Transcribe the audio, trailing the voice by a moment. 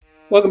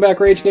Welcome back,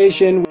 Rage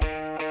Nation.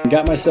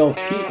 Got myself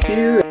Pete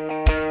here.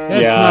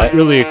 That's not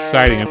really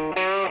exciting.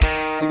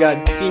 You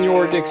got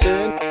Senior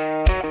Dixon.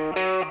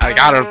 I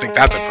don't think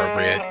that's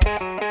appropriate.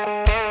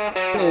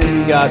 And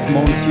we got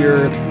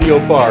Monsieur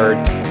Leopard.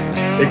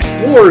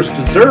 Explorers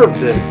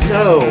deserved it.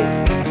 No.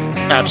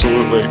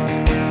 Absolutely.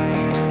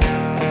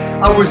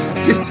 I was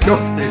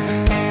disgusted.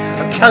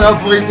 I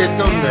cannot believe they've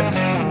done this.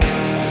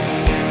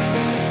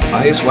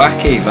 Bayou's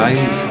wacky,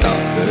 Bayou's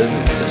not good,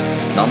 it's just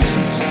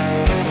nonsense.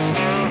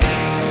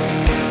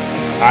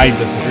 I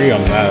disagree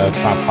on that.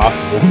 That's not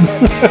possible.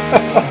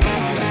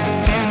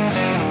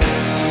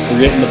 We're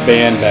getting the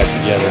band back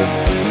together.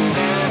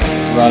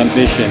 We're on a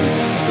mission.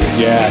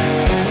 Yeah.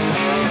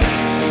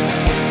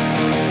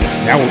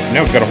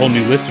 Now we've got a whole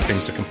new list of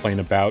things to complain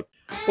about.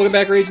 Welcome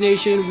back, Rage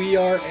Nation. We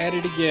are at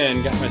it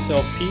again. Got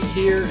myself Pete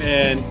here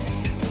and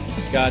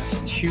got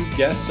two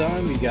guests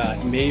on. We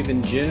got Maeve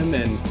and Jim,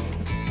 and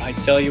I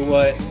tell you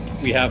what,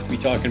 we have to be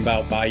talking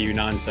about Bayou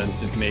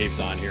nonsense if Maeve's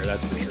on here,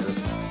 that's for sure.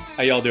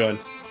 How y'all doing?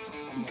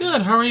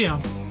 Good, how are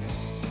you?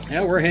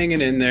 Yeah, we're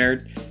hanging in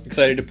there.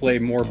 Excited to play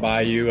more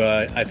Bayou.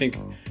 I think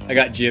I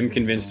got Jim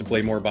convinced to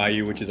play more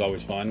Bayou, which is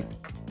always fun.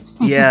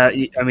 Yeah,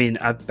 I mean,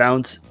 I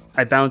bounce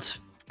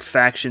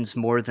factions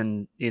more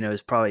than,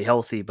 is probably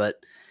healthy, but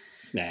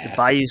the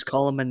Bayous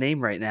call him a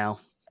name right now.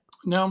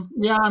 No,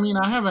 yeah, I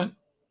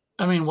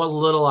mean, what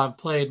little I've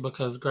played,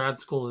 because grad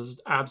school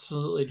is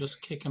absolutely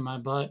just kicking my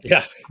butt.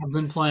 Yeah. I've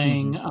been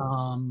playing,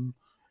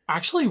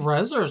 actually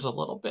Rezzers a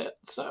little bit,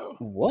 so.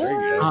 What?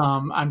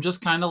 I'm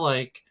just kind of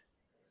like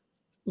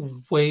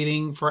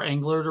waiting for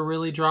Angler to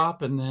really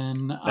drop, and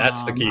then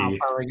that's the key. I'll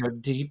probably go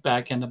deep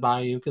back into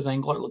Bayou, because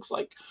Angler looks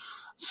like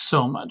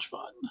so much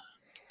fun.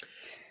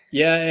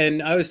 Yeah,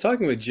 and I was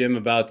talking with Jim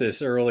about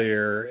this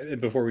earlier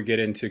before we get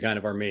into kind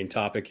of our main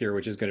topic here,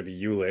 which is going to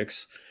be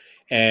Ulix.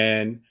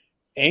 And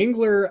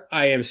Angler,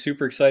 I am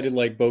super excited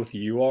like both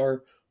you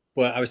are,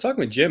 but I was talking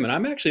with Jim, and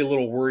I'm actually a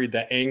little worried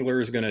that Angler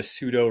is going to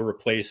pseudo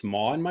replace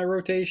Maw in my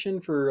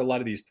rotation for a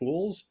lot of these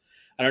pools.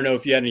 I don't know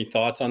if you had any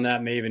thoughts on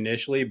that, Maeve,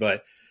 initially,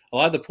 but a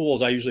lot of the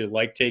pools I usually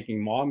like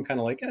taking Maw. I'm kind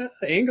of like,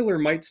 Angler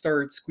might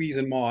start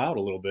squeezing Maw out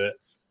a little bit.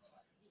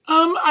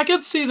 I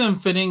could see them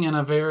fitting in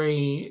a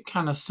very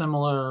kind of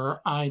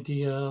similar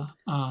idea.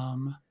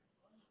 A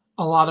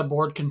lot of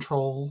board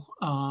control,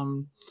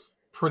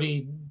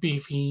 pretty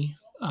beefy,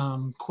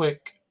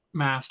 quick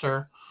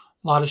master,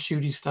 a lot of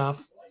shooty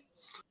stuff.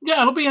 Yeah,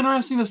 it'll be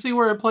interesting to see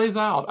where it plays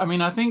out. I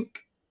mean, I think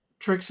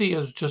Trixie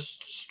is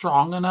just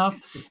strong enough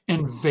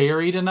and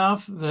varied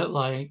enough that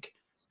like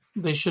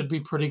they should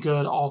be pretty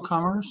good all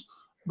comers.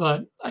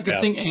 But I could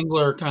see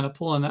Angler kind of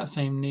pulling that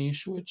same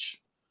niche, which,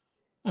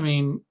 I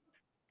mean,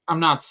 I'm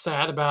not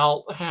sad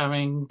about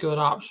having good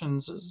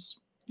options.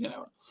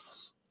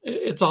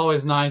 It's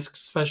always nice,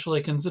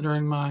 especially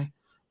considering my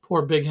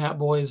poor big hat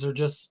boys are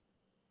just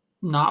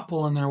not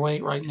pulling their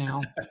weight right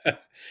now.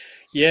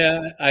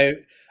 Yeah,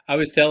 I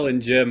was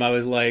telling Jim, I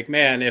was like,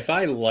 man, if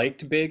I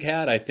liked Big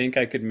Hat, I think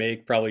I could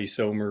make probably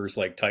Somer's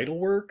like title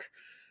work,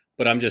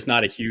 but I'm just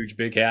not a huge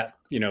Big Hat,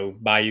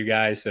 Bayou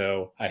guy,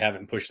 so I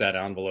haven't pushed that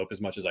envelope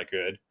as much as I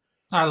could.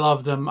 I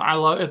love them.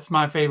 It's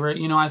my favorite.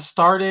 I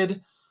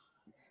started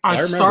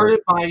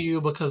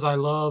Bayou because I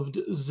loved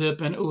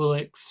Zip and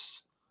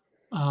Ulix,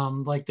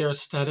 like their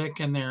aesthetic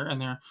and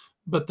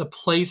but the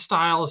play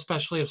style,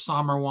 especially of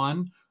Sommer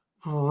 1,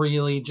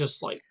 really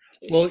just like.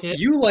 Well,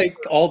 you like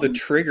all the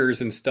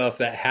triggers and stuff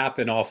that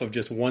happen off of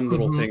just one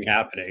little thing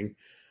happening.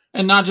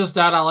 And not just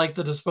that, I like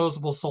the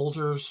disposable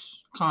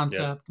soldiers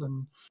concept. Yeah.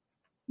 And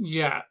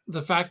yeah,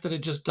 the fact that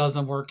it just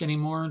doesn't work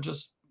anymore,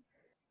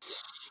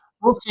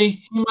 we'll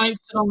see. He might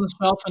sit on the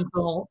shelf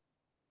until.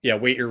 Yeah,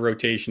 wait your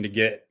rotation to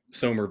get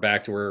Somer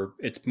back to where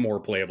it's more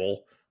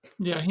playable.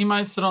 Yeah, he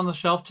might sit on the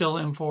shelf till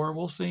M4.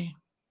 We'll see.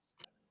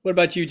 What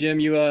about you, Jim?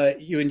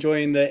 You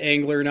enjoying the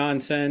Angler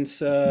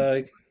nonsense?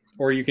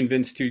 Or are you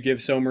convinced to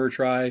give Somer a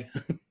try?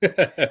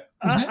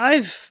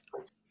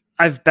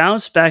 I've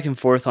bounced back and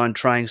forth on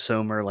trying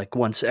Somer like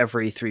once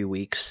every 3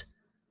 weeks.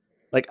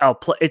 Like I'll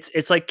play.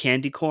 It's like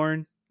candy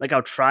corn. Like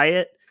I'll try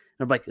it,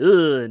 and I'm like,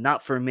 ugh,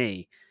 not for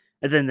me.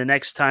 And then the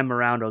next time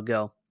around, I'll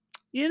go,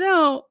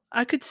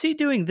 I could see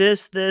doing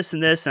this, this,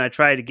 and this, and I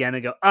try it again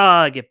and go,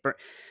 I get burnt.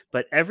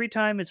 But every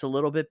time it's a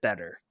little bit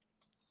better.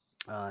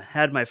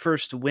 Had my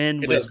first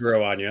win. It does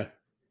grow on you.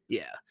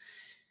 Yeah,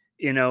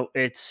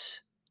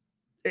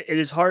 it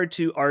is hard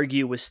to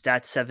argue with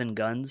stat 7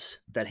 guns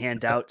that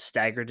hand out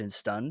staggered and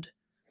stunned.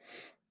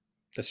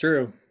 That's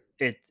true.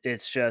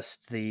 It's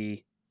just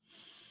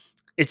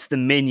it's the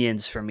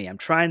minions for me. I'm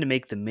trying to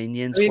make the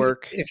minions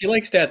work. If you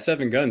like stat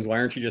 7 guns, why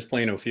aren't you just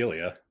playing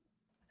Ophelia?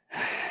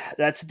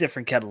 That's a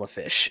different kettle of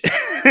fish.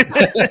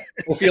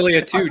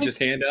 Ophelia 2, just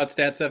hand out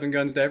stat 7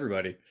 guns to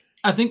everybody.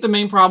 I think the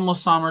main problem with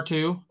Sommer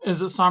 2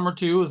 is that Sommer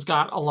 2 has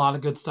got a lot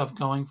of good stuff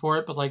going for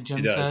it, but like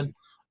Jim said,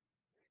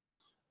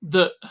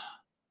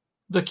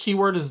 the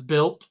keyword is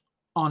built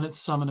on its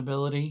summon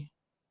ability,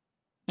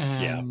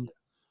 and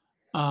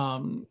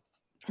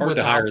hard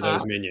to hire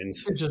those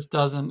minions. It just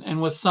doesn't.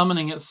 And with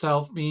summoning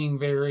itself being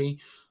very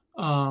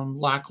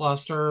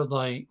lackluster,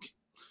 like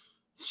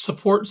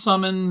support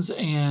summons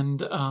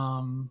and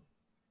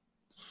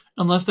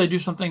unless they do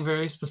something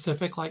very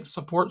specific like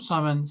support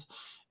summons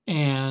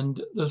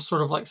and the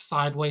sort of like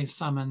sideways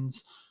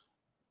summons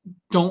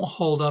don't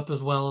hold up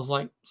as well as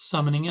like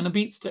summoning in a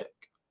beat stick,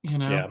 you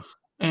know? Yeah.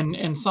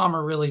 And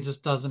Sama really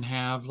just doesn't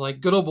have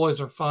like good old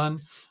boys are fun.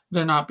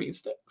 They're not beat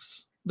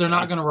sticks. They're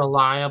not going to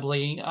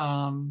reliably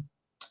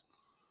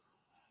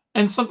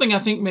and something I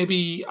think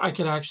maybe I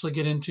could actually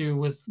get into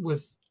with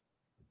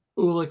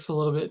Ulix a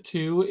little bit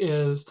too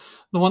is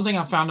the one thing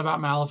I found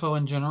about Malifaux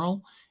in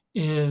general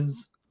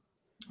is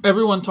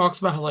everyone talks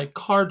about how like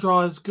card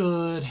draw is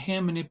good,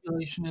 hand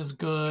manipulation is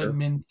good, Sure.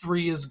 min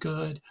 3 is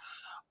good.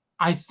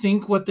 I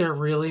think what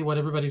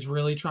everybody's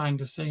really trying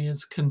to say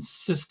is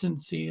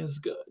consistency is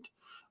good.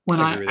 When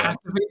I I agree with that.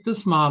 activate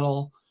this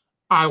model,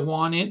 I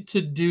want it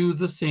to do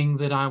the thing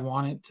that I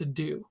want it to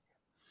do.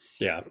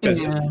 Yeah, because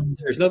And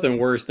there's nothing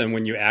worse than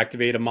when you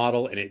activate a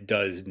model and it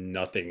does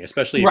nothing,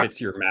 especially if Right. it's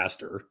your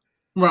master.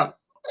 right.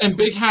 And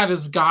Big Hat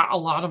has got a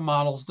lot of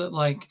models that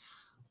like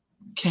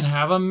can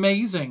have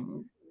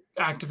amazing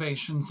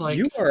activations. Like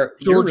You're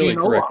Georgie really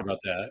and correct Olaf, about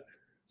that.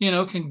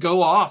 can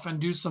go off and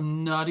do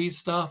some nutty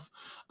stuff.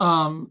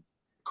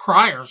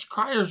 Criers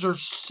are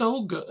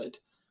so good,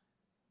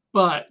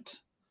 but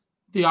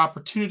the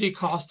opportunity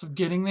cost of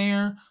getting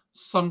there,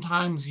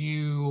 sometimes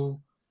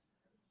you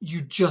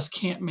just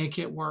can't make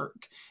it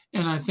work.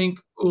 And I think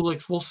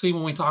Ulix, we'll see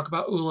when we talk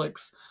about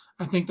Ulix.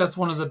 I think that's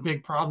one of the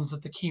big problems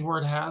that the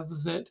keyword has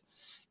is that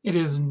it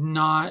is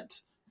not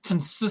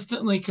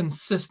consistently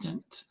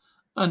consistent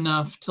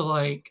enough to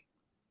like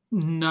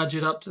nudge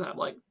it up to that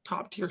like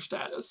top tier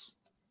status.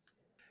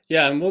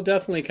 Yeah, and we'll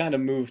definitely kind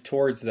of move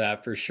towards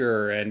that for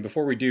sure. And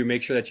before we do,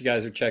 make sure that you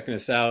guys are checking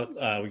us out.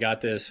 We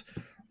got this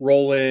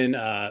rolling,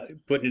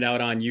 putting it out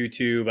on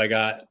YouTube. I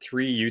got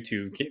 3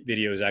 YouTube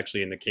videos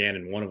actually in the can,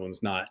 and one of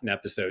them's not an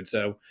episode.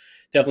 So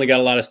definitely got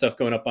a lot of stuff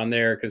going up on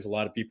there because a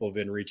lot of people have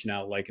been reaching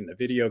out, liking the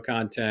video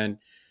content.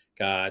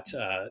 Got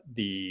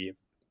the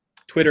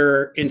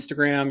Twitter,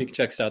 Instagram. You can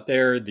check us out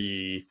there.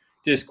 The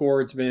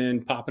Discord's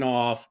been popping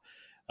off.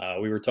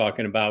 We were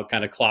talking about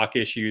kind of clock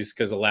issues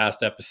because the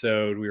last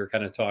episode we were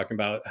kind of talking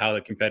about how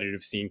the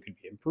competitive scene could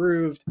be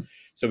improved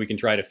so we can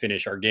try to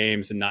finish our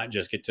games and not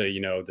just get to,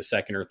 the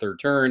second or third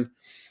turn.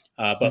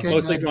 But Okay,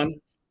 mostly good.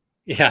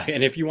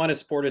 and if you want to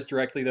support us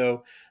directly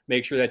though,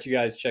 make sure that you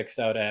guys check us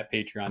out at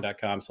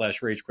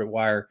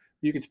patreon.com/RageQuitWire.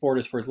 You can support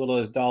us for as little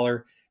as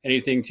 $1,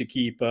 anything to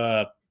keep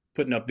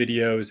putting up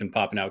videos and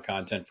popping out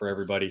content for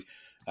everybody.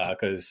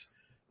 Because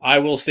I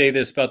will say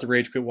this about the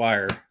Rage Quit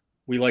Wire.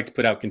 We like to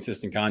put out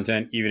consistent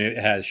content, even if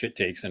it has shit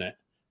takes in it.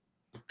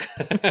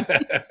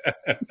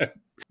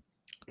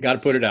 Got to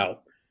put it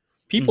out.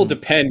 People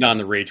depend on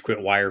the Rage Quit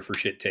Wire for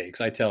shit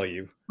takes, I tell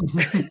you.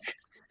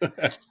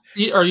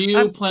 Are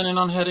you planning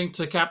on heading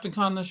to Captain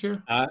Con this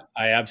year? I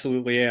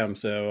absolutely am.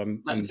 So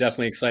I'm Nice.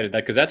 definitely excited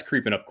because that's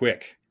creeping up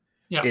quick.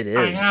 Yeah, It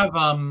I is. have.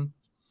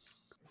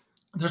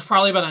 There's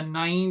probably about a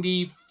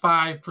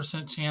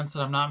 95% chance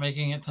that I'm not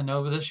making it to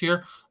Nova this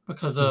year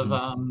because of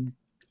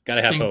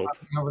Gotta have things hope.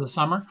 happening over the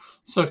summer.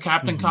 So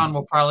Captain Con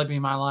will probably be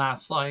my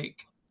last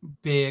like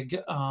big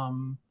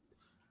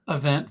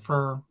event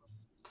for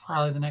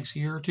probably the next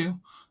year or two.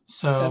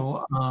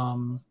 So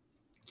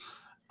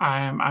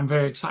I'm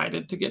very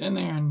excited to get in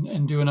there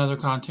and do another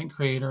content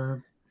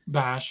creator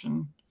bash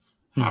and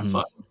have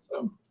fun.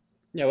 So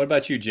Yeah, what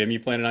about you, Jim? You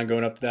planning on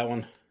going up to that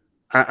one?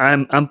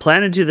 I'm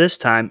planning to this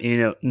time.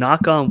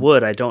 Knock on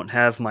wood, I don't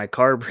have my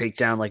car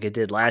breakdown like I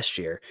did last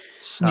year.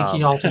 sneaky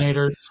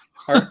alternators.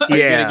 Are you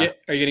Yeah.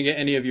 gonna get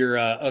any of your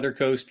other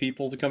coast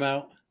people to come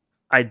out?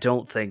 I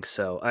don't think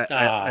so.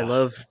 I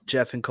love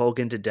Jeff and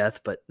Colgan to death,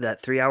 but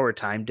that 3-hour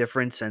time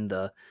difference and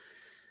the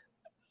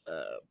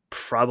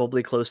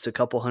probably close to a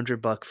couple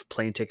 $100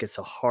 plane ticket's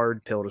a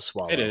hard pill to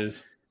swallow. It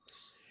is.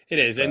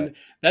 And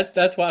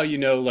that's why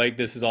like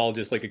this is all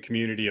just like a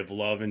community of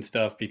love and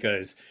stuff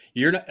because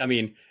you're not. I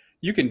mean,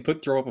 you can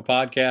throw up a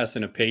podcast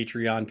and a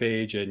Patreon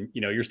page, and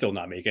you're still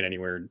not making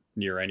anywhere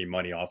near any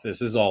money off this.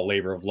 This is all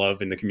labor of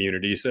love in the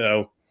community.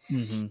 So,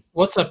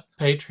 What's a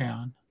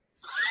Patreon?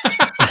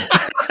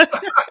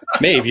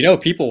 Maeve,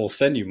 people will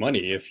send you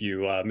money if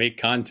you make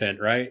content,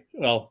 right?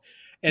 Well,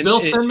 and they'll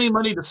send me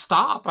money to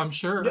stop, I'm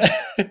sure.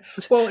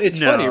 Well, it's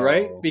funny,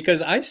 right? No.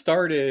 Because I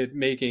started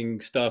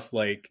making stuff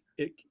like,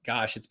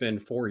 it's been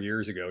 4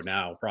 years ago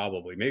now,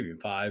 probably, maybe even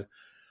 5.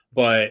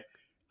 But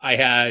I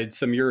had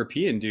some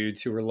European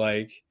dudes who were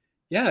like,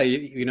 yeah, do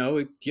you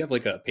have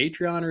like a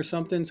Patreon or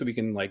something so we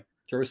can like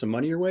throw some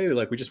money your way?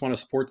 We just want to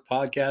support the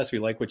podcast. We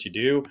like what you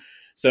do.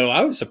 So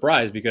I was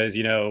surprised because,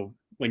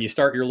 when you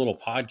start your little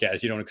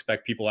podcast, you don't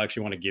expect people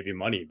actually want to give you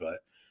money, but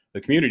the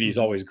community is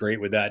always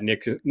great with that.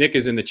 Nick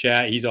is in the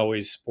chat. He's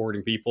always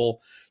supporting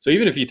people. So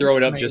even if you throw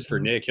it up just for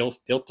Nick, he'll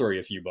throw you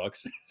a few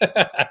bucks.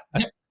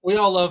 We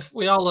all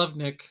love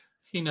Nick.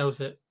 He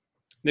knows it.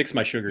 Nick's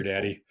my sugar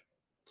daddy.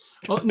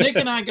 Well, Nick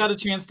and I got a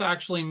chance to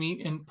actually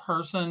meet in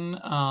person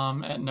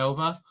at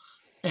Nova,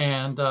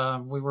 and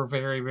we were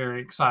very,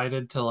 very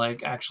excited to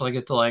actually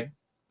get to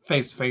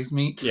face-to-face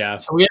meet. Yeah.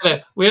 So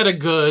we had a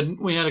good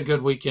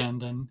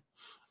weekend,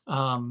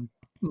 and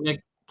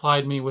Nick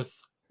plied me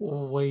with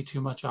way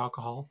too much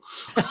alcohol.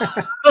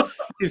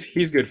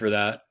 He's good for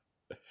that.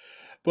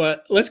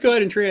 But let's go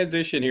ahead and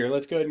transition here.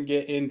 Let's go ahead and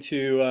get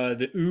into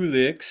the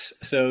Ulix.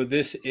 So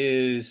this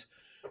is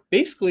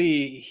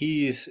basically,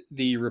 he's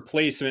the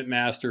replacement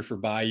master for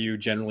Bayou,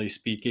 generally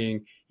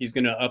speaking. He's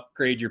going to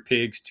upgrade your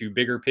pigs to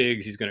bigger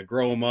pigs. He's going to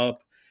grow them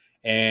up.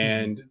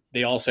 And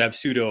they also have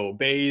pseudo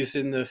obeys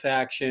in the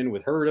faction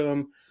with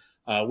Herdem,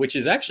 which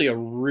is actually a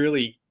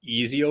really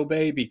easy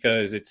obey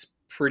because it's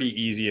pretty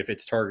easy if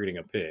it's targeting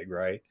a pig,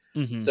 right?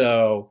 Mm-hmm.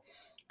 So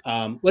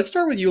let's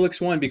start with Ulix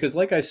 1 because,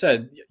 like I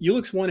said,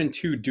 Ulix 1 and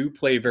 2 do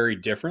play very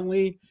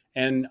differently.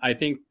 And I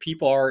think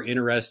people are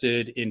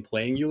interested in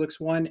playing Ulix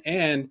 1.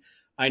 And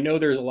I know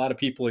there's a lot of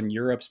people in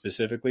Europe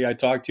specifically I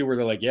talked to where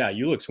they're like, yeah,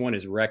 Ulix 1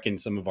 is wrecking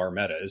some of our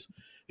metas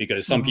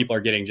because some people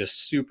are getting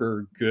just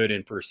super good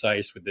and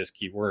precise with this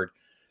keyword.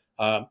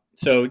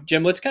 So,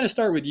 Jim, let's kind of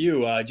start with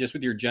you, just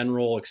with your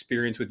general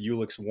experience with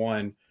Ulix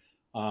 1.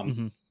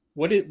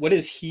 What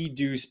does he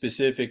do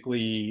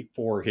specifically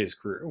for his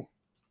crew?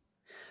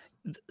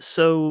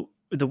 So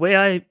the way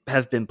I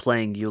have been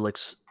playing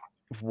Ulix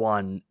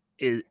 1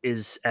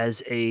 is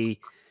as a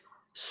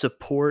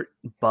support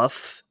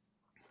buff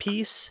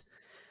piece.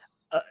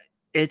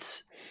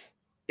 It's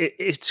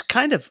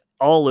kind of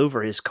all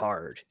over his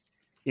card.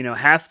 You know,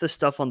 half the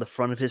stuff on the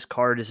front of his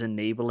card is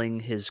enabling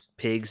his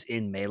pigs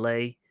in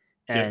melee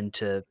and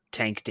to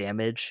tank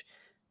damage.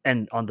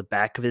 And on the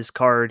back of his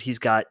card, he's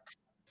got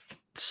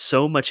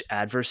so much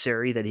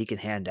adversary that he can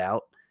hand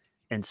out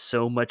and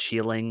so much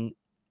healing.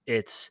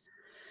 It's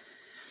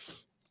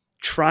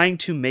trying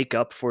to make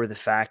up for the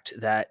fact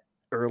that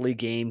early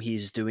game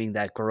he's doing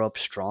that grow up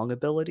strong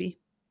ability.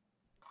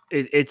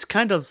 It's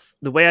kind of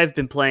the way I've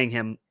been playing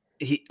him.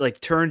 He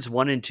like turns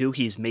 1 and 2,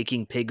 he's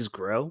making pigs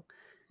grow.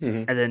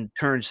 And then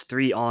turns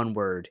 3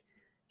 onward,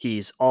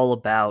 he's all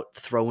about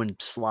throwing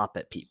slop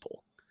at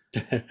people.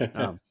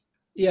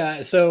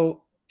 Yeah,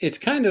 so it's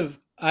kind of,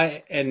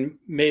 and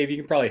Maeve, you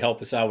can probably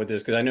help us out with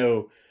this because I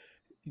know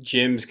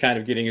Jim's kind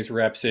of getting his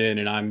reps in,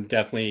 and I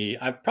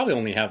probably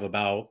only have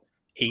about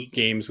 8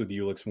 games with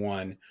Ulix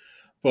 1.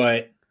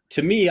 But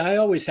to me, I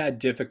always had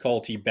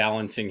difficulty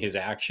balancing his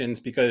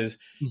actions because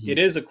it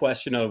is a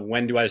question of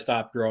when do I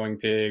stop growing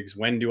pigs?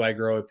 When do I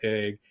grow a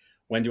pig?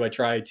 When do I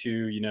try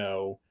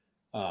to,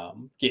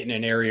 get in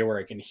an area where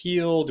I can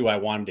heal? Do I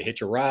want him to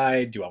hitch a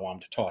ride? Do I want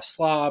him to toss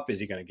slop? Is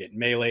he going to get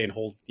melee and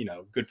hold,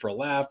 good for a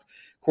laugh,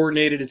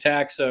 coordinated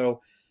attack? So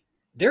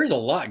there's a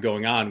lot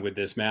going on with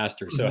this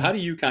master. So how do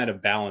you kind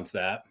of balance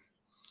that?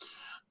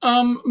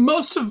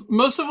 Most of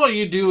what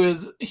you do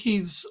is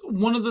he's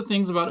one of the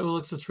things about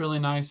Ulix that's really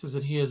nice is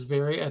that he is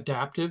very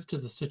adaptive to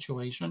the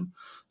situation.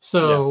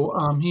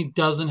 So he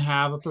doesn't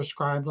have a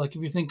prescribed, like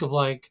if you think of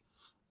like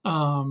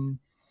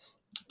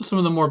some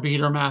of the more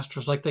beater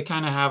masters, like they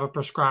kind of have a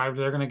prescribed,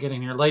 they're going to get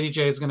in here. Lady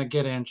J is going to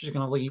get in. She's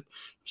going to leap.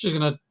 She's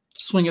going to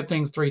swing at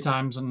things 3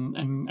 times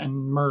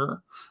and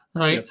murder,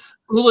 right?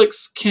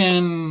 Ulix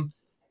can,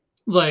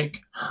 like,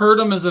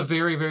 Herdem is a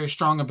very, very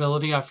strong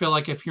ability. I feel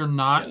like if you're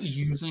not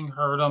using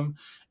Herdem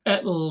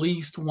at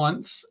least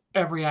once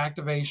every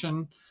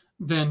activation,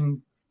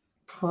 then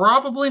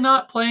probably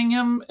not playing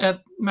him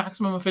at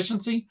maximum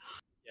efficiency.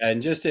 And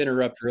just to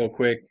interrupt real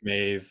quick,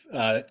 Maeve,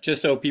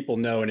 just so people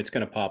know, and it's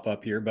going to pop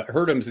up here, but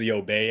Herdem's the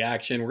obey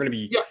action. We're going to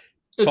be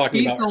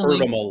talking about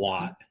Herdem a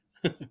lot.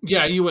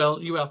 Yeah, you will.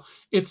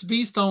 It's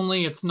beast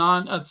only. It's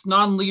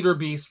non-leader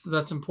beast.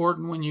 That's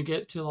important when you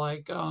get to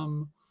like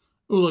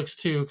Ulix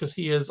 2 because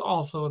he is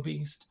also a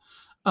beast.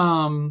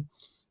 And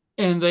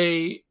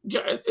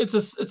it's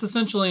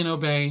essentially an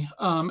obey.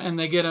 And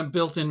they get a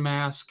built-in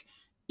mask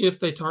if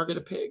they target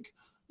a pig.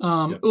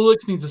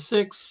 Ulix needs a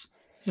 6.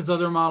 His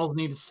other models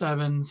need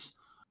 7s.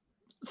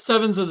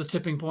 7s are the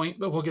tipping point,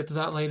 but we'll get to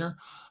that later.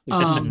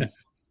 But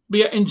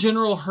yeah, in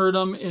general,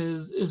 Herdem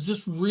is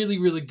just really,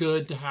 really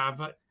good to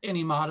have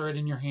any moderate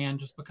in your hand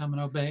just become an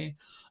obey,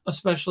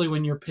 especially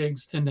when your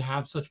pigs tend to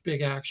have such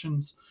big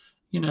actions.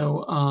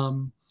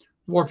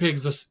 War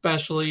pigs,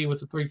 especially with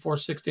the 3, 4,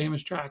 6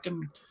 damage track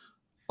and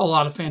a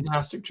lot of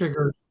fantastic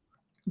triggers.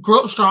 Grow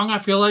Up Strong, I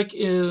feel like,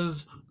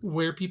 is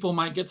where people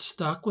might get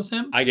stuck with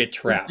him. I get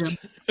trapped.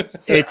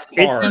 It's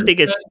the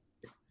biggest.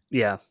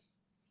 Yeah.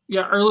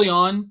 Yeah, early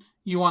on,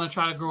 you want to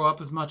try to grow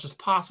up as much as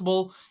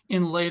possible.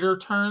 In later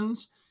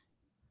turns,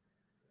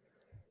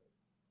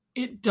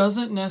 it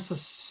doesn't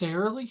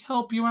necessarily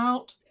help you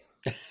out.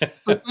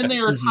 But then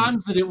there are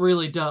times that it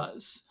really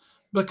does.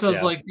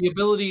 Because, like, the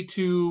ability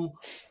to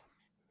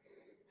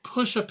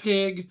push a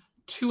pig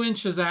 2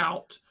 inches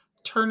out,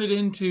 turn it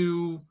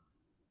into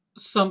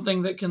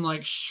something that can,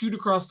 like, shoot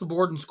across the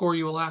board and score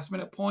you a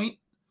last-minute point,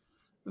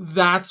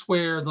 that's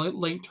where the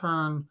late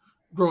turn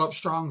Grow Up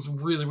Strong's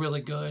really,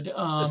 really good.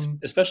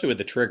 Especially with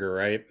the trigger,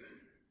 right?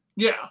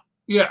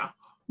 Yeah.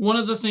 One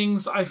of the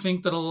things I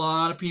think that a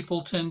lot of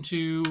people tend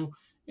to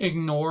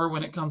ignore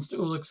when it comes to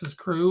Ulix's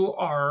crew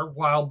are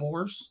wild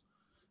boars.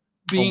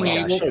 Being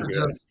able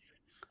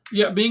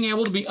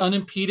to be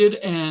unimpeded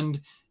and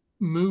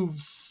move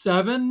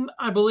 7,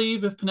 I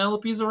believe, if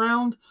Penelope's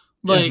around.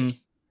 Like, Mhm.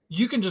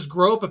 you can just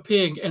grow up a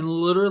pig and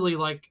literally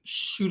like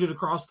shoot it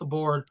across the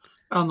board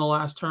on the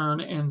last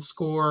turn and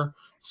score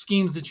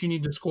schemes that you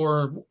need to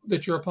score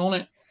that your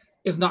opponent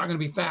is not going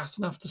to be fast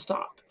enough to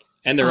stop.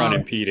 And they're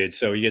unimpeded,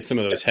 so you get some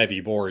of those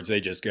heavy boards, they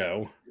just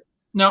go.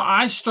 Now,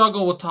 I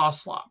struggle with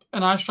Toss Slop,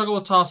 and I struggle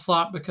with Toss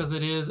Slop because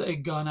it is a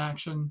gun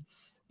action,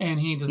 and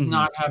he does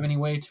not have any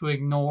way to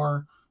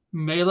ignore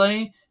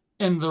melee,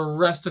 and the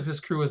rest of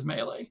his crew is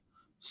melee.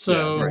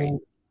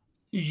 So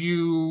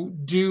you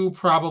do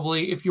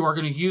probably, if you are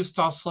going to use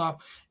Toss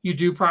Slop, you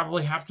do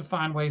probably have to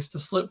find ways to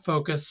slip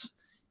focus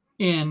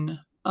in.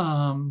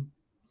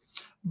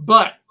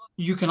 But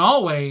you can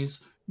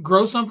always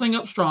grow something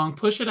up strong,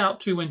 push it out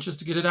 2 inches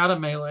to get it out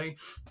of melee,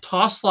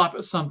 Toss Slop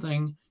at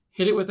something,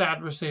 hit it with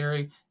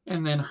adversary,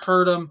 and then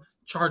hurt them,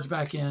 charge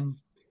back in,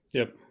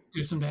 Yep.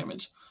 do some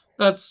damage.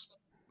 That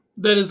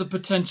is a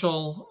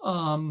potential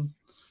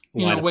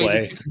way play.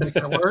 that you can make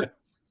that work.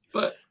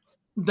 But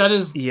that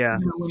is Yeah.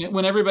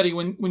 When everybody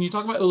when you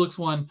talk about Ulix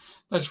 1,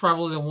 that's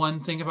probably the one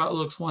thing about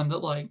Ulix 1 that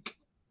like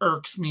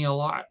irks me a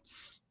lot.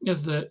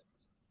 Is that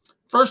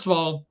first of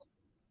all,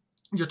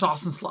 you're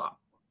tossing slop.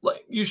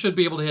 Like you should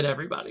be able to hit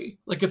everybody.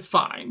 Like it's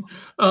fine.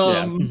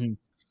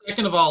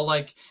 Second of all,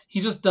 like he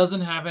just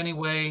doesn't have any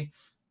way.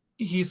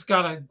 He's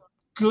got a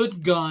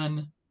good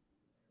gun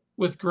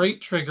with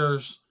great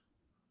triggers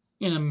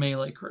in a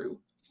melee crew.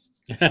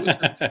 Which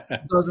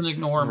doesn't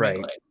ignore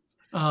melee.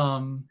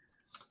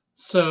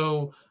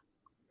 So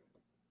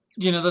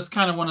that's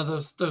kind of one of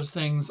those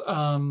things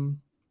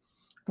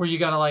where you've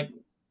got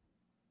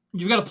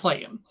to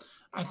play him.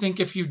 I think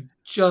if you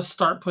just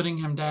start putting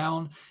him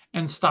down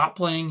and stop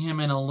playing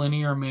him in a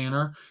linear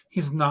manner,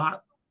 he's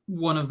not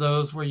one of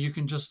those where you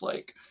can just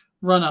like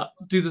run up,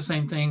 do the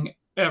same thing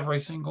every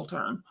single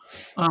turn.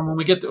 When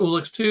we get to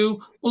Ulix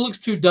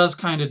 2 does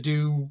kind of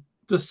do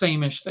the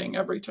same-ish thing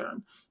every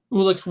turn.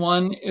 Ulix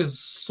 1 is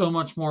so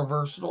much more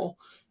versatile.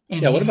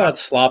 And what about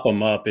slop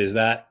them up? Is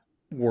that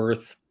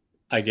worth,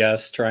 I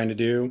guess, trying to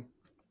do?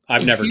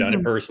 I've never done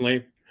it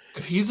personally.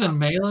 If he's in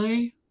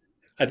melee,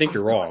 I think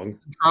you're wrong.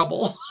 In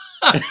trouble.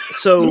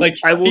 So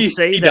I will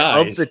say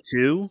that of the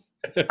two,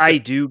 I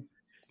do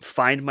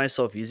find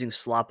myself using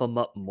slop them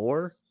up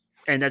more,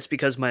 and that's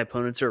because my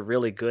opponents are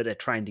really good at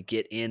trying to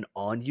get in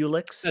on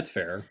Ulix. That's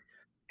fair.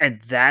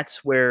 And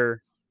that's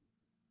where,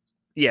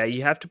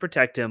 you have to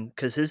protect him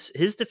because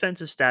his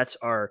defensive stats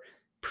are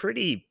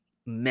pretty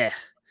meh.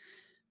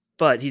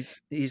 But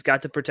he's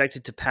got the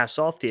protected to pass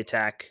off the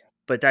attack.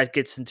 But that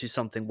gets into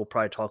something we'll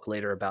probably talk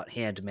later about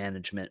hand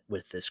management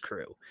with this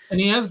crew. And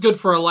he has good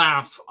for a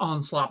laugh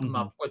on slop him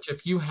up, which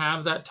if you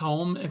have that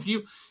tome, if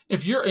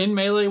you're in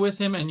melee with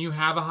him and you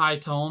have a high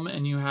tome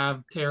and you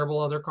have terrible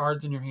other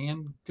cards in your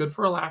hand, good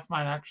for a laugh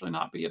might actually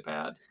not be a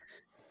bad.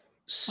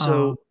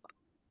 So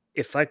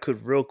if I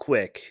could real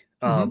quick,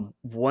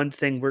 one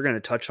thing we're going to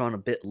touch on a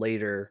bit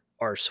later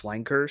are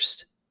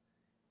Swinehurst.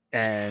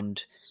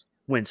 And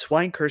when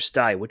Swinehurst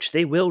die, which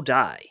they will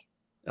die,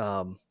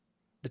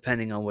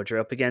 depending on what you're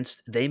up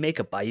against, they make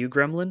a Bayou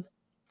Gremlin.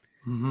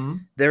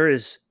 There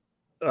is,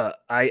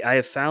 I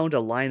have found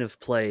a line of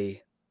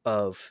play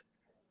of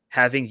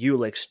having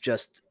Ulix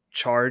just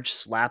charge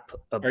slap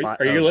a.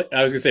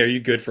 I was gonna say, are you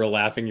good for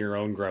laughing your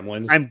own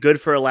gremlins? I'm good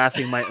for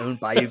laughing my own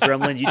Bayou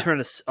Gremlin. You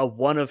turn a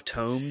one of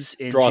tomes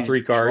into draw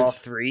 3 cards.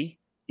 Draw 3.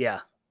 Yeah.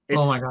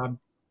 Oh my god,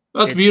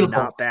 that's beautiful.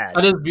 Not bad.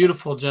 That is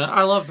beautiful, Jen.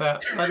 I love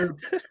that.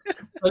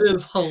 That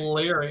is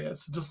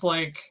hilarious. Just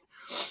like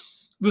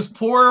this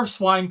poor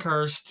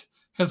Swinehurst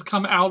has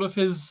come out of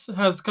his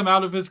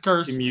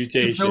curse.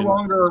 Mutation. He's no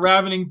longer a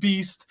ravening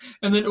beast,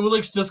 and then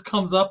Ulix just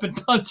comes up and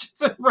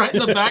punches him right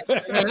in the back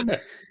of the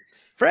head.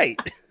 Right.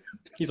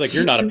 He's like,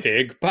 "You're not a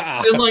pig."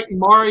 Bah. And like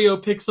Mario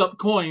picks up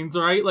coins,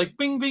 right? Like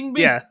bing, bing,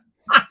 bing. Yeah.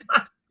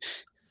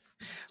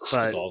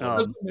 But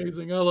that's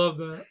amazing. I love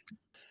that.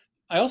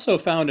 I also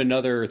found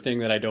another thing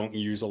that I don't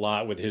use a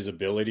lot with his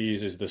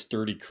abilities is the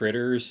sturdy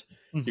critters.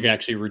 You can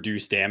actually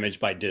reduce damage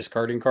by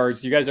discarding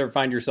cards. Do you guys ever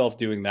find yourself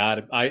doing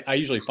that? I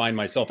usually find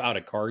myself out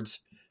of cards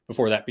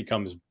before that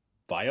becomes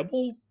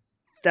viable.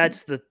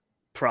 That's the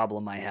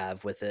problem I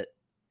have with it.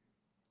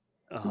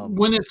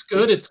 When it's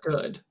good, it's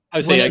good. I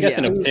would say, I guess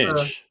in a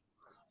pinch.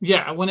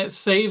 When it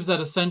saves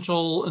that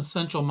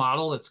essential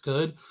model, it's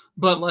good.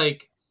 But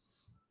like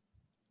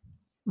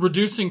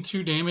reducing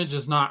 2 damage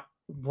is not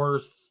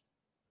worth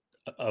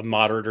a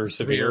moderate or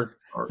severe.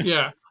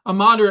 A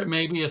moderate,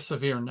 maybe a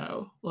severe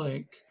no.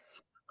 Like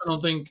I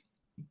don't think.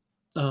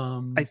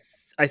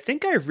 I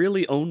think I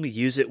really only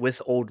use it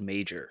with Old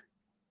Major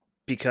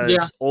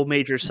because Old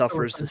Major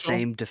suffers the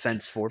same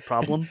defense 4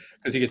 problem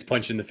because he gets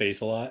punched in the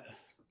face a lot.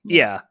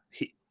 Yeah,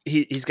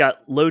 he's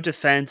got low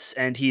defense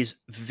and he's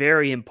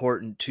very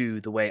important to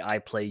the way I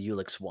play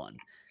Ulix 1.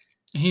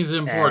 He's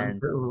important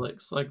for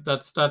Ulix. Like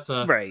that's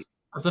right.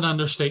 That's an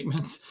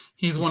understatement.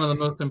 He's one of the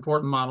most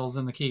important models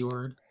in the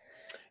keyword.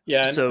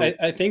 Yeah, so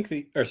I think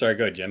sorry,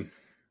 go ahead, Jim.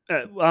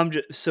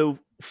 The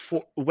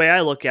way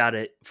I look at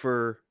it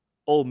for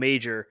Old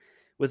Major,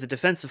 with a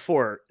defensive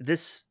 4,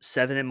 this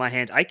 7 in my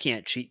hand, I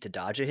can't cheat to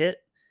dodge a hit,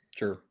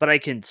 Sure. but I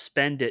can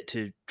spend it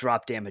to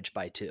drop damage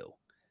by 2.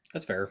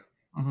 That's fair.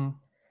 Mm-hmm.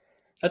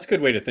 That's a good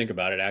way to think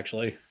about it,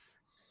 actually.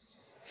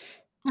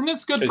 And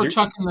it's good for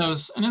chucking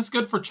those. And it's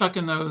good for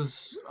chucking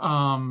those.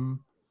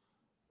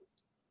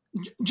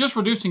 Just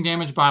reducing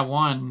damage by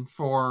 1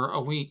 for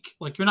a week.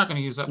 Like, you're not going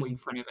to use that week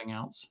for anything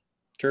else.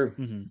 True.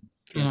 You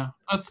know,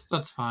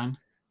 that's fine.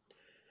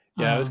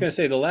 Yeah, I was going to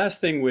say the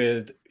last thing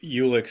with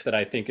Ulix that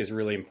I think is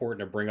really important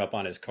to bring up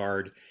on his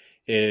card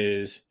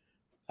is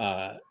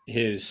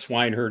his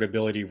Swineherd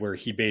ability, where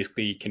he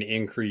basically can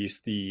increase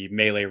the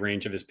melee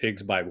range of his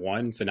pigs by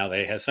 1. So now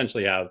they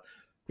essentially have,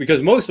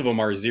 because most of them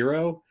are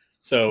 0.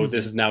 So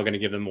this is now going to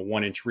give them a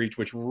 1-inch reach,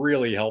 which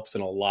really helps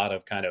in a lot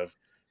of kind of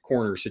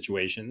corner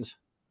situations.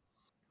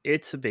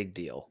 It's a big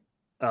deal.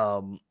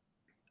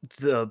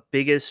 The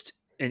biggest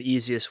and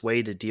easiest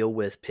way to deal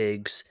with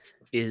pigs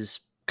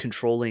is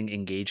controlling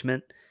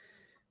engagement.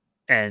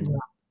 And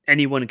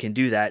anyone can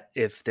do that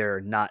if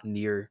they're not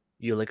near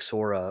Ulix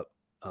or a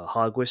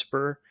Hog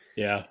Whisperer.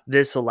 Yeah.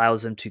 This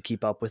allows them to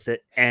keep up with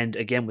it. And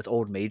again, with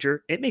Old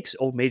Major, it makes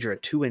Old Major a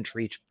 2-inch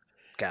reach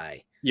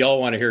guy.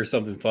 Y'all want to hear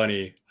something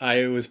funny?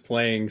 I was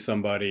playing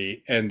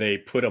somebody and they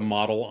put a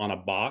model on a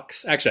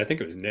box. Actually, I think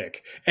it was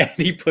Nick. And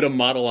he put a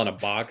model on a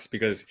box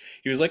because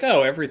he was like,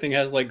 oh, everything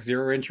has like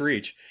 0-inch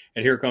reach.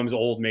 And here comes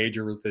Old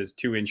Major with his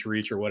 2-inch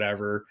reach or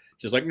whatever.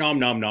 Just like nom,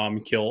 nom, nom,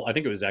 kill. I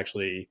think it was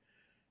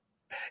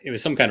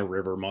some kind of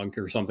river monk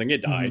or something.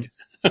 It died.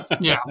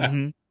 Yeah.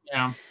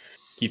 Yeah.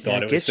 He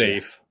thought it was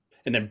safe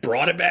and then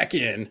brought it back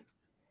in.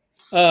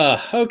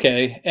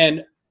 Okay.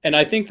 And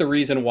I think the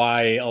reason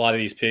why a lot of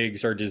these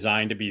pigs are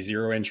designed to be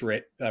 0-inch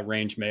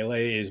range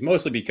melee is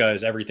mostly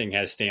because everything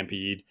has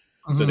Stampede.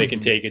 So they can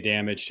take a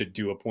damage to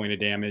do a point of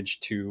damage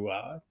to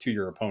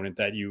your opponent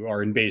that you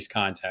are in base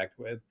contact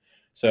with.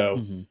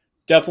 So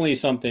definitely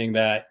something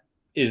that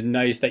is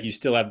nice that you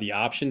still have the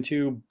option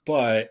to,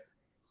 but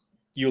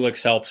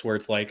Ulix helps where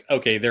it's like,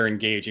 okay, they're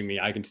engaging me.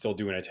 I can still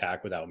do an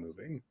attack without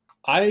moving.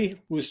 I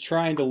was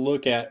trying to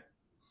look at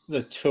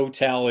the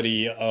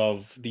totality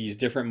of these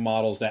different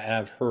models that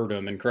have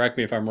Herdem, and correct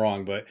me if I'm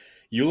wrong, but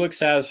Ulix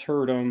has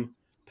Herdem,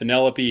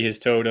 Penelope, his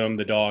totem,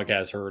 the dog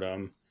has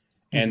Herdem,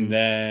 and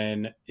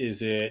then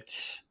is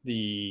it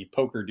the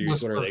poker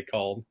dudes? What are they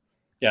called?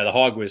 Yeah, the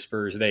Hog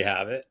Whisperers, they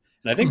have it.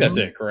 And I think that's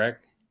it,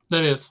 correct?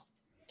 That is.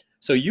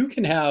 So you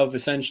can have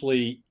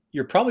essentially,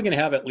 you're probably going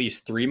to have at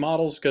least 3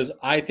 models, because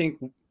I think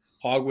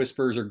Hog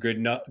Whisperers are good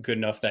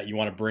enough that you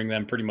want to bring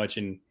them pretty much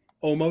in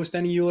almost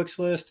any Ulix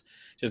list,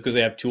 just because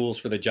they have tools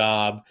for the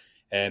job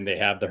and they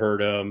have the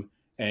Herdem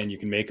and you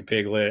can make a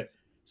piglet.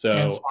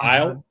 So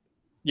I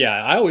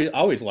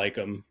always like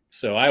them.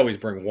 So I always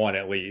bring 1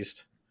 at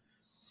least.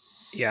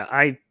 Yeah,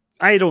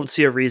 I don't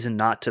see a reason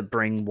not to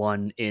bring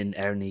 1 in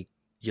any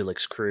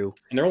Ulix crew.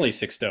 And they're only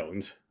 6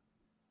 stones.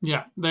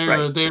 Yeah,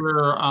 they're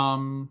your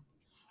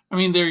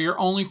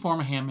only form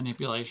of hand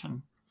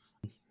manipulation.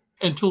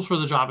 And tools for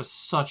the job is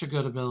such a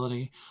good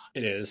ability.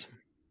 It is.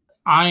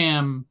 I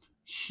am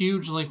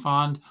hugely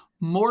fond,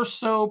 more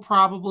so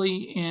probably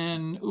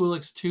in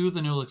Ulix 2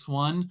 than Ulix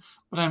 1,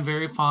 but I'm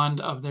very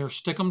fond of their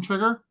Stickum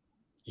trigger.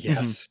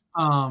 Yes.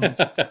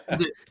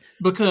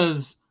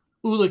 Because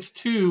Ulix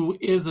 2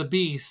 is a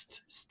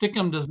beast.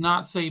 Stickum does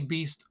not say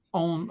beast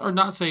or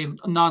not say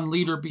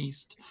non-leader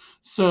beast.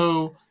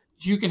 So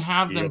you can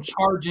have them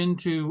charge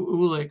into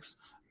Ulix,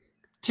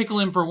 tickle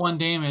him for 1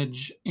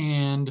 damage,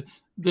 and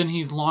then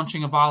he's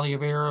launching a volley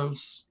of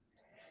arrows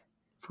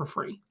for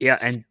free. Yeah,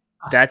 and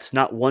that's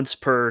not once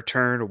per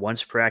turn or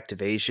once per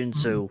activation.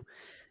 So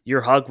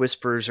your Hog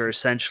Whisperers are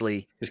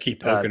essentially just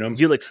keep poking them.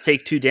 Ulix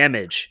take 2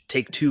 damage,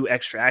 take 2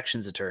 extra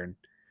actions a turn.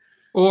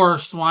 Or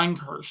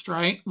Swinecurse,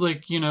 right?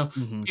 Like,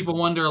 people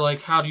wonder,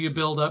 like, how do you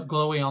build up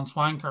Glowy on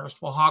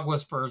Swinecurse? Well, Hog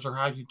Whisperers are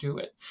how you do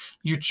it.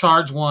 You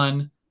charge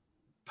 1,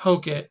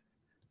 poke it,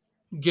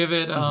 give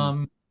it,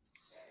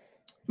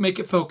 make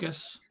it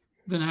focus.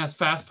 Then it has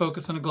fast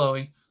focus and a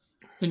Glowy.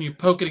 Then you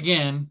poke it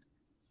again,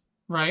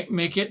 right?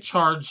 Make it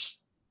charge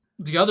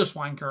the other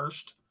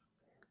Swinecurse.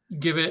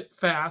 Give it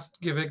fast,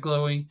 give it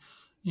Glowy.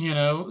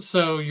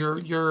 So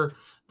you're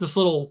this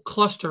little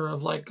cluster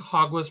of like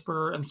Hog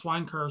Whisperer and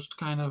Swinecurse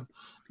kind of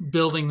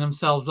building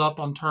themselves up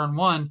on turn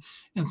 1.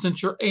 And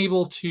since you're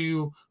able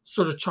to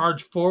sort of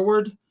charge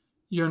forward,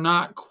 you're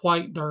not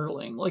quite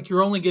dirtling. Like,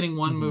 you're only getting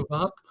 1 move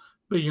up,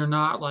 but you're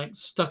not like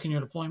stuck in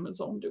your deployment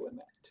zone doing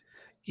that.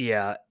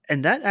 Yeah,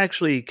 and that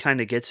actually kind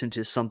of gets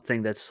into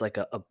something that's like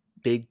a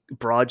big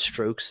broad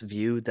strokes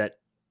view that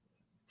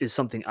is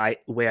something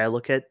way I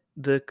look at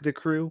the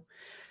crew.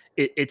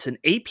 It's an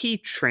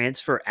AP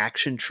transfer,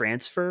 action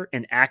transfer,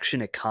 and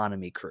action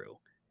economy crew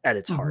at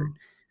its heart.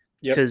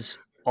 Because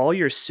all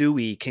your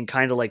Sui can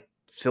kind of like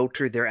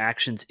filter their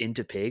actions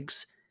into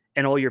pigs,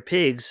 and all your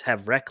pigs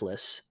have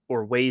reckless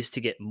or ways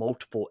to get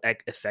multiple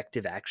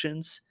effective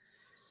actions.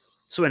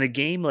 So in a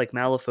game like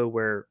Malifaux,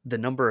 where the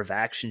number of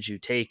actions you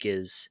take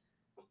is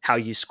how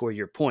you score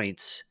your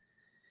points,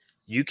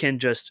 you can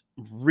just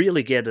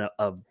really get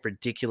a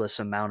ridiculous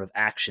amount of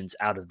actions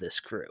out of this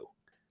crew.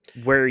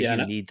 where Yeah,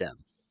 you need them.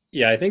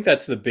 Yeah, I think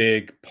that's the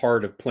big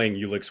part of playing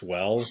Ulix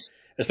well,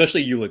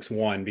 especially Ulix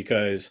 1,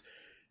 because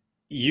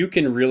you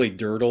can really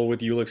dirtle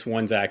with Ulix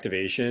 1's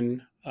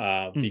activation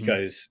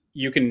because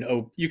you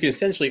can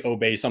essentially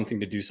obey something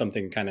to do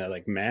something kind of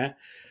like meh,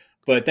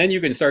 but then you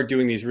can start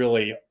doing these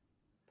really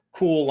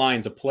cool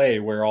lines of play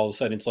where all of a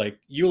sudden it's like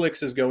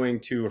Ulix is going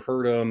to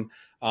hurt him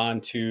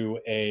onto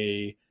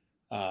a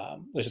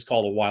let's just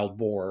call it a wild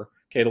boar.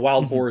 Okay, the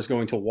wild boar is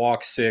going to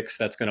walk 6.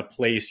 That's going to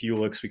place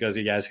Ulix because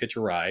he has Hitch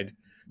a Ride.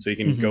 So you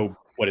can go,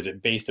 what is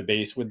it, base to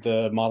base with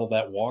the model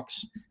that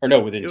walks? Or no,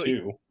 within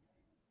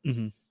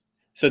 2.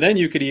 So then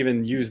you could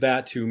even use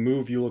that to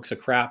move Ulix a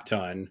crap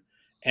ton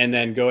and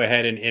then go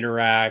ahead and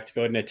interact,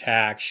 go ahead and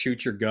attack,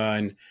 shoot your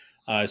gun.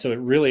 So it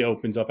really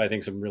opens up, I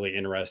think, some really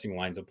interesting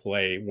lines of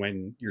play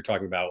when you're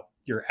talking about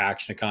your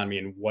action economy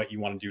and what you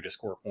want to do to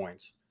score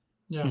points.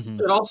 Yeah.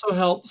 It also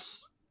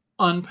helps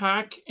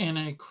unpack in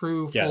a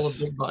crew full of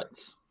big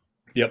butts.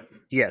 Yep.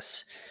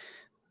 Yes.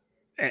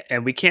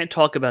 And we can't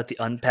talk about the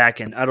unpack,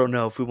 and I don't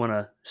know if we want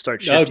to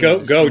start shifting.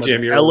 No, go,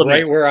 Jim. You're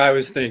right where I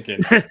was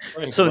thinking.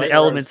 Some of the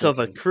elements of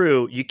a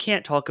crew, you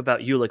can't talk about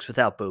Ulix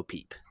without Bo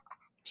Peep.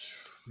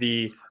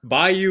 The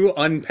Bayou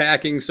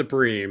Unpacking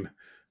Supreme.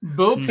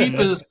 Bo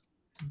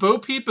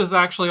Peep is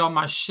actually on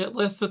my shit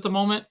list at the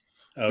moment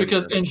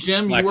because, and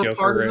Jim, you were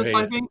part of this,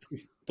 I think.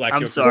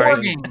 I'm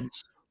sorry.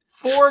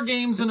 4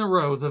 games in a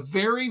row. The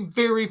very,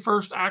 very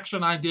first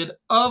action I did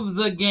of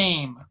the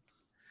game,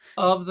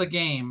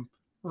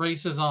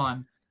 races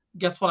on.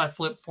 Guess what? I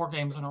flipped 4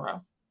 games in a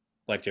row.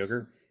 Black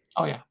Joker?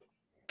 Oh, yeah.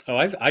 Oh,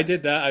 I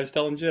did that. I was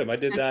telling Jim. I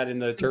did that in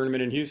the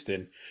tournament in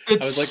Houston.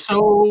 It's I was like,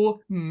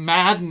 so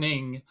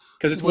maddening.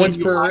 Because it's once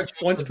per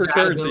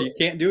turn, so you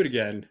can't do it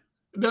again.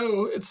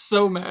 No, it's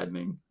so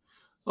maddening.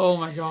 Oh,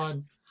 my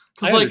God.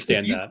 I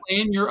understand if you that.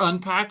 plan your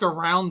unpack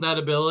around that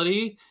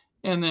ability,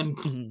 and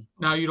then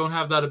now you don't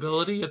have that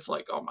ability, it's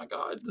like, oh, my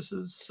God, this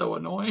is so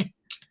annoying.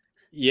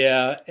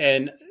 Yeah,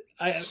 and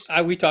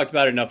we talked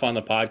about it enough on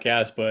the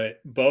podcast,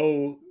 but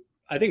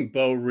I think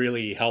Bo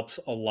really helps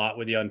a lot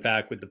with the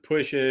unpack with the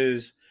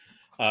pushes.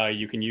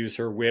 You can use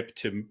her whip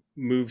to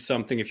move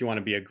something if you want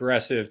to be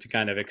aggressive to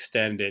kind of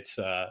extend its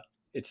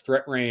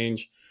threat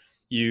range.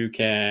 You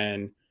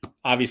can,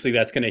 obviously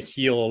that's going to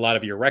heal a lot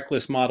of your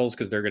reckless models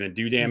because they're going to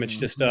do damage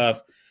to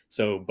stuff.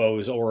 So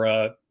Bo's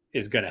aura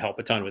is going to help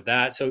a ton with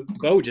that. So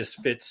Bo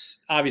just fits,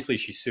 obviously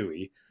she's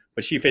Sui,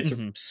 but she fits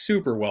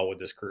super well with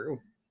this crew.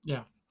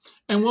 Yeah.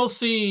 And we'll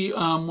see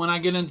when I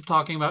get into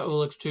talking about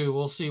Ulix 2,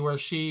 we'll see where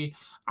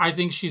I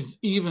think she's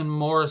even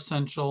more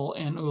essential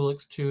in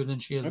Ulix 2 than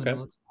she is in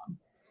Ulix 1.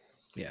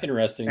 Yeah.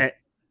 Interesting.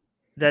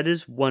 That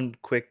is one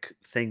quick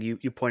thing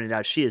you pointed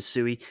out. She is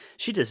Sui.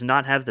 She does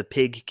not have the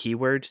pig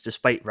keyword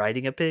despite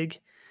riding a pig.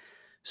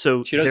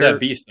 So she does have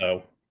Beast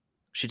though.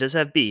 She does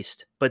have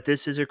Beast, but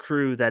this is a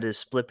crew that is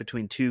split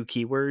between 2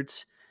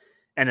 keywords.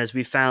 And as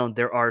we found,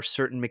 there are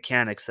certain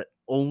mechanics that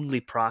only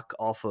proc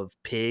off of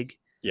pig.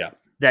 Yeah.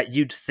 That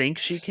you'd think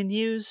she can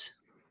use,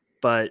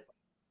 but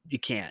you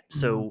can't.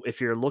 So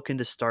if you're looking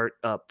to start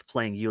up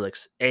playing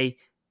Ulix, A,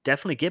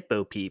 definitely get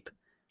Bo Peep.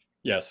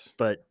 Yes.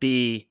 But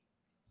B,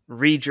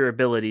 read your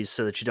abilities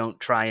so that you don't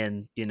try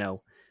and,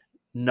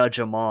 nudge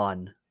them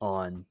on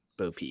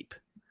Bo Peep.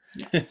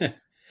 Yeah.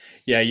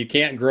 Yeah, you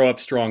can't grow up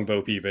strong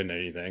Bo Peep into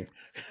anything.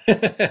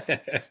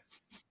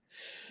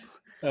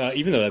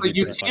 Even though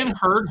you can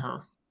hurt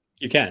her.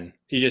 You can.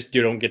 You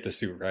don't get the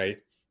suit, right?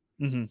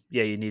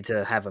 Yeah, you need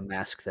to have a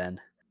mask then.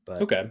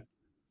 But okay.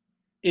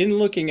 In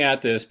looking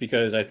at this,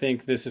 because I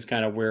think this is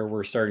kind of where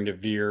we're starting to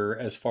veer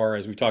as far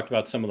as we talked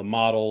about some of the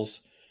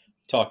models,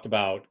 talked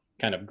about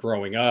kind of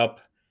growing up.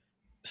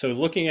 So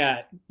looking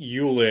at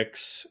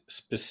Ulix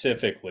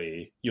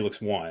specifically,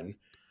 Ulix 1,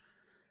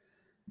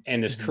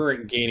 and this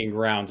current gaining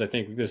grounds, I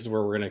think this is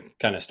where we're going to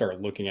kind of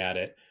start looking at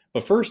it.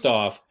 But first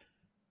off,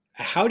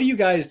 how do you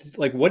guys,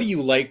 what do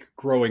you like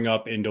growing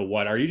up into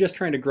what? Are you just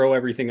trying to grow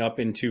everything up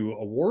into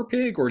a war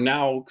pig, or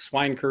now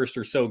swine cursed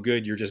are so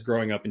good you're just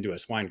growing up into a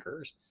swine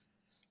cursed?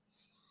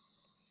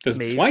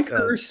 Because swine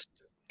cursed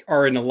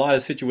are in a lot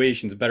of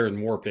situations better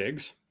than war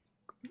pigs.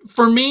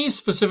 For me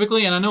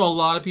specifically, and I know a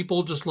lot of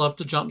people just love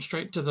to jump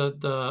straight to the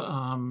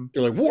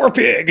they're like war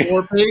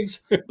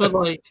pigs,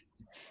 but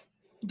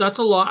that's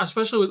a lot,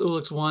 especially with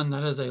Ulix 1.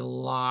 That is a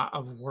lot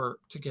of work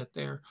to get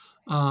there.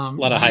 A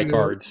lot of high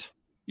cards.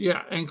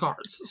 Yeah, and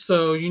cards.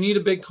 So you need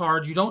a big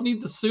card. You don't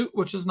need the suit,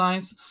 which is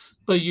nice,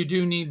 but you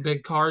do need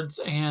big cards.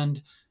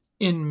 And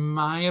in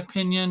my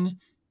opinion,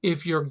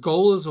 if your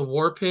goal is a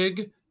war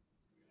pig,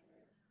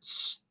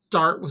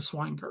 start with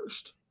swine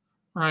cursed,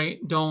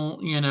 right?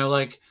 Don't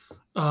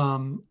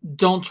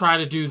don't try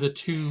to do the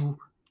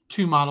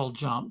two model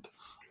jump.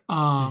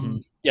 Yeah,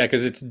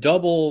 because it's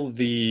double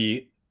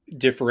the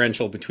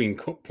differential between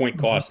point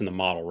cost and the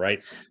model,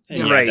 right? And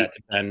you add that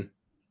to 10.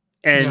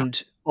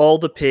 And all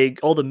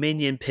the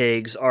minion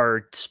pigs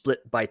are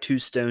split by 2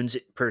 stones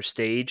per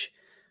stage.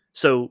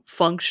 So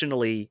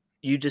functionally,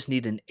 you just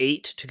need an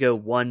 8 to go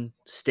 1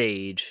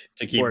 stage,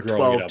 to keep or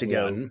 12 to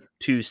go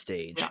 2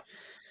 stage.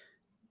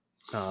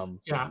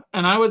 Yeah,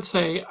 and I would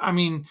say,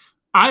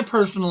 I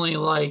personally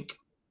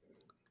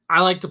I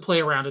like to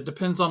play around. It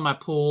depends on my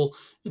pool.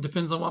 It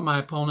depends on what my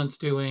opponent's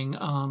doing.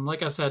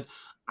 Like I said,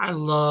 I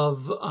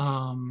love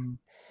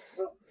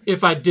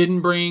if I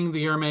didn't bring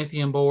the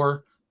Ermathian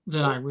Boar,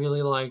 then I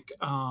really like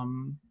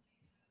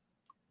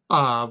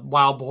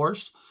Wild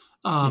Boars.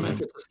 If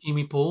it's a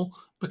schemy pool,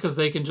 because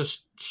they can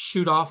just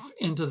shoot off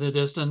into the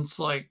distance.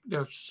 Like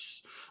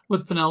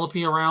with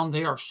Penelope around,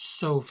 they are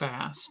so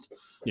fast.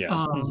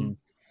 Yeah.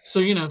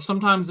 So,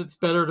 sometimes it's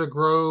better to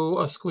grow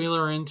a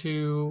Squealer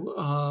into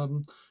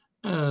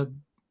a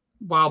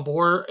Wild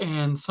Boar,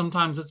 and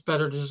sometimes it's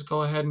better to just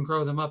go ahead and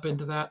grow them up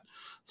into that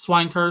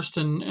Swinecurse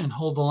and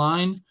hold the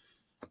line.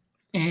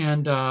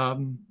 And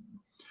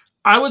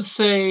I would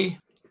say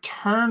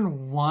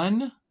turn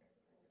 1,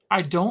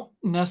 I don't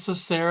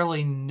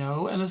necessarily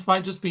know, and this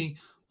might just be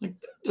like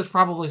there's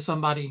probably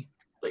somebody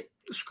like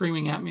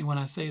screaming at me when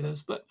I say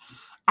this, but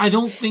I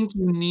don't think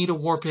you need a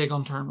War Pig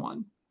on turn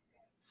 1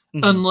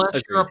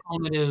 unless your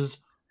opponent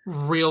is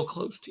real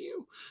close to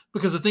you.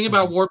 Because the thing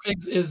about War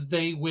Pigs is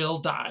they will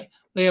die.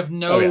 They have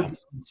no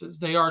defenses.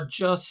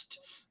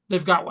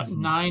 They've got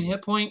 9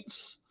 hit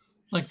points.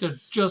 Like they're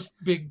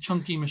just big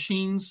chunky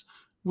machines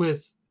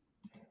with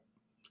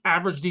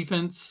average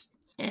defense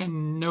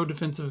and no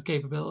defensive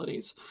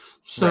capabilities.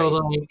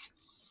 So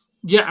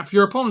if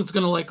your opponent's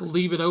going to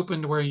leave it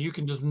open to where you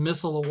can just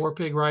missile a War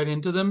Pig right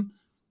into them,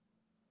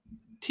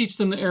 teach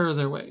them the error of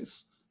their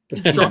ways.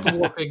 Drop a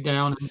War Pig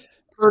down and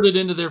hurt it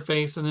into their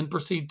face and then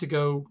proceed to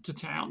go to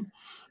town.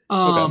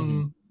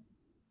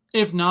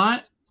 If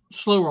not,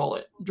 slow roll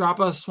it. Drop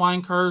a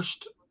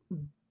Swinecurse.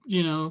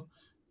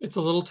 It's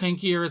a little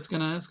tankier. It's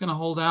gonna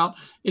hold out.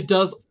 It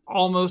does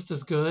almost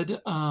as good.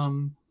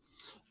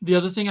 The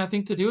other thing I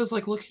think to do is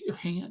look at your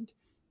hand.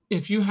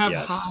 If you have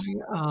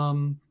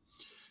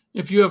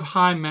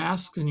high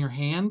masks in your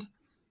hand,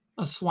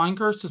 a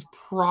Swinecurse is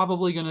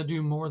probably going to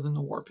do more than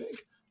the War Pig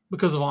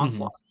because of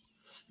Onslaught.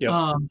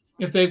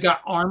 If they've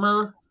got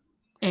armor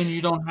and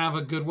you don't have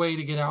a good way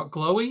to get out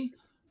glowy,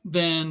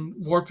 then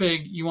War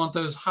Pig, you want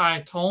those high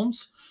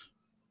tomes,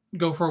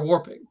 go for a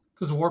War Pig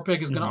because a War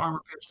Pig is going to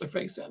armor pierce their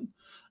face in.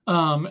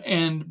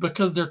 And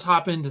because their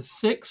top end is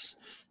 6,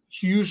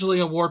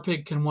 usually a War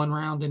Pig can one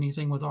round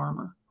anything with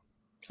armor.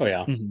 Oh,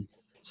 yeah.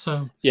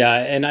 So yeah,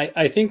 and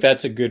I think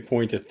that's a good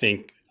point to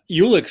think.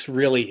 Ulix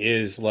really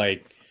is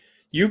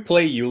you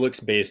play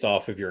Ulix based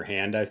off of your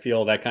hand. I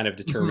feel that kind of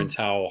determines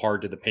how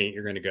hard to the paint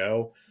you're going to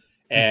go.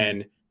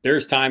 And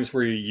there's times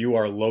where you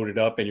are loaded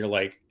up and you're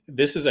like,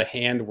 this is a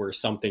hand where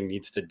something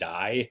needs to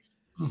die.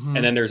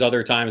 And then there's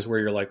other times where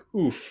you're like,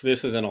 oof,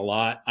 this isn't a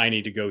lot. I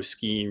need to go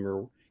scheme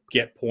or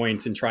get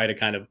points and try to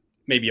kind of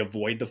maybe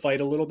avoid the fight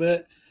a little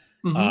bit.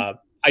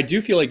 I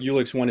do feel like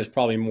Ulix 1 is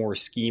probably more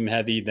scheme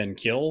heavy than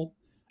kill,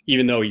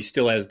 even though he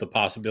still has the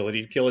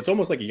possibility to kill. It's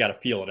almost like you got to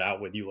feel it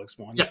out with Ulix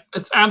 1. Yeah,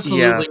 it's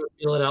absolutely a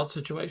feel it out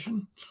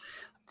situation.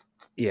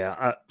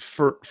 Yeah,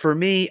 for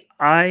me,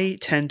 I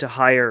tend to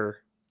hire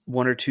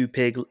 1 or 2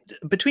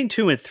 between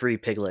 2 and 3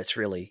 piglets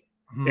really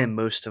in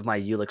most of my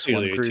Ulix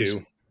 1 crews.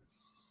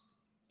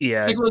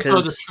 Yeah, piglets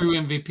are the true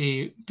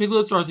MVP.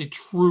 Piglets are the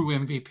true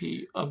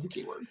MVP of the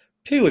keyword.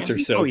 Piglets are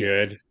so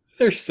good.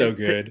 They're so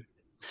good.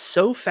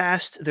 So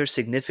fast, they're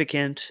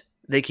significant.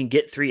 They can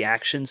get 3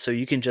 actions, so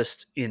you can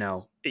just,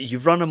 you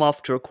run them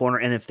off to a corner,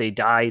 and if they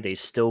die, they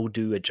still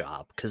do a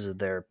job because of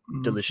their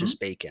delicious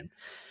bacon.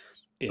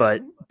 Yeah.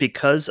 But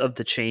because of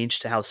the change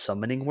to how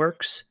summoning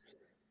works,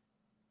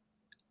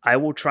 I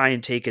will try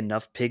and take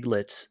enough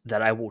piglets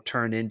that I will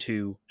turn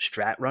into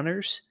strat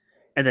runners,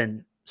 and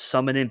then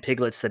summon in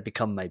piglets that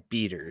become my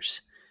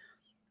beaters.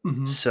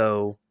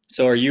 So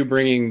are you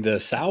bringing the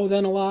sow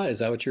then a lot? Is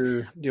that what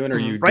you're doing? Or are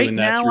you doing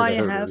that through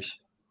the herders?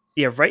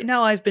 Right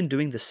now I've been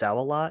doing the sow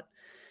a lot.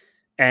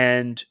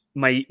 And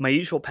my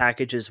usual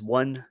package is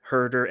 1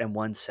 herder and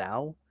 1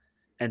 sow,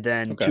 and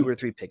then 2 or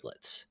 3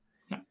 piglets.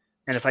 Yeah.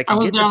 And if I can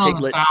get the piglets,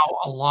 on the sow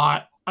a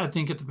lot. I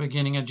think at the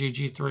beginning of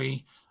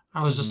GG3,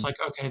 I was just like,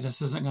 okay,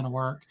 this isn't going to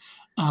work.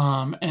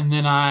 And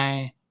then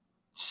I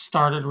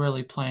started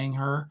really playing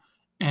her.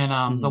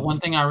 And the one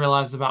thing I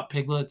realized about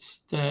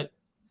piglets that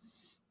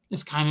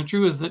is kind of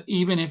true is that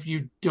even if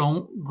you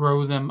don't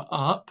grow them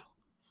up,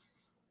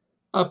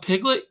 a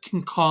piglet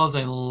can cause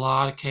a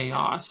lot of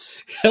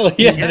chaos. Hell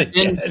yeah.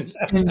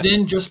 And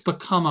then just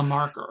become a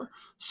marker.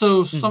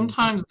 So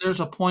sometimes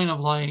there's a point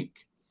of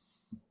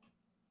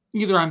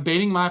either I'm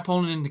baiting my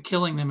opponent into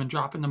killing them and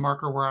dropping the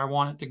marker where I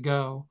want it to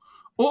go,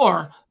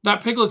 or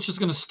that piglet's just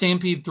going to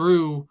stampede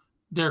through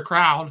their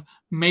crowd,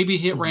 maybe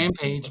hit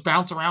rampage,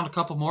 bounce around a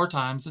couple more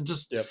times, and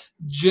just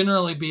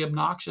generally be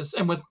obnoxious.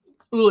 And with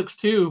Ulix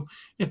 2,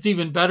 it's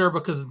even better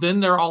because then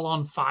they're all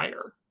on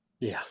fire.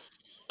 Yeah.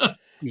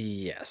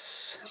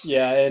 Yes.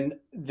 Yeah, and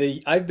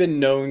I've been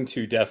known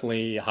to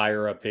definitely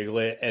hire a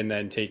piglet and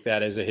then take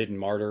that as a hidden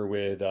martyr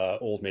with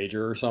Old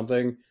Major or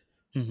something.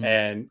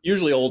 And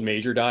usually Old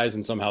Major dies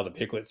and somehow the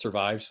piglet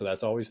survives, so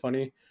that's always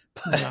funny.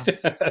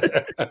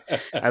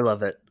 I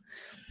love it.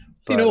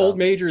 But, Old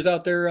Major's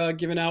out there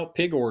giving out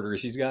pig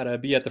orders. He's got to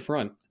be at the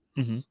front.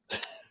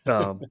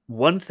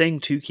 One thing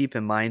to keep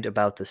in mind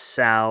about the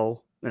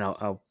Sow, and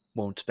I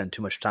won't spend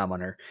too much time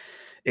on her,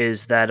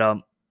 is that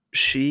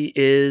she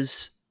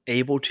is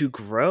able to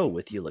grow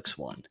with Ulix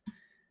 1.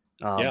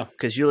 Yeah.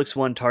 Because Ulix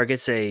 1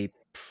 targets a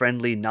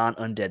friendly,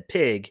 non-undead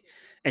pig,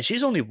 and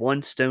she's only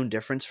 1 stone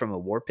difference from a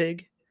war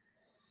pig.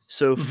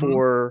 So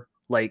for,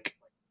 like,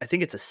 I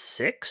think it's a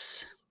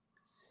 6,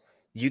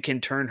 you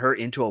can turn her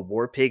into a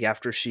war pig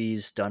after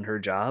she's done her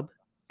job,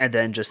 and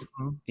then just,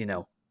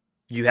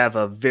 you have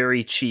a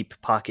very cheap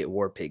pocket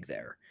war pig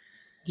there.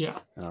 Yeah.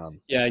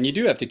 Yeah, and you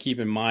do have to keep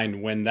in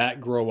mind when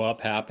that grow up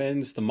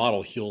happens, the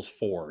model heals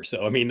 4.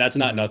 So, I mean, that's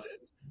not nothing.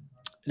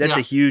 That's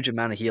a huge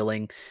amount of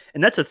healing.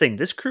 And that's the thing.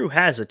 This crew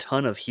has a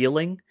ton of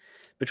healing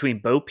between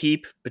Bo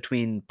Peep,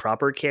 between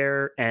proper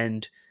care,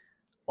 and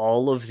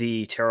all of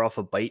the tear off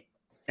a bite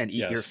and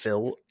eat your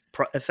fill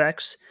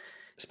effects.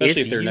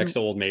 Especially if they're next to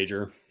Old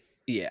Major.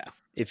 Yeah.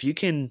 If you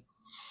can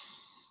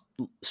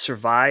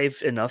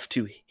survive enough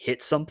to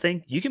hit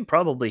something, you can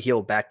probably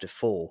heal back to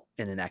full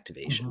in an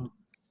activation.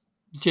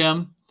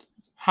 Jim,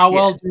 how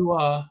well do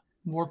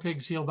war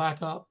pigs heal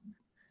back up?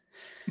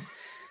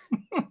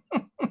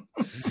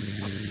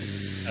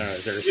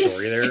 Is there a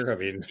story there? I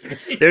mean,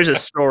 there's a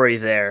story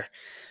there.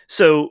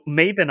 So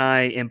Maeve and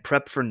I, in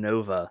prep for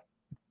Nova,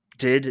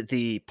 did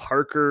the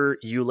Parker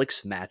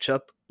Ulix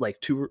matchup like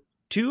two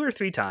or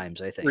 3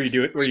 times, I think. Were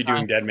you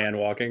doing Dead Man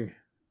Walking?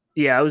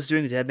 Yeah, I was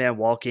doing Dead Man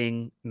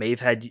Walking. Maeve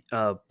had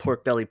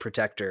Pork Belly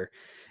Protector,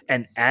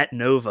 and at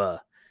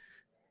Nova,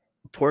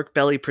 Pork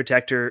Belly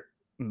Protector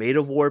made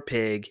a war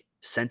pig,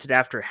 sent it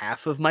after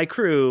half of my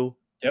crew,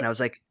 and I was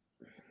like,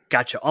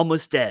 gotcha,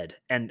 almost dead.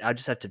 And I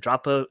just have to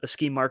drop a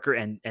ski marker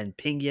and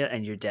ping you,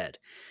 and you're dead.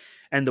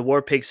 And the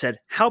war pig said,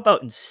 how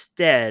about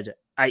instead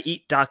I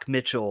eat Doc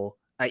Mitchell,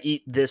 I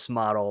eat this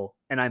model,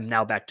 and I'm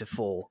now back to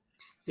full.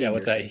 Yeah,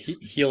 what's that?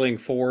 Healing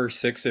 4,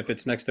 6 if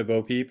it's next to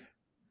Bo Peep?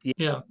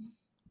 Yeah.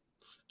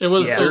 It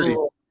was a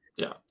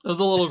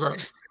little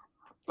gross.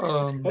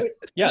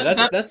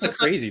 That's the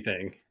crazy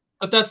thing.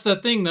 But that's the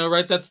thing, though,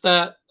 right? That's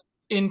that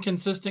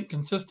inconsistent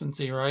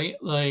consistency, right?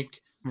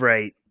 Like,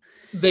 right.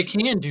 They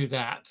can do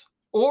that,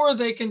 or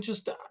they can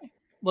just die.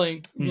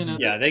 Like,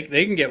 Yeah, they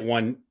can get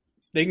one.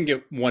 They can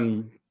get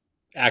one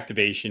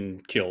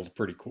activation killed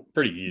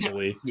pretty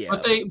easily. Yeah.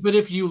 But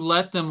if you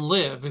let them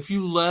live, if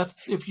you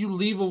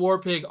leave a war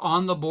pig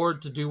on the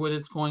board to do what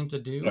it's going to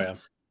do,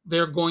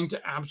 they're going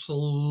to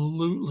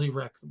absolutely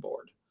wreck the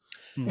board.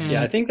 And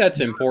I think that's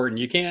important.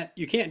 You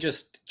can't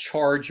just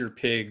charge your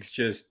pigs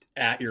just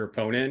at your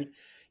opponent.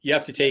 You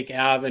have to take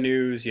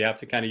avenues. You have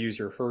to kind of use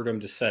your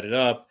herdum to set it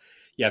up.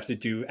 You have to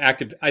do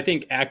I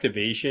think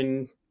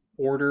activation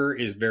order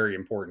is very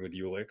important with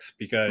Ulix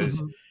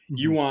because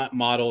you want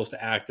models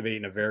to activate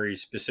in a very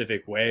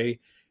specific way.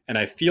 And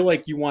I feel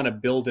like you want to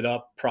build it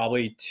up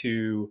probably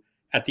to,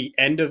 at the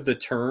end of the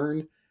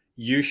turn,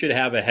 you should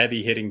have a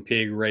heavy hitting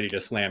pig ready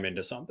to slam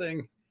into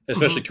something,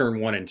 especially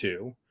turn 1 and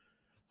 2.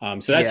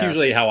 So that's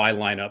usually how I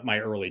line up my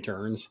early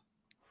turns.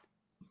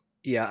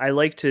 Yeah, I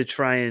like to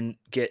try and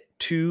get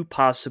 2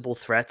 possible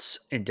threats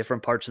in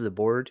different parts of the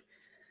board.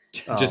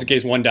 Just in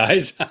case one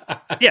dies.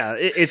 Yeah,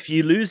 if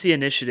you lose the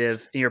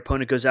initiative and your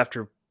opponent goes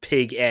after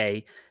Pig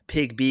A,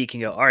 Pig B can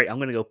go, all right, I'm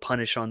going to go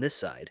punish on this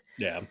side.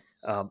 Yeah.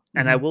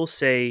 And I will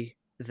say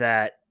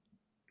that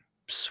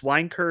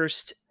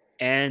Swinecurst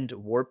and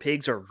War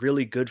Pigs are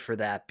really good for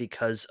that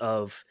because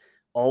of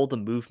all the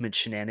movement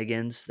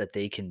shenanigans that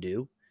they can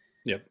do.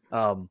 Yep.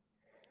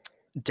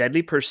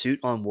 Deadly Pursuit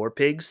on War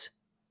Pigs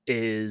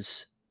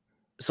is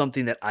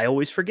something that I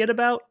always forget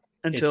about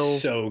until...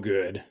 It's so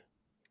good.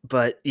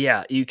 But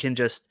yeah, you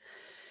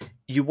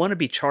want to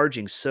be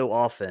charging so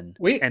often.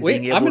 Wait,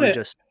 being able to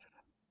just...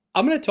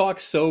 I'm going to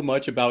talk so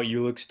much about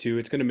Ulix 2.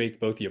 It's going to make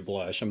both of you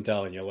blush. I'm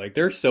telling you, like,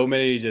 there's so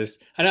many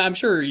and I'm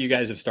sure you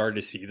guys have started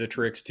to see the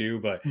tricks too,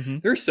 but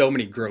there's so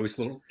many gross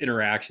little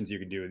interactions you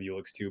can do with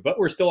Ulix 2, but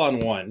we're still on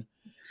 1.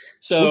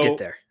 So we'll get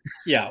there.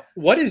 Yeah.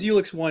 What is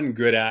Ulix 1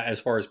 good at as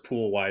far as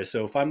pool wise?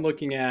 So if I'm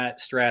looking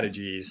at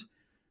strategies,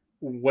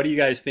 what do you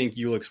guys think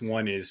Ulix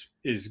 1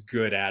 is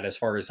good at as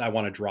far as I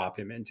want to drop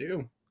him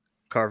into?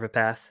 Carve a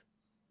path.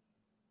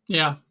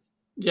 Yeah.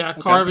 Yeah.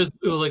 Okay. Carve is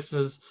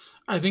Ulix's.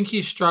 I think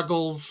he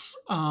struggles.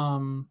 I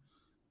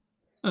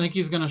think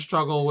he's going to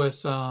struggle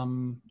with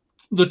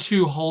the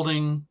 2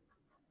 holding.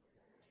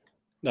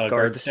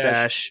 Guard the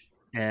stash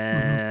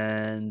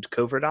and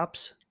Covert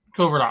Ops.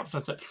 Covert Ops,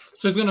 that's it.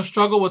 So he's going to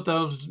struggle with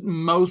those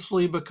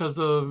mostly because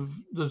of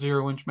the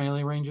 0-inch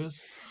melee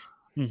ranges.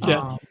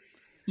 Yeah.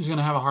 He's going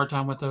to have a hard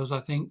time with those, I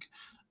think.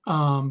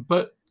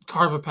 But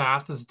Carve a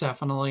Path is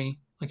definitely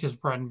like his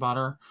bread and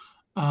butter.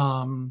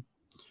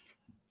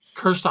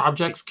 Cursed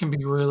Objects can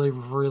be really,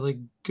 really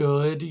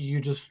good.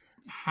 You just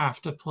have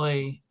to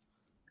play.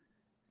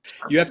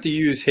 You have to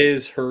use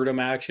his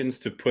herdum actions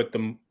to put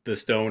the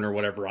stone or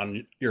whatever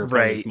on your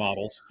opponent's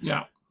models.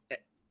 Yeah.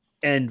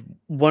 And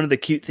one of the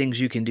cute things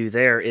you can do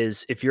there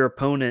is if your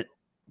opponent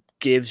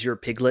gives your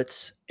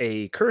piglets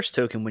a curse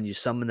token when you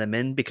summon them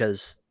in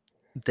because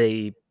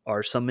they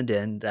are summoned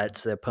in,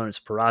 that's the opponent's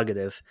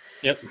prerogative.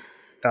 Yep.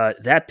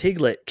 that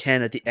piglet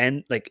can at the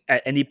end, like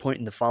at any point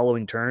in the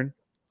following turn,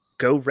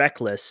 go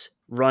reckless,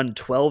 run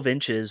 12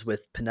 inches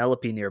with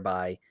Penelope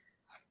nearby,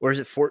 or is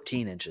it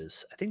 14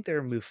 inches? I think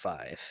they're move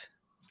 5.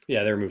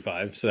 Yeah, they're move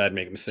 5, so that'd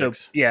make them 6.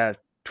 So yeah,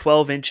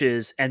 12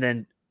 inches, and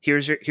then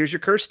here's your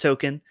curse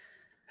token.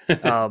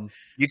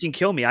 You can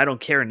kill me. I don't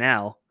care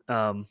now.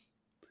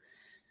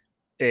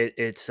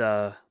 It's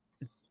that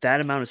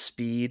amount of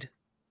speed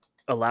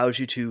allows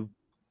you to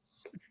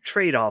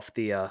trade off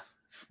the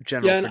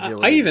general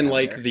fragility. I even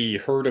like the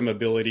herd him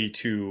ability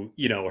to,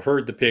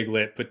 herd the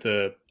piglet, put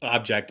the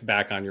object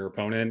back on your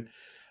opponent.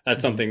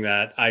 That's something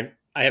that I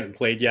haven't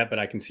played yet, but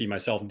I can see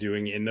myself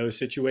doing in those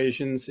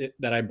situations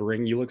that I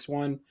bring Ulix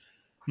 1.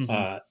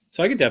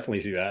 So I can definitely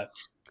see that.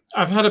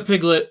 I've had a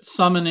piglet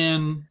summon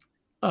in,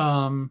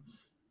 and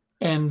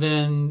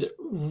then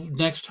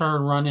next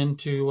turn run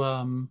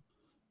into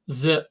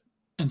Zip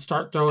and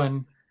start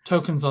throwing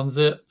tokens on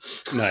Zip.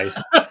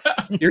 Nice.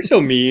 You're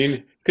so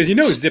mean because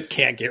Zip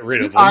can't get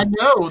rid of him. I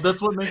know.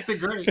 That's what makes it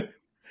great.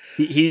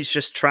 He's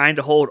just trying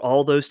to hold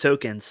all those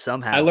tokens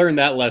somehow. I learned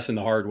that lesson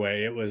the hard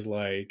way. It was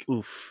like,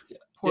 oof.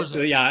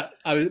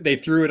 They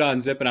threw it on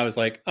Zip, and I was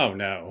like, oh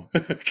no,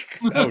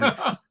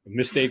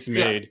 mistakes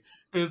made.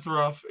 Yeah, it's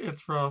rough.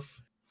 It's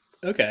rough.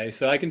 Okay,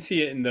 so I can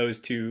see it in those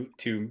two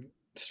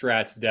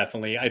strats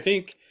definitely. I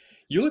think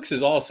Ulix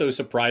is also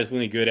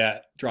surprisingly good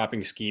at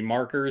dropping scheme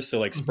markers. So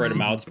like spread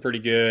them out's pretty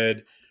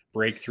good.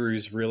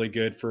 Breakthrough's really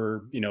good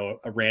for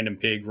a random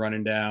pig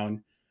running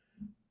down.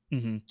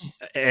 And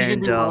he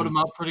can load him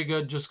up pretty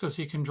good just because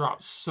he can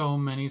drop so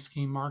many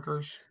scheme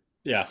markers.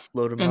 Yeah,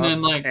 load him and up.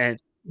 And then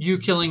you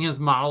killing his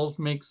models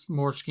makes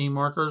more scheme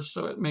markers,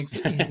 so it makes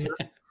it easier.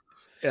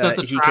 Set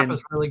the trap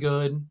is really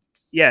good.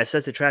 Yeah,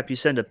 set the trap. You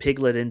send a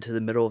piglet into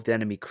the middle of the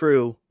enemy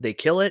crew. They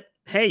kill it.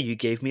 Hey, you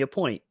gave me a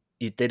point.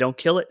 They don't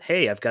kill it.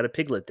 Hey, I've got a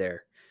piglet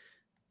there,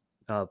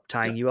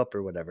 tying you up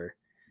or whatever.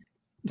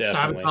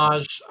 Definitely.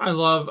 Sabotage. I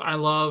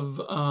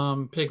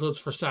love piglets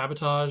for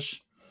sabotage.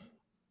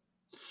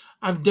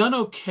 I've done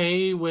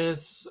okay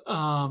with.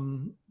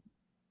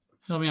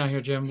 Help me out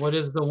here, Jim. What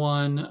is the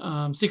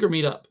one? Secret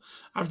Meetup.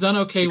 I've done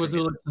okay with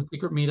Ulix and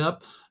Secret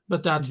Meetup,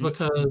 but that's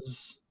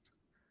because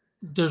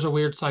there's a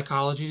weird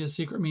psychology to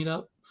Secret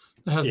Meetup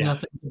that has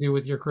nothing to do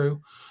with your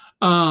crew.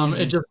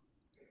 It just,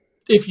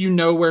 if you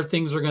know where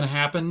things are going to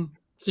happen,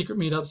 Secret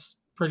Meetup's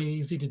pretty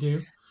easy to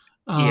do.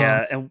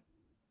 And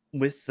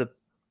with the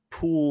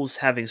pools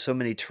having so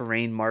many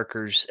terrain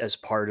markers as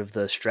part of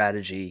the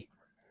strategy,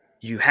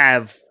 you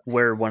have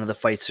where one of the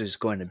fights is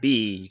going to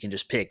be. You can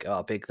just pick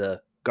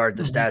the guard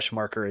the stash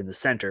marker in the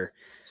center.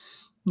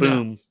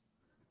 Boom.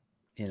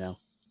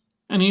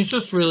 And he's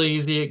just really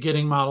easy at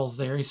getting models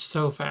there. He's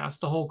so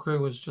fast. The whole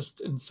crew is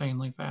just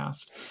insanely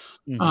fast.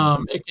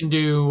 It can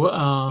do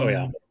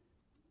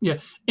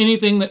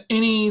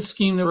any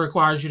scheme that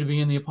requires you to be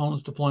in the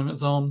opponent's deployment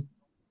zone,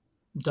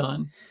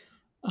 done.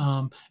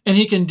 And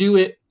he can do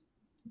it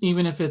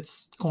even if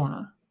it's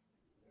corner.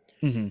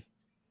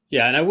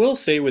 Yeah, and I will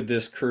say with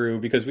this crew,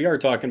 because we are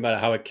talking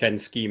about how it can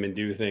scheme and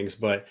do things,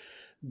 but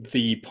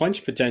the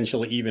punch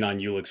potential even on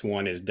Ulix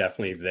 1 is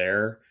definitely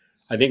there.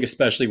 I think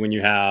especially when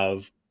you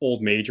have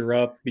Old Major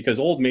up, because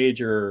Old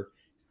Major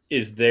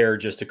is there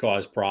just to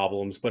cause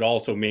problems, but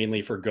also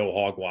mainly for Go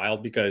Hog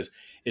Wild, because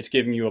it's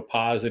giving you a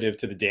positive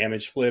to the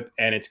damage flip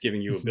and it's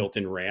giving you a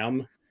built-in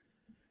ram.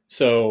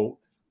 So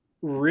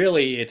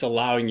really it's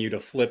allowing you to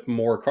flip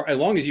more as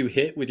long as you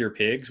hit with your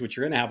pigs, which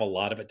you're going to have a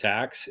lot of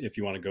attacks if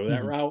you want to go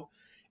that route.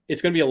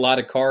 It's going to be a lot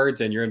of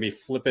cards and you're going to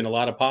be flipping a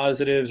lot of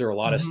positives or a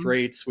lot of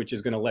straights, which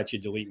is going to let you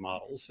delete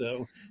models.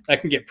 So that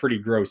can get pretty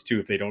gross too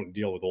if they don't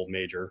deal with Old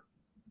Major.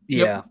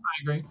 Yeah,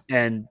 I agree.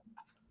 And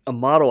a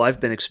model I've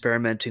been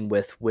experimenting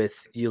with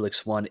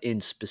Ulix 1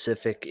 in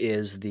specific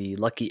is the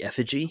Lucky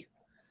Effigy.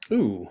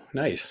 Ooh,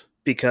 nice.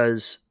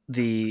 Because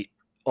the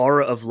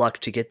Aura of Luck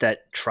to get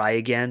that try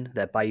again,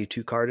 that buy you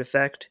 2 card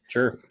effect.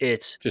 Sure.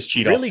 It's just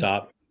cheat off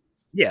top.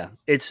 Yeah,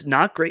 it's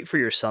not great for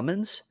your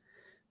summons,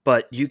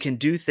 but you can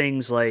do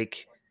things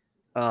like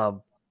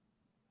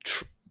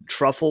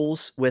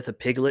truffles with a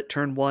piglet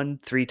turn 1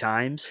 3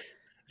 times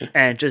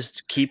and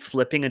just keep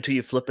flipping until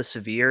you flip a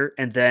severe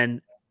and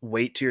then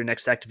wait to your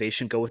next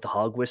activation, go with the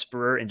Hog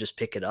Whisperer and just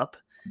pick it up.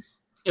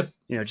 Yep.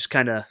 Just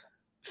kind of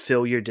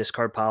fill your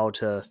discard pile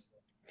to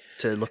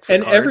look for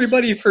and cards.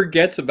 Everybody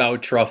forgets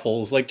about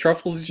truffles. Like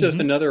truffles is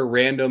just another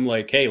random,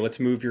 like, hey, let's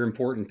move your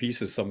important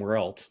pieces somewhere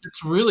else.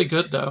 It's really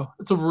good though.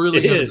 It's a really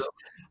good. It is.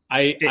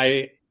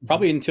 I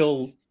probably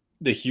until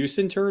the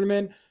Houston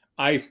tournament,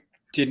 I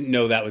didn't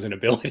know that was an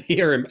ability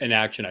or an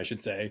action, I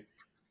should say.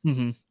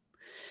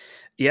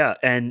 Yeah,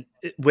 and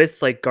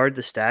with like Guard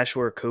the Stash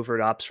or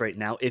Covert Ops right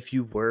now, if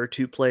you were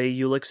to play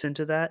Ulix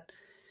into that,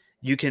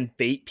 you can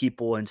bait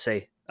people and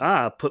say,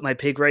 put my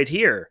pig right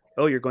here.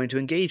 Oh, you're going to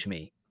engage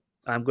me.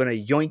 I'm going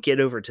to yoink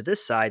it over to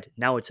this side.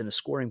 Now it's in a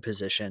scoring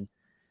position.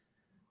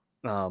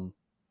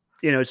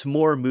 It's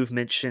more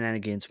movement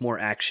shenanigans, more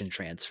action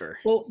transfer.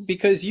 Well,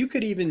 because you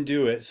could even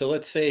do it. So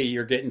let's say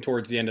you're getting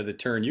towards the end of the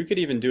turn. You could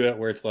even do it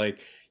where it's like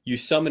you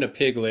summon a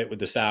piglet with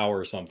the sow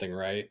or something,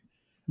 right?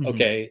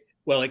 Okay.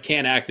 well, it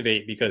can't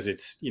activate because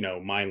it's,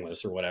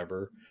 mindless or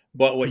whatever.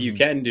 But what you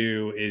can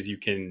do is you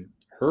can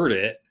hurt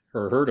it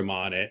or hurt him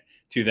on it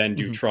to then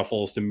do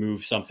truffles to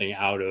move something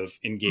out of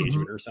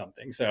engagement or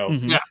something. So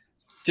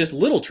just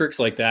little tricks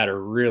like that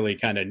are really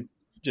kind of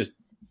just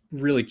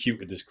really cute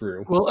with this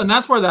crew. Well, and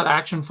that's where that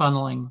action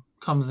funneling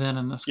comes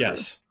in this crew.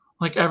 Yes.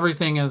 Like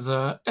everything is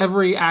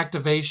every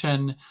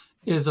activation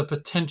is a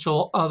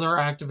potential other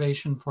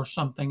activation for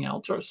something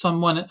else, or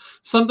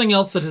something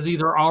else that has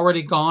either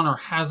already gone or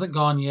hasn't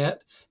gone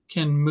yet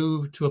can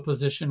move to a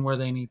position where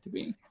they need to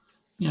be.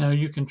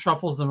 You can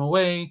truffles them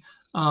away.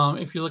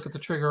 If you look at the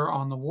trigger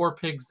on the War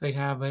Pigs, they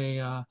have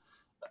a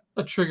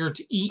trigger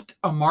to eat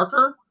a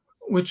marker,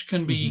 which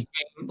can be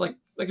like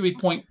that could be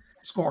point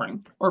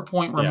scoring or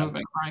point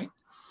removing, right?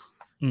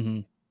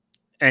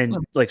 And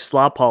like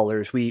slop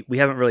haulers, we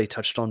haven't really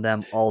touched on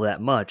them all that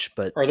much,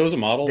 but are those a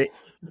model?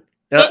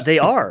 They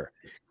are,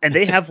 and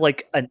they have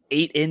like an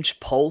 8-inch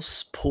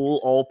pulse pull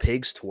all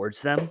pigs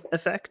towards them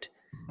effect.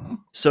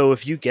 So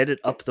if you get it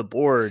up the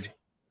board,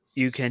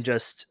 you can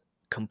just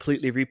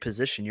completely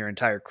reposition your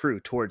entire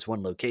crew towards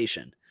one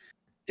location.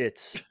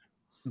 It's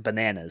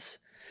bananas.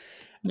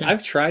 Yeah.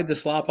 I've tried the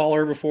slop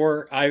hauler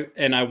before. I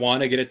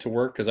want to get it to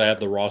work because I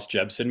have the Ross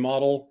Jebsen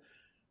model.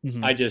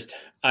 I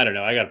don't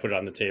know. I got to put it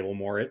on the table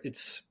more.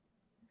 It's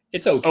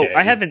okay. Oh,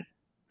 I haven't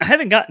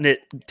gotten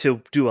it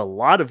to do a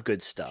lot of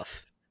good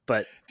stuff,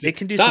 but it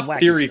can do some wacky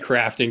theory stuff.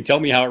 crafting. Tell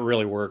me how it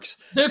really works.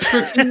 They're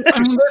tricky. I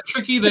mean, they're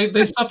tricky.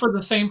 They suffer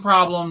the same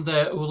problem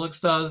that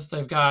Ulix does.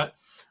 They've got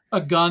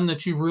a gun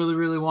that you really,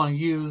 really want to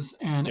use,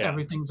 and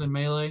everything's in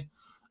melee.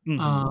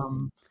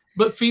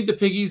 But Feed the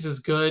Piggies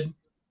is good.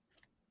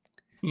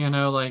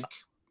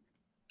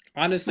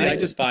 Honestly, I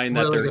just find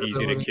that they're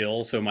easy to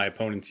kill, so my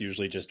opponents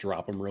usually just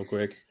drop them real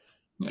quick.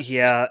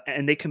 Yeah,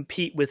 and they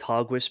compete with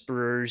Hog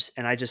Whisperers,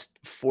 and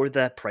for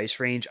that price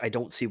range, I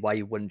don't see why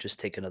you wouldn't just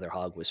take another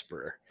Hog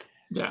Whisperer.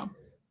 Yeah.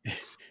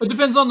 It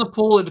depends on the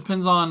pool. It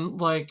depends on,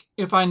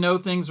 if I know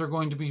things are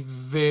going to be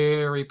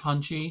very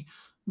punchy,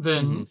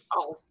 then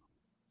I'll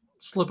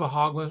slip a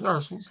Hog Whisperer or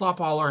slop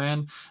hauler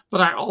in.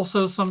 But I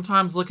also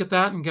sometimes look at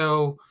that and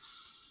go,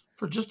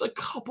 for just a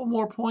couple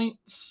more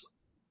points,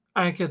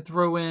 I could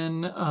throw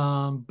in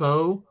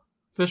Bo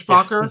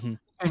Fishbacher,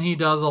 and he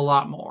does a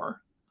lot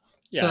more.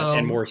 Yeah,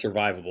 and more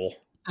survivable.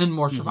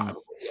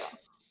 Yeah.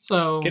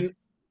 So,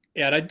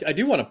 I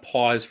do want to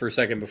pause for a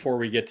second before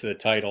we get to the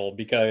title,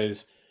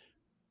 because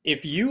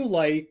if you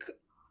like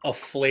a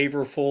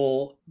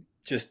flavorful,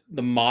 just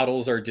the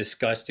models are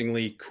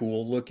disgustingly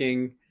cool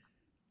looking,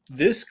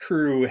 this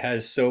crew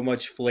has so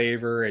much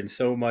flavor and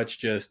so much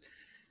just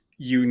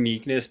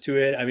uniqueness to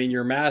it. I mean,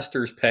 your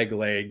master's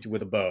peg-legged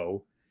with a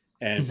bow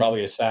and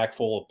probably a sack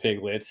full of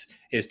piglets.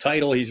 His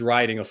title, he's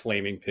riding a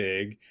flaming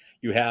pig.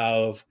 You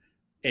have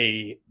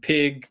a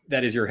pig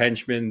that is your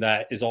henchman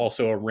that is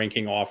also a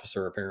ranking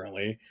officer,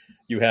 apparently.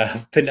 You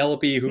have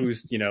Penelope,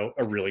 who's, a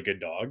really good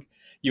dog.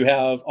 You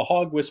have a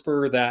Hog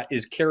Whisperer that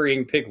is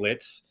carrying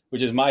piglets,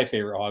 which is my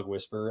favorite Hog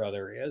Whisperer. Oh,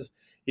 there he is.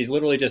 He's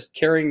literally just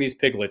carrying these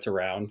piglets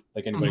around.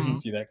 Like, anybody can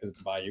see that because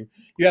it's by you.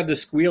 You have the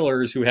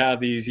Squealers, who have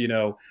these,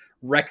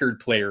 record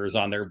players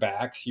on their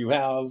backs. You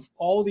have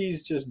all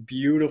these just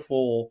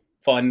beautiful,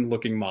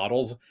 fun-looking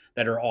models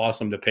that are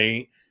awesome to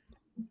paint.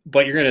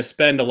 But you're going to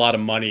spend a lot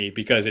of money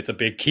because it's a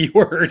big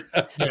keyword.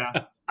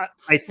 Yeah.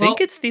 I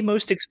think it's the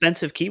most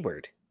expensive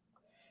keyword.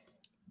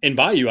 In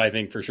Bayou, I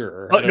think, for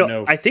sure. I don't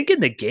know. I think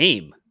in the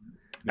game.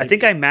 Maybe. I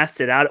think I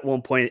mathed it out at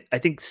one point. I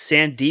think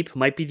Sandeep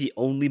might be the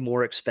only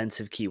more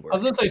expensive keyword. I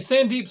was going to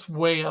say Sandeep's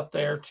way up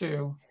there,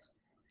 too.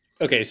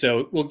 Okay,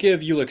 so we'll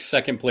give Ulix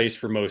second place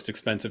for most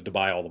expensive to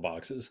buy all the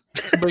boxes.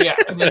 But yeah,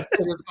 it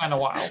is kind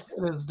of wild.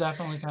 It is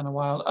definitely kind of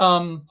wild.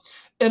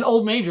 And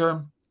Old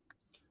Major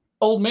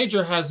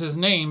has his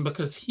name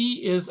because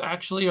he is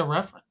actually a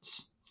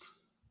reference.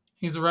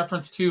 He's a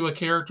reference to a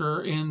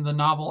character in the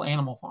novel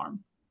Animal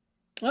Farm.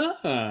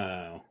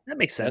 Oh, that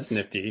makes sense. That's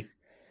nifty.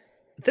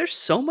 There's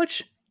so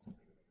much,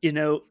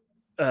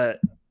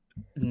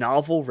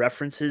 novel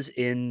references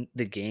in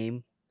the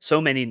game.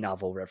 So many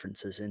novel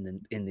references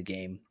in the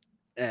game.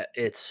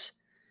 It's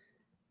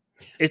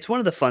one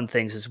of the fun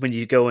things is when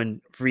you go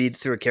and read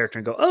through a character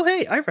and go, oh,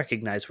 hey, I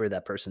recognize where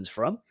that person's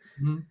from.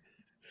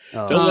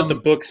 Don't let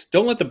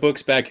the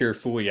books back here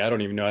fool you. I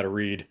don't even know how to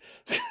read.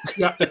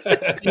 Yeah.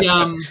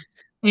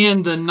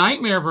 And the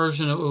Nightmare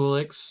version of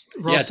Ulix,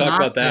 talk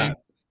about that.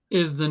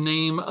 Is the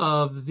name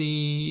of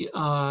the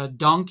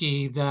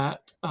donkey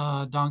that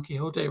Don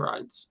Quixote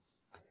rides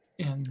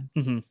in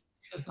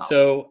his novel.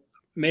 So,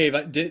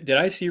 Maeve, did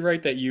I see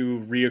right that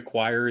you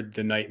reacquired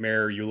the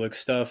Nightmare Ulix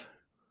stuff?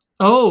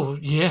 Oh,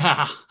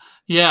 yeah.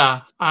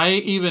 Yeah. I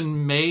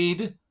even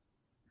made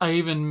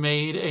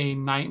a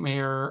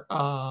Nightmare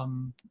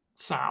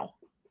Sow.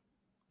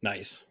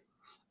 Nice.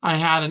 I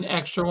had an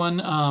extra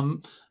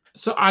one.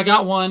 So I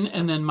got one,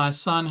 and then my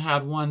son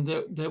had one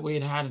that we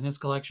had in his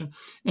collection,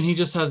 and he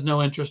just has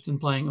no interest in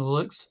playing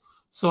Ulix.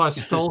 So I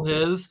stole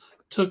his,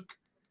 took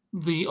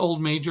the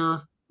Old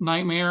Major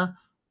Nightmare,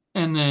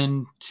 and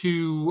then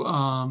two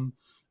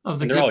of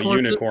the And they're all gift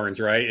horses. unicorns,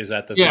 right? Is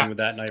that the Yeah, thing with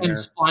that and nightmare?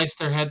 spliced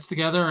their heads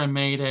together and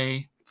made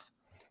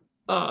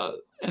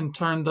and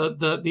turned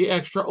the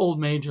extra old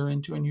major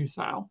into a new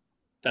Sal.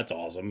 That's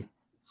awesome.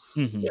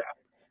 Mhm. Yeah.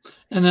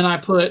 And then I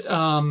put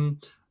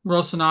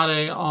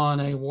Rocinante on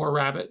a War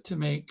Rabbit to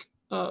make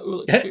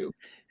Ulix 2.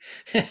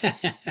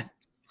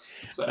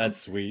 So, That's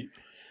sweet.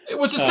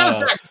 which is kind of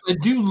sad because I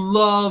do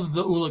love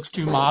the Ulix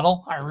 2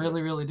 model. I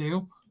really, really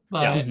do.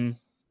 But Mhm.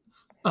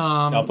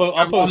 I'll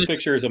post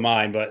pictures of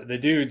mine, but the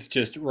dude's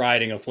just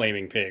riding a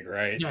flaming pig,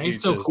 right? Yeah, he's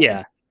Dude's so just- cool.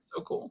 Yeah.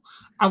 So cool.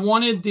 I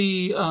wanted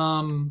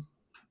to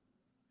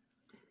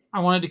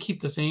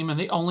keep the theme, and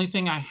the only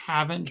thing I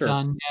haven't Sure.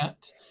 done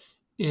yet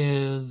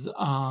is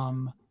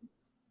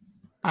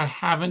I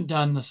haven't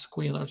done the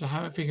squealers. I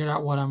haven't figured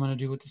out what I'm going to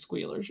do with the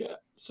squealers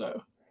yet.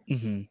 So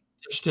Mhm.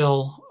 they're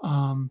still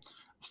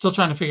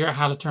trying to figure out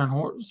how to turn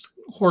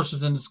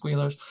horses into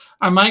squealers.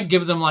 I might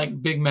give them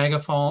like big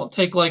megaphone,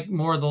 take like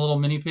more of the little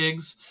mini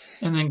pigs,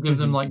 and then give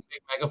them like big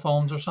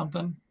megaphones or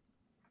something.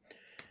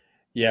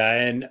 Yeah,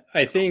 and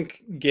I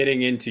think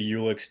getting into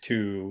Ulix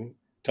 2,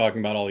 talking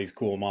about all these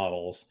cool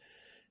models,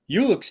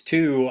 Ulix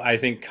 2, I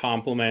think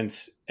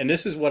complements, and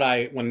this is what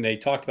when they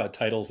talked about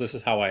titles, this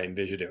is how I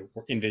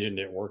envisioned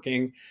it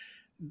working.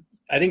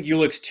 I think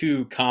Ulix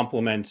 2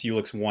 complements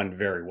Ulix 1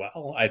 very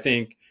well. I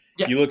think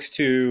Ulix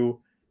 2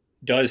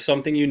 does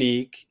something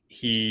unique.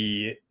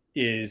 I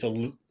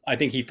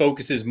think he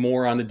focuses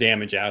more on the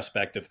damage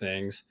aspect of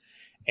things,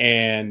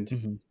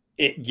 and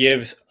it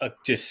gives a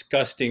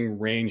disgusting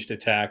ranged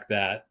attack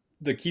that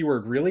the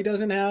keyword really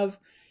doesn't have.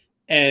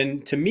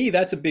 And to me,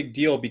 that's a big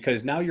deal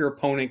because now your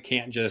opponent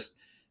can't just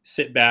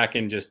sit back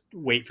and just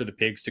wait for the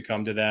pigs to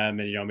come to them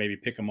and, maybe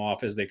pick them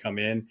off as they come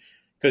in.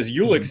 Because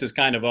Ulix is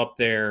kind of up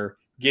there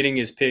getting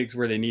his pigs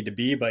where they need to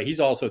be, but he's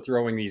also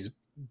throwing these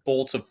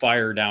bolts of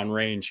fire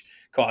downrange,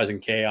 causing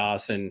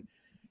chaos. And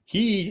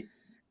he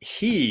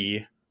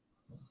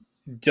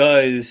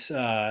does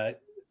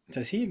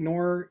he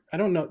ignore, I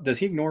don't know, does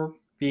he ignore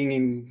being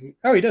in,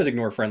 he does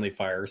ignore friendly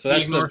fire. So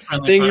that's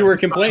the thing you were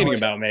complaining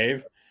about,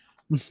 Maeve.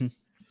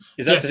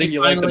 Is that the thing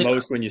you liked the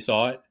most when you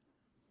saw it?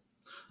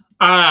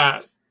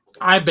 I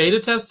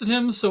beta tested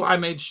him, so I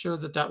made sure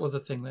that was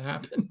a thing that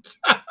happened.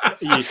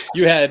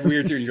 you had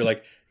weird, you're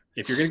like,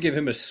 if you're going to give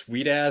him a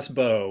sweet ass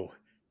bow,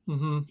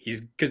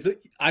 because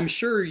I'm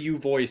sure you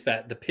voiced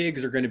that the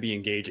pigs are going to be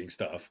engaging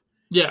stuff.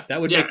 Yeah. That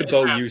would make the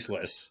bow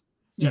useless.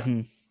 Yeah.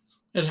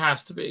 It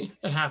has to be.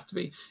 It has to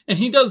be. And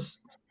he does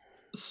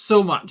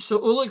so much. So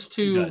Ulix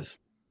 2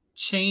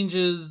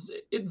 changes,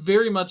 it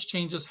very much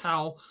changes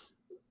how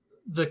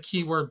the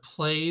keyword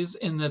plays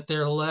in that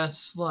they're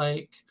less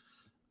like,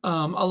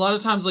 a lot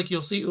of times, like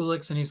you'll see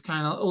Ulix and he's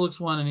kind of Ulix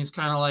 1 and he's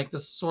kind of like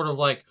this sort of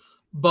like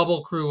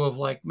bubble crew of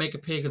like make a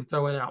pig and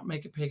throw it out,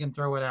 make a pig and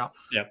throw it out.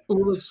 Yeah.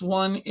 Ulix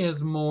 1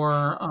 is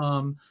more,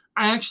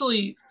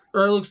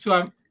 Ulix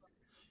 2,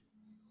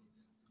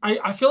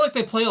 I feel like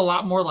they play a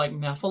lot more like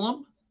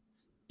Nephilim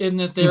in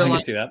that they're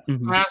like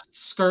fast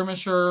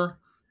skirmisher,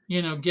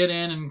 get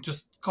in and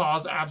just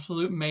cause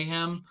absolute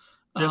mayhem.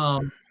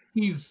 Yep.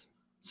 He's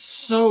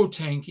so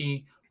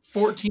tanky,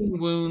 14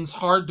 wounds,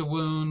 hard to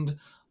wound.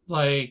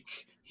 Like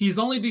he's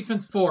only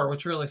defense 4,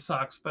 which really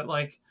sucks, but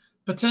like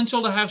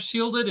potential to have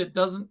shielded, it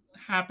doesn't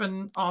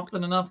happen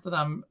often enough that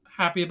I'm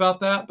happy about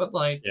that. But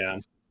like,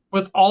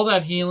 with all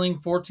that healing,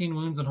 14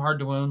 wounds and hard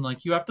to wound,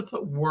 like you have to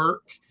put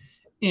work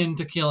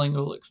into killing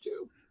Ulix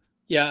 2.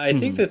 Yeah, I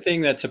think the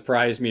thing that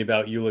surprised me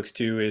about Ulix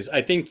 2 is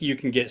I think you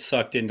can get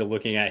sucked into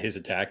looking at his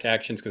attack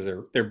actions because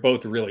they're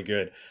both really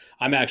good.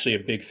 I'm actually a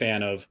big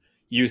fan of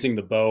using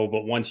the bow,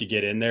 but once you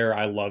get in there,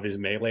 I love his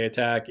melee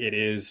attack. It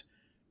is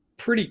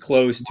pretty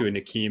close to a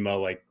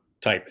Nekima like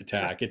type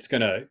attack. It's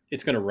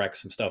gonna wreck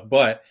some stuff.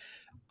 But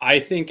I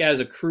think as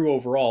a crew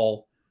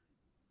overall,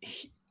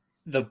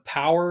 the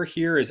power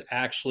here is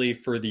actually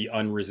for the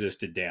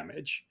unresisted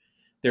damage.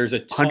 There's a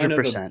ton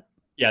 100%.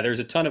 there's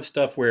a ton of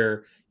stuff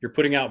where you're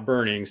putting out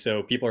burning,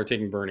 so people are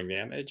taking burning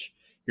damage.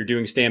 You're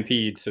doing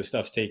stampede, so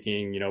stuff's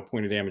taking,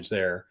 point of damage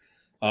there.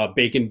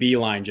 Bacon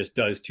Beeline just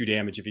does 2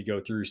 damage if you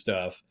go through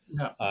stuff.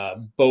 Yeah.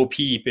 Bo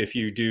Peep, if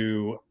you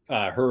do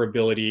her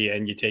ability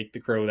and you take the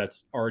crow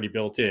that's already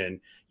built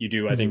in, you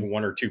do, I think,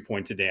 1 or 2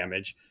 points of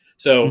damage.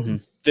 So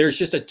there's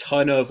just a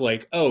ton of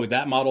like,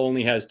 that model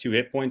only has 2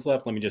 hit points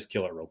left. Let me just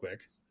kill it real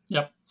quick.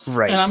 Yep.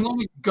 Right. And I'm going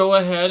to go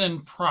ahead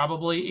and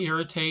probably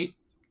irritate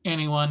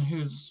anyone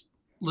who's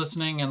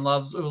listening and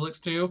loves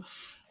Ulix 2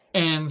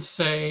 and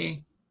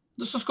say,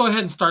 let's just go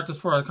ahead and start this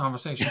for our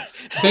conversation.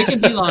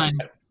 Bacon Beeline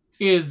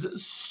is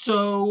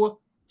so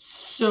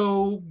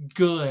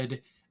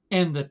good,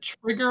 and the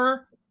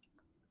trigger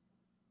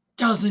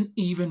doesn't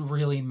even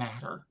really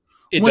matter.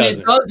 It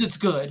does, it's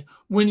good.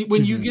 When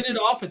you get it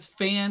off, it's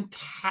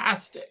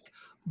fantastic.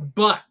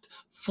 But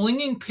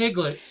flinging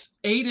piglets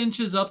 8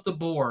 inches up the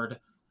board,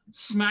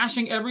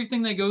 smashing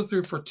everything they go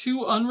through for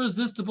 2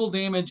 unresistible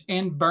damage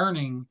and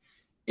burning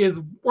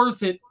is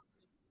worth it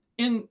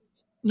in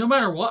no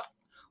matter what.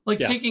 Like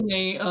taking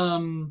a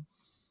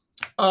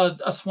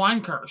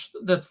swine curse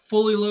that's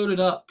fully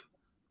loaded up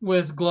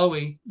with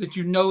Glowy that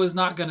you know is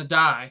not going to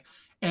die,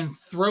 and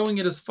throwing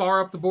it as far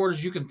up the board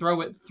as you can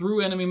throw it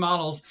through enemy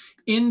models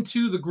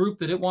into the group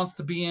that it wants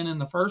to be in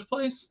the first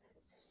place.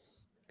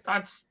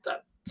 That's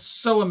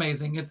so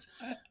amazing.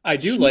 I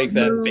do like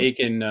that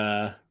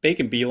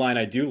bacon beeline.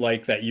 I do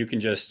like that you can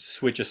just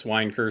switch a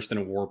swine cursed and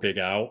a war pig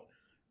out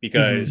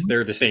because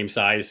they're the same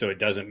size, so it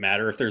doesn't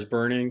matter if there's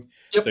burning.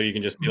 Yep. So you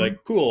can just be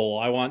like, cool,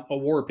 I want a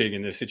war pig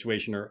in this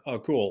situation, or oh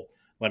cool,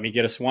 let me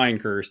get a swine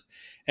cursed.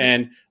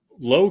 And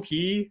low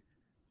key,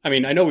 I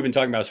mean, I know we've been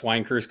talking about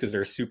swine cursed because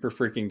they're super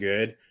freaking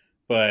good,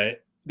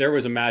 but there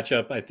was a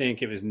matchup, I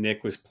think it was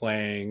Nick was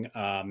playing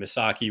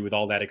Misaki with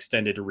all that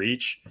extended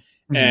reach.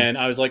 And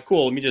I was like,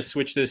 cool, let me just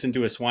switch this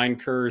into a swine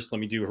curse. Let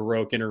me do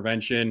heroic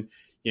intervention,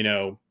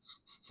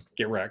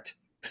 get wrecked.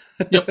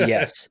 Yep.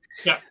 Yes.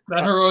 Yeah.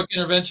 That heroic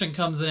intervention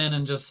comes in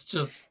and just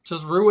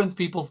ruins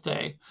people's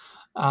day.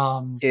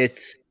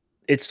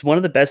 It's one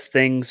of the best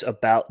things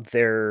about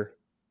their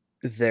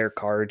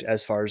card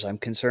as far as I'm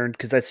concerned,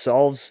 because that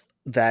solves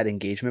that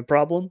engagement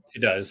problem.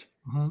 It does.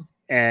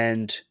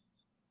 And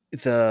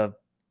the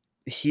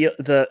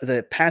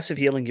passive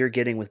healing you're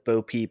getting with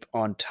Bo Peep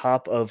on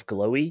top of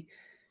Glowy,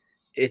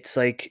 it's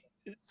like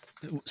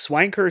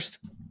Swine Cursed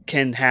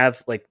can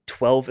have like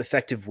 12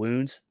 effective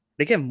wounds.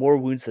 They can have more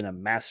wounds than a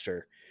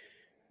master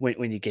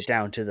when you get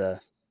down to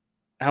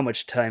how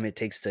much time it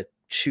takes to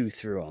chew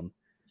through them.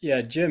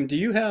 Yeah, Jim, do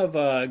you have,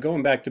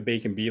 going back to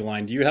Bacon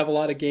Beeline, do you have a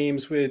lot of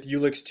games with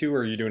Ulix 2, or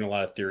are you doing a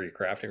lot of theory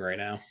crafting right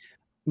now?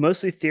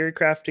 Mostly theory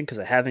crafting because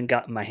I haven't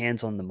gotten my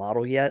hands on the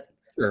model yet.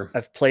 Sure.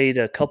 I've played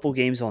a couple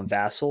games on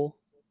Vassal,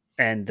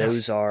 and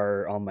those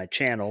are on my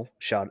channel.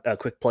 A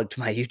quick plug to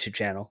my YouTube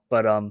channel.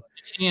 But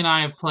he and I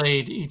have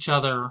played each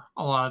other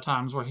a lot of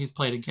times where he's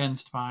played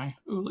against my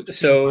Ulix.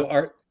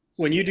 So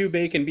when you do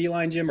Bacon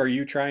Beeline, Jim, are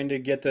you trying to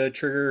get the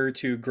trigger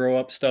to grow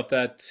up stuff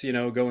that's,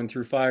 going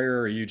through fire,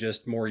 or are you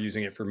just more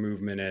using it for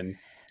movement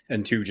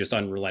and to just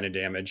unrelented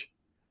damage?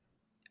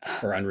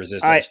 Or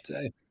unresisted, I should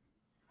say.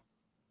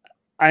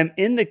 I'm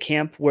in the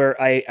camp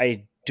where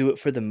I do it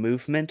for the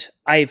movement.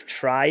 I've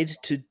tried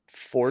to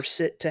force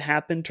it to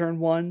happen turn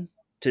one,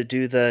 to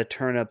do the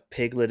turn a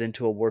piglet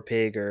into a war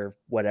pig or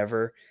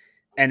whatever,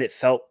 and it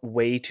felt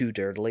way too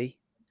dirtily.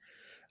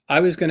 I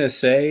was going to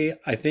say,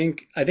 I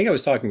think I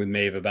was talking with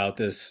Maeve about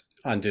this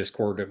on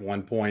Discord at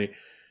one point.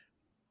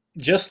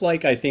 Just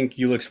like I think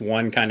Ulix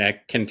 1 kind of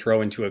can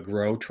throw into a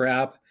grow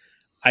trap,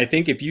 I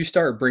think if you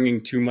start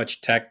bringing too much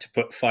tech to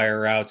put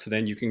fire out so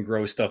then you can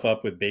grow stuff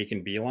up with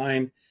Bacon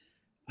Beeline,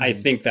 I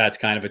think that's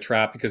kind of a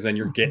trap, because then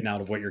you're getting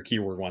out of what your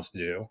keyword wants to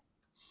do.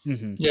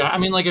 Yeah, I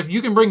mean, like if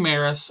you can bring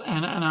Maris,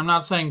 and I'm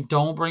not saying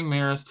don't bring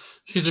Maris.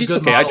 She's a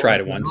good okay. model, I tried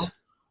it once.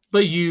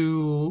 But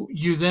you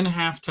then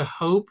have to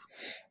hope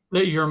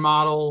that your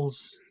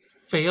models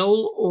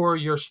fail, or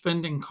you're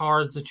spending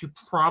cards that you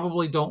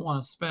probably don't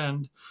want to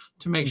spend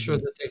to make sure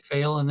that they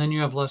fail, and then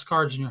you have less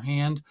cards in your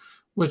hand,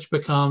 which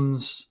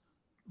becomes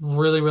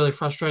really, really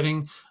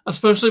frustrating,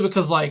 especially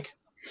because like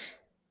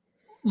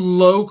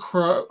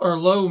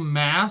low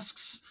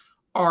masks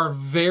are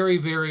very,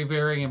 very,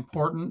 very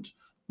important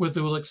with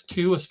Ulix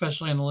 2,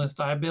 especially in the list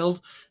I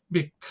build,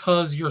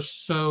 because you're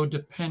so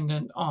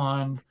dependent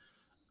on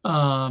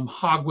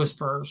Hog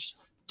Whisperers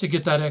to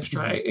get that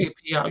extra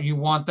AP out. You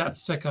want that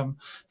Sikkim.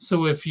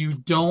 So if you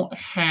don't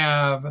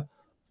have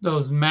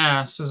those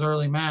masks as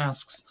early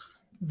masks,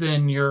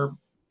 then you're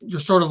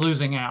sort of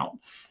losing out.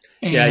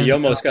 And, yeah, you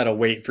almost got to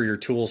wait for your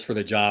tools for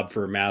the job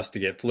for a mask to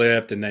get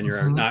flipped, and then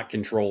you're not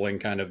controlling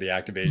kind of the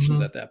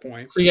activations at that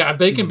point. So yeah,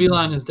 Bacon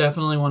Beeline is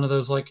definitely one of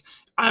those, like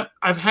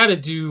I've had to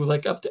do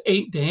like up to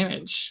 8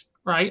 damage,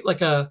 right?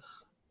 Like a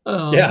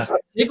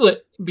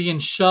piglet being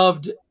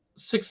shoved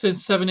 6 and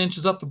 7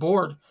 inches up the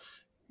board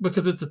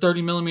because it's a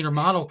 30 millimeter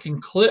model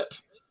can clip.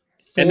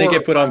 And they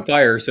get put on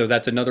fire, so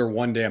that's another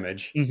 1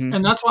 damage.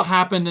 And that's what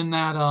happened in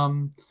that.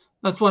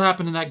 That's what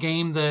happened in that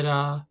game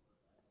that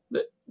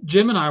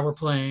Jim and I were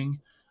playing.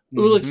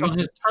 Ulix on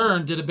his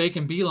turn did a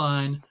Bacon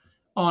Beeline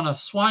on a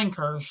Swine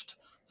Cursed,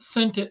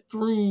 sent it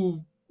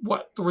through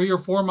 3 or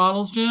 4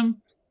 models, Jim?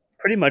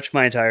 Pretty much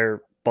my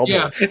entire bubble.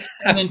 Yeah,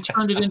 and then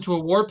turned it into a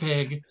war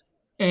pig,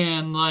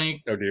 and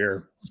like, oh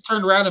dear, just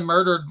turned around and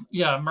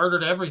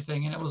murdered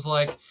everything. And it was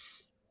like,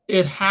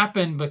 it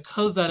happened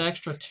because that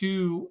extra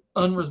 2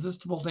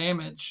 unresistible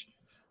damage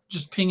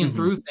just pinging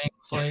through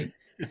things. Like,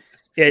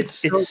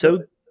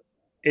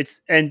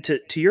 and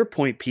to your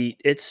point,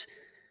 Pete, it's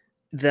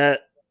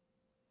that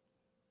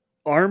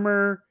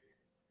armor,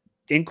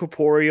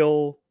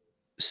 incorporeal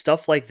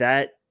stuff like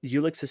that.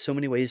 Ulix has so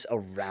many ways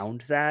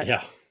around that.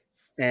 Yeah.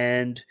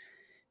 And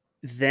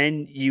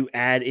then you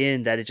add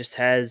in that it just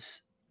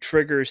has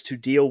triggers to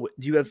deal with.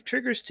 You have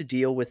triggers to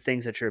deal with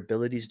things that your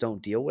abilities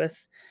don't deal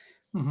with.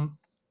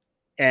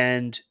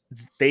 And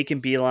Bacon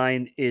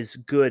Beeline is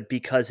good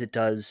because it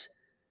does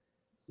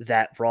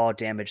that raw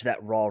damage,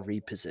 that raw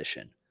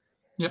reposition.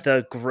 Yep.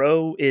 The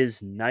grow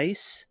is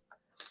nice,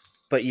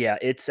 but yeah,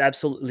 it's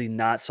absolutely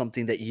not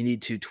something that you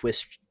need to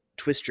twist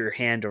twist your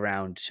hand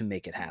around to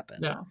make it happen.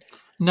 Yeah.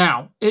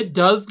 Now it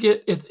does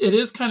get it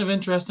is kind of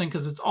interesting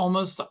because it's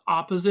almost the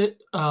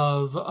opposite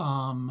of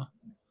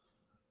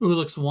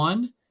Ulix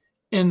 1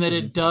 in that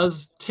it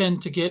does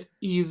tend to get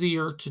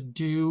easier to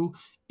do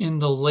in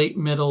the late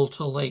middle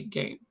to late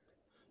game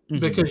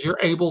because you're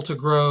able to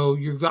grow.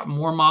 You've got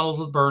more models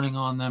with burning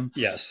on them.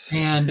 Yes.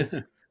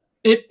 And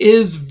it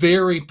is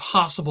very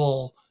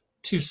possible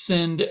to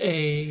send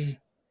a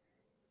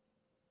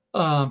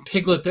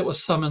piglet that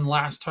was summoned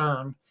last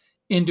turn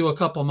into a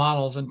couple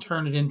models and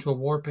turn it into a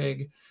war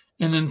pig.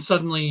 And then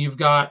suddenly you've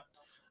got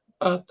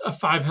a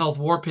 5 health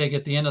war pig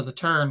at the end of the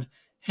turn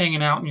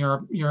hanging out in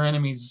your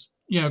enemy's,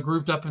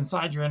 grouped up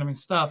inside your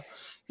enemy's stuff.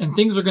 And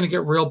things are going to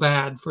get real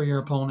bad for your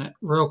opponent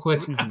real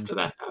quick after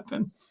that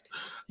happens.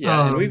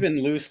 Yeah, and we've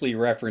been loosely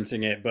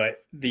referencing it, but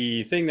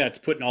the thing that's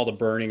putting all the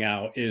burning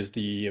out is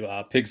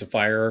the Pigs of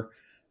Fire.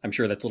 I'm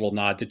sure that's a little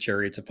nod to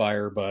Chariots of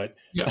Fire, but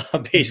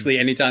basically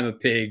anytime a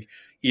pig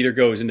either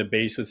goes into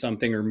base with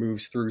something or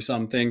moves through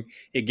something,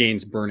 it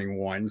gains burning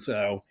 1.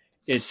 So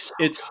it's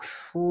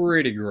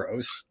pretty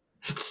gross.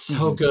 It's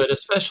so good,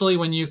 especially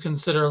when you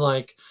consider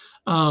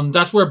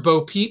that's where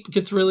Bo Peep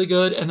gets really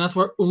good, and that's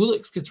where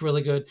Ulix gets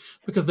really good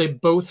because they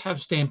both have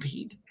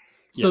Stampede,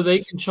 so they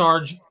can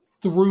charge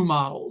through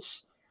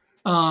models.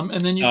 And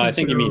then you I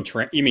think you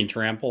mean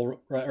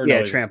Trample, right? Or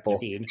yeah,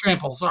 Trample.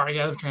 Trample. Sorry,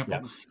 yeah, Trample.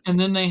 Yeah. And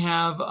then they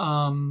have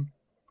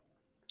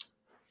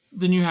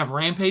then you have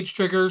Rampage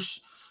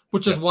triggers,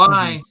 which is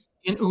why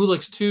in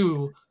Ulix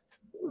 2,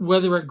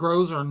 whether it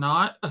grows or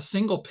not, a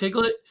single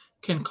piglet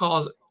can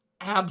cause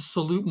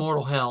absolute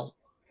mortal hell.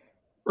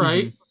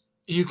 Right?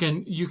 You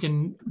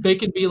can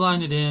bacon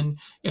beeline it in.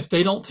 If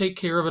they don't take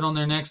care of it on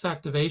their next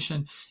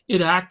activation,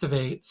 it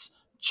activates,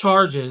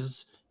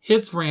 charges,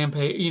 hits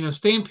rampage,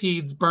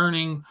 stampedes,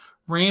 burning,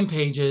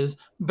 rampages,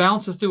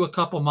 bounces through a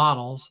couple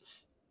models,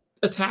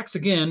 attacks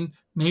again,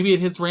 maybe it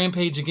hits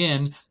rampage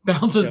again,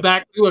 bounces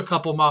back to a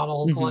couple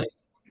models,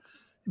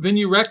 then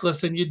you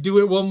reckless and you do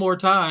it one more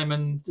time.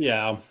 And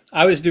yeah,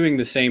 I was doing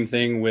the same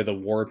thing with a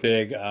war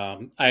pig.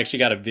 I actually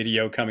got a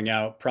video coming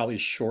out probably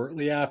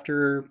shortly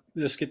after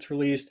this gets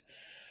released,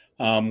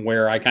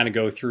 where I kind of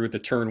go through the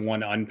turn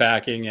 1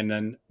 unpacking. And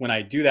then when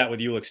I do that with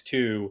Ulix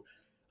 2,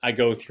 I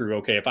go through,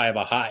 okay, if I have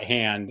a hot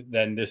hand,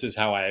 then this is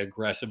how I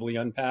aggressively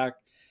unpack.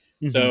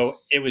 So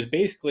it was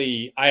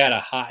basically, I had a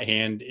hot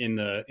hand in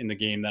the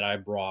game that I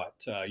brought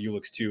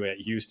Ulix 2 at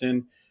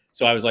Houston.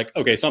 So I was like,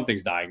 okay,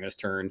 something's dying this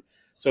turn.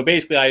 So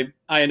basically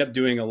I end up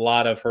doing a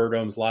lot of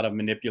Herdoms, a lot of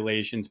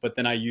manipulations, but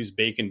then I use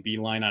Bacon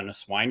Beeline on a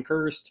Swine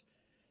Cursed,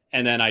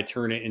 and then I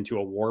turn it into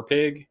a War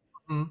Pig.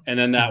 And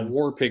then that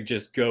War Pig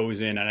just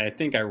goes in, and I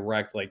think I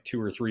wrecked like 2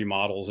 or 3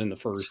 models in the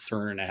first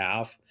turn and a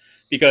half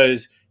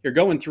because you're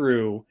going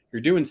through,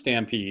 you're doing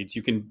stampedes,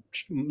 you can,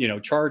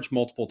 charge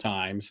multiple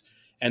times.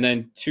 And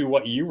then to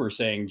what you were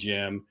saying,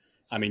 Jim,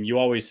 I mean, you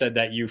always said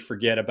that you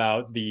forget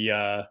about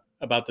the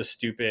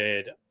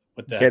stupid,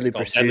 what the heck's it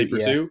called? Deadly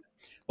Pursuit. Yeah.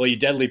 Well, you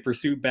Deadly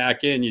Pursuit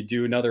back in, you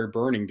do another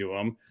burning to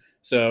them.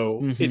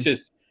 So it's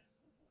just,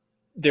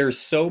 there's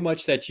so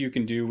much that you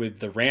can do with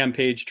the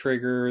Rampage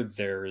trigger.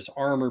 There's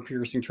armor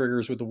piercing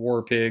triggers with the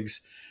War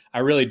Pigs. I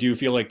really do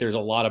feel like there's a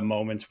lot of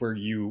moments where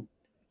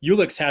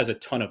Ulix has a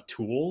ton of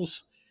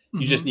tools.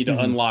 You just need to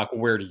unlock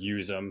where to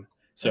use them.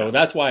 So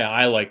that's why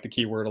I like the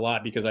keyword a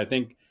lot, because I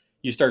think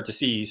you start to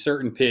see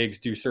certain pigs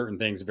do certain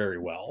things very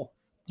well.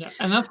 Yeah,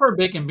 and that's where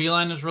Bacon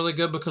Beeline is really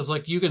good because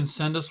you can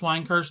send a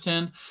Swine Cursed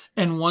in,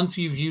 and once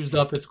you've used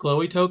up its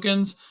glowy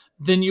tokens,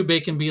 then you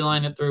Bacon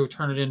Beeline it through,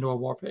 turn it into a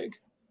War Pig.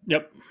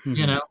 Yep.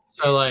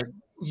 So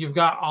you've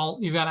got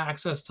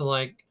access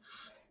to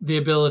the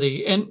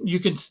ability, and you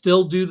can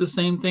still do the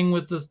same thing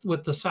with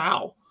the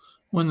sow.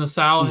 When the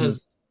sow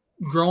has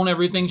grown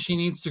everything she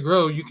needs to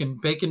grow, you can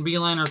Bacon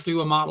Beeline her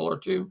through a model or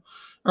two,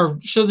 or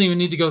she doesn't even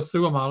need to go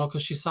through a model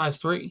because she's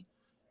size 3,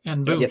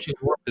 and boom, she's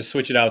just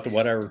switch it out to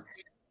whatever.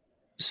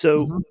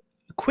 So,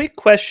 quick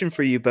question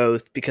for you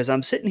both, because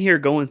I'm sitting here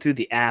going through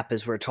the app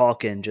as we're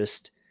talking,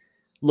 just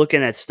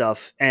looking at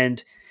stuff,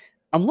 and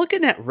I'm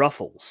looking at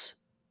Ruffles.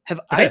 Have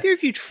either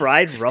of you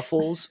tried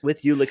Ruffles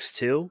with Ulix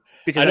 2?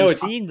 Because I'm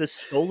seeing the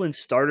stolen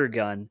starter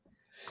gun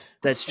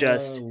that's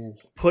just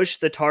push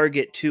the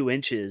target 2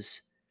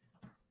 inches.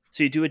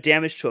 So you do a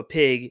damage to a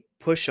pig,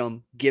 push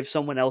them, give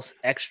someone else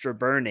extra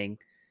burning,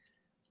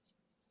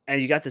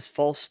 and you got this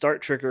false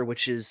start trigger,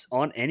 which is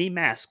on any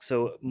mask,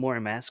 so more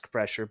mask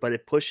pressure, but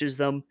it pushes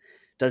them,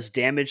 does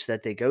damage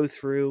that they go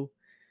through.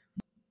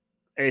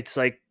 It's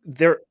like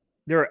there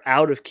are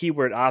out of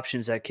keyword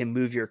options that can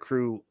move your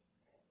crew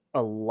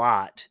a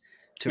lot.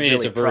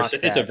 It's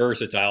a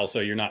versatile, so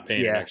you're not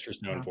paying an extra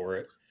stone for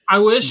it. I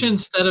wish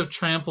instead of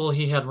Trample,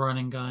 he had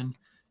Running Gun.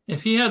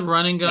 If he had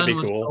Running Gun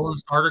with stolen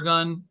starter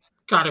gun,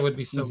 God, it would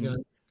be so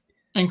good.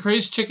 And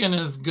Crazed Chicken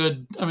is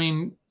good. I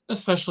mean,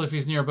 especially if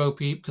he's near Bo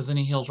Peep, because then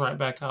he heals right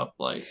back up.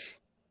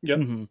 Yep.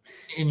 You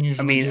can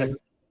usually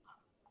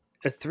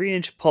a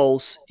 3-inch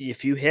pulse.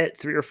 If you hit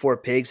 3 or 4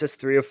 pigs, that's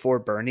 3 or 4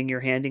 burning you're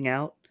handing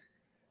out.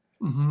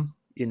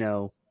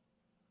 Mm-hmm.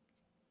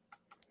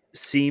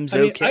 Seems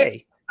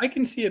okay. I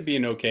can see it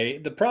being okay.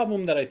 The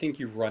problem that I think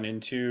you run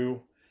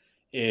into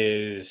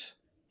is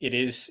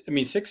I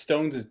mean, 6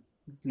 stones is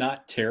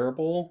not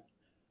terrible.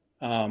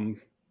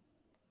 Um,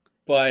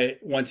 but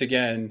once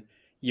again,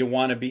 you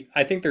want to be,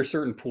 I think there's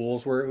certain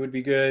pools where it would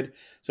be good.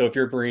 So if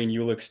you're bringing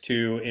Ulix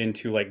 2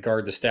 into like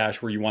guard the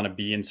stash where you want to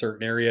be in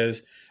certain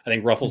areas, I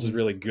think Ruffles is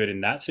really good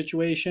in that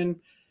situation.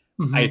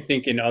 I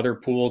think in other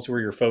pools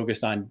where you're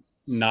focused on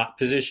not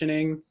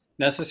positioning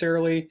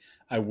necessarily,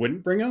 I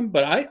wouldn't bring them.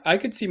 But I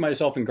could see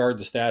myself in guard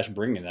the stash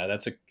bringing that.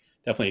 That's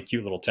definitely a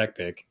cute little tech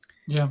pick.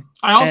 Yeah.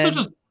 I also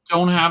just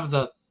don't have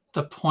the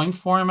points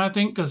for him, I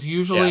think, because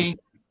usually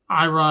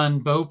I run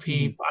Bo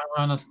Peep, I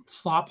run a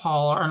Slop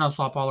Hauler, or not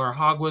Slop Hauler, a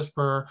Hog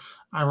Whisperer,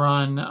 I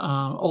run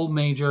Old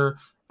Major.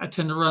 I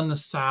tend to run the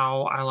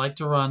Sow. I like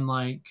to run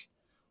like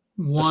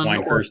one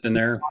Swine Cursed in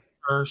there.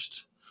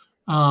 Cursed.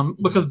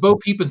 Because Bo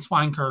Peep and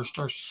Swine Cursed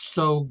are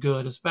so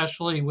good,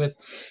 especially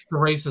with the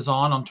races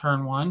on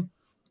turn 1,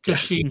 because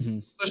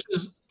she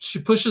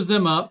pushes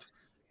them up,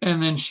 and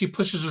then she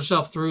pushes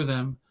herself through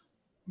them,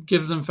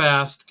 gives them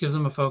fast, gives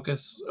them a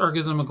focus, or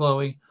gives them a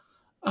glowy,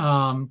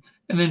 and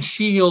then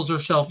she heals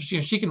herself.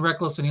 She can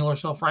reckless and heal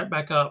herself right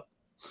back up.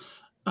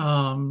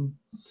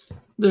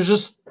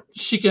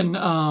 She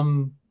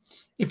can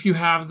if you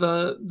have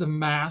the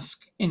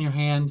mask in your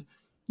hand,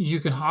 you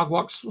can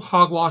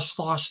hogwash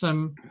slosh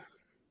them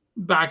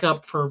back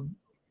up for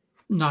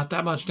not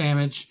that much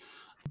damage,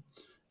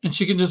 and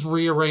she can just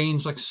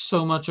rearrange like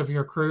so much of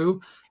your crew,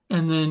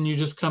 and then you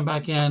just come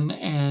back in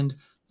and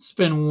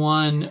spend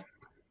 1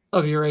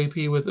 of your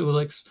AP with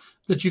Ulix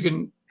that you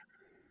can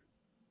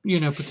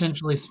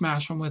potentially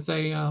smash them with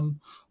a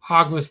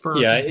Hog Whisperer.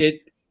 Yeah,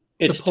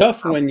 it's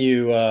tough when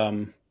you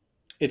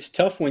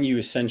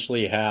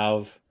essentially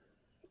have,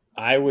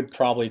 I would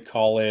probably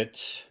call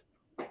it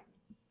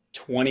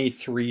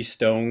 23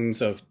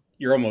 stones of,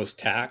 you're almost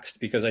taxed,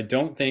 because I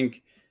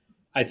think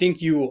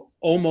you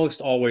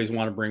almost always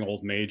want to bring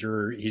Old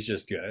Major. He's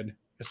just good,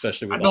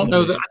 especially with I don't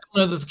know that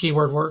the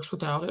keyword works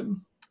without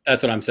him.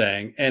 That's what I'm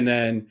saying. And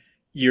then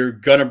you're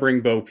gonna bring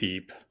Bo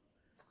Peep.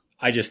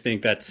 I just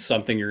think that's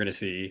something you're gonna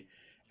see.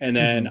 And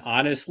then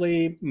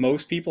honestly,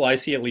 most people, I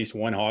see at least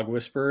 1 Hog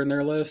Whisperer in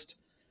their list.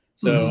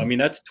 So I mean,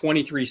 that's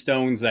 23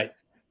 stones that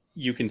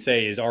you can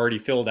say is already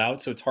filled out.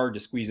 So it's hard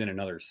to squeeze in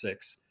another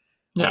 6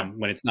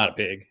 when it's not a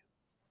pig.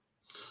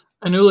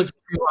 And Ulix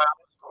 2, I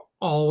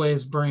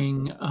always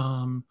bring.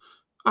 I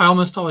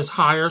almost always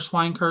hire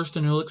Swine Cursed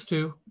in Ulix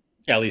 2.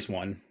 Yeah, at least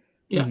 1.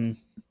 Yeah.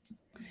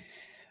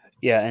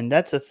 Yeah, and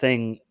that's a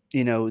thing.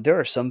 There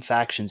are some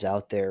factions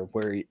out there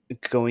where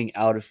going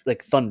out of,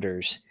 like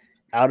Thunders,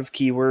 out of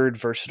keyword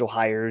versatile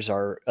hires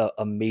are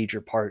a major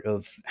part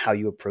of how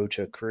you approach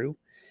a crew.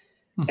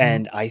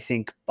 And I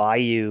think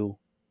Bayou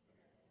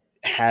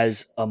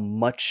has a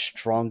much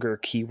stronger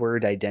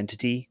keyword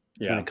identity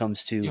when it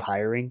comes to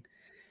hiring.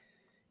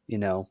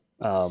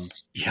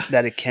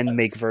 That it can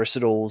make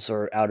versatiles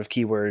or out of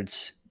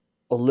keywords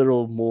a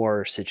little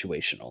more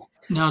situational.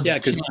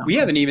 Because we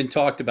haven't even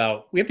talked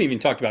about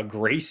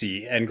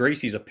Gracie, and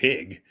Gracie's a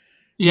pig.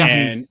 Yeah,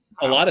 and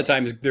a lot of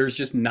times there's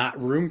just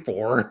not room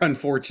for her,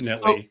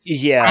 unfortunately.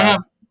 So,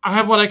 I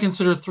have what I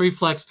consider 3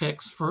 flex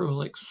picks for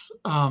Ulix.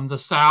 The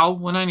Sow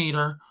when I need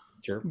her.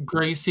 Sure.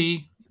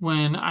 Gracie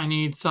when I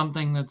need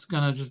something that's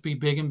gonna just be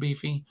big and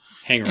beefy.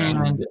 Hang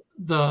around. And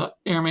the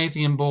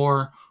Aramathian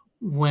Boar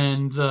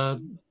when the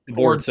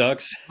board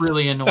sucks.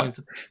 Really annoys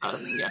the piss out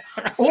of me. Yeah.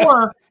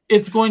 Or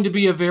it's going to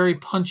be a very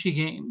punchy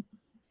game,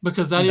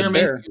 because that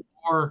Aramathian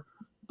Boar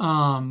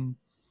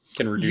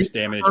can reduce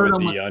damage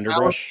with the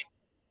underbrush.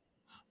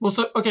 Well,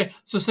 so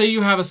say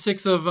you have a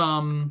 6 of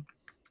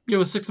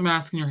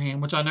mask in your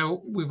hand, which I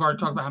know we've already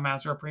talked about how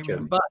masks are a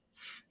premium, but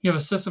you have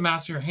a 6 of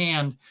mask in your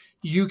hand,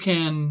 you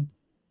can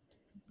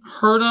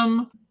hurt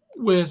them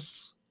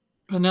with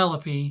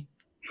Penelope,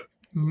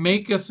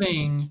 make a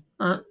thing,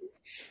 or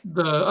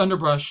the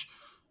underbrush,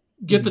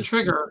 get the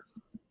trigger,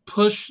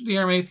 push the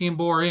Aramathian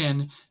Boar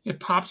in, it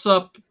pops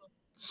up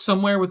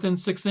somewhere within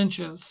 6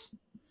 inches,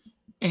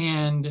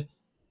 and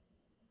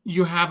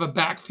you have a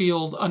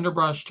backfield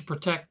underbrush to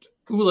protect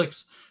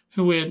Ulix,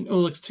 who in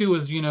Ulix 2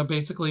 is,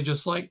 basically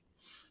just like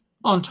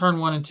on turn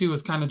 1 and 2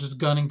 is kind of just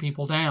gunning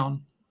people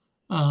down.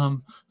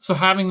 So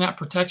having that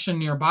protection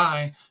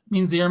nearby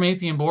means the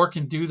Aramathian Boar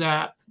can do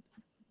that,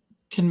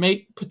 can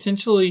make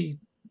potentially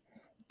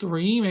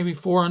 3, maybe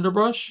 4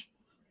 underbrush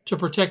to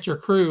protect your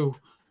crew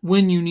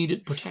when you need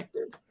it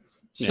protected.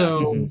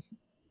 So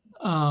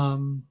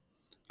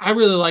I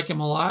really like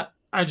him a lot.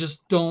 I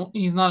just don't,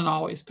 he's not an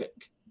always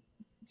pick.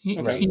 He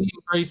and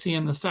Gracie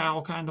and the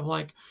Sal kind of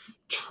like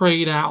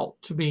trade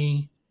out to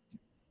be,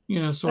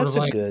 sort of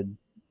like good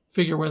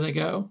figure where they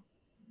go.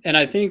 And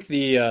I think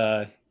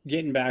the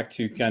getting back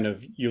to kind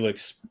of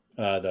Ulix,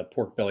 the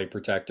pork belly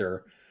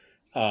protector,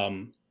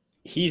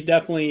 he's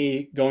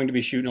definitely going to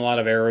be shooting a lot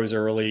of arrows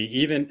early.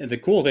 Even the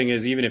cool thing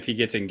is, even if he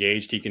gets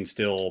engaged, he can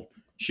still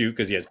shoot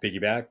because he has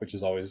piggyback, which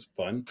is always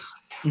fun.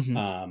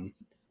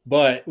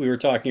 But we were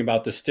talking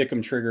about the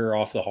Stickum trigger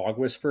off the Hog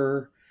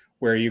Whisperer.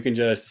 where you can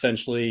just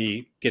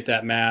essentially get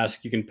that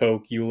mask. You can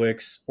poke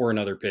Ulix or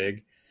another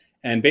pig,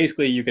 and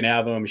basically you can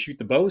have them shoot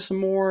the bow some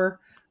more.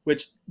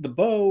 Which the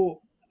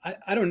bow,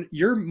 I don't.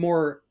 You're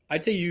more.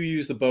 I'd say you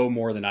use the bow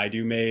more than I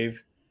do,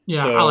 Maeve.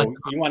 Yeah, So I like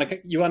you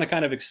want to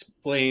kind of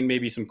explain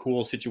maybe some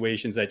cool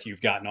situations that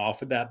you've gotten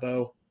off with that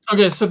bow.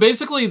 Okay, so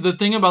basically the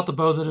thing about the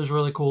bow that is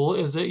really cool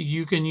is that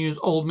you can use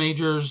Old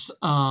Major's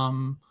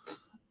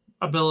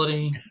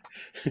ability.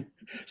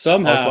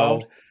 Somehow,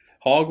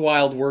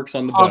 Hogwild works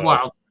on the Hog bow.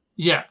 Wild.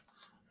 Yeah.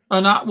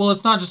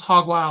 It's not just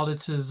Hog Wild,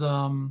 it's his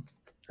Or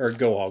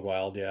go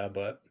Hogwild, yeah,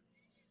 but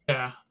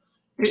yeah.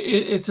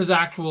 It's his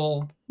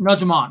actual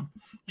Nudge 'em on.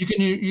 You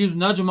can use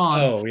Nudge 'em on,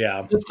 oh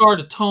yeah, discard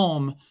a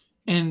tome,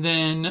 and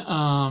then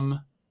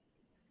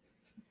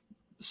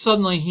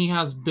suddenly he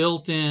has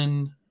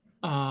built-in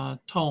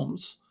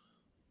tomes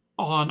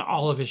on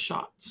all of his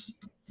shots.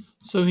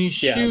 So he's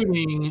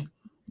shooting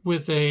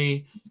with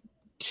a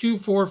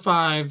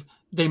 2-4-5.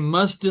 They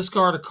must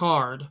discard a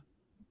card.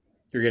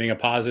 you're getting a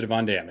positive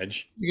on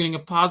damage. You're getting a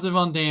positive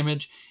on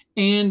damage,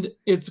 and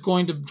it's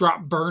going to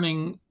drop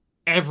burning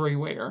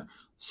everywhere.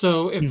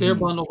 So if they're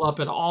bundled up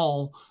at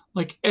all,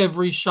 like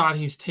every shot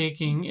he's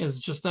taking is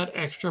just that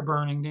extra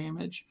burning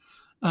damage,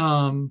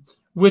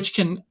 which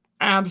can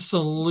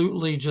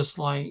absolutely just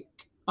like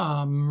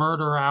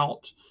murder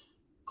out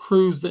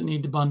crews that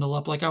need to bundle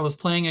up. Like I was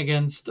playing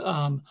against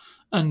a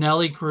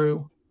Nelly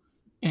crew,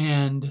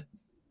 and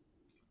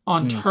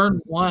on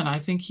turn 1, I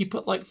think he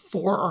put like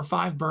 4 or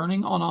 5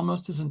 burning on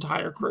almost his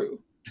entire crew.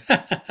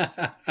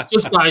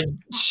 Just by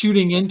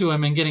shooting into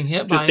him and getting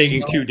hit by Just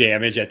taking 2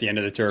 damage at the end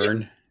of the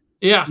turn.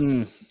 Yeah.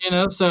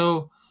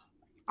 So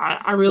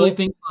I really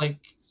think like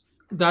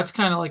that's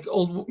kind of like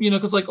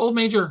because like Old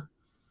Major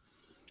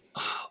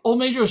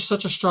is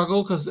such a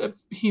struggle because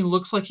he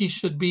looks like he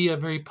should be a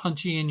very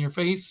punchy in your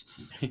face,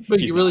 but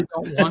you really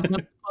don't want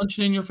him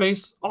punching in your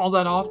face all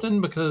that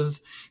often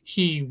because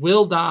he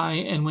will die,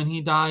 and when he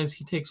dies,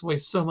 he takes away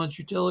so much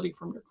utility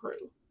from your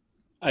crew.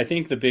 I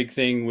think the big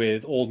thing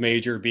with Old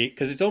Major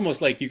because it's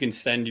almost like you can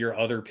send your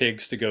other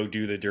pigs to go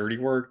do the dirty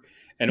work,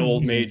 and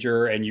Old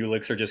Major and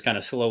Ulix are just kind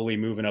of slowly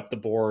moving up the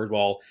board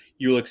while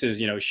Ulix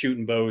is,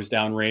 shooting bows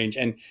downrange,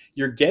 and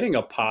you're getting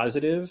a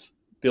positive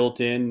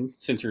built in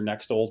since your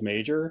next Old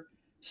Major.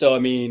 So, I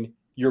mean,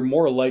 you're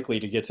more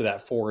likely to get to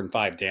that 4 and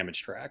 5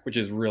 damage track, which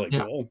is really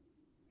cool.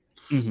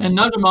 And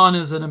Nudge 'em on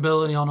is an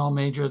ability on Old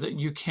Major that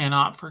you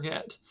cannot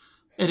forget.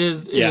 It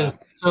is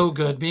so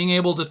good. Being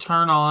able to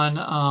turn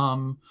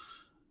on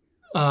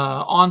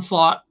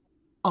Onslaught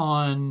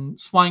on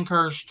Swine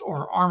Cursed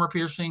or Armor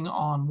Piercing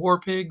on War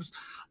Pigs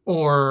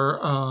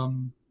or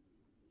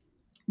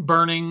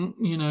Burning,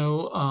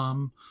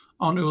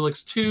 on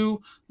Ulix 2,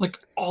 like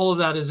all of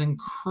that is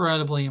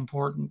incredibly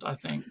important, I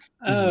think.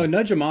 Oh,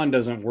 Nudge 'em on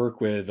doesn't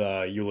work with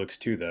Ulix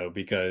 2 though,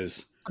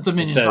 because it's a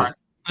minion. Sorry, it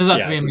does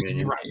have to be a minion.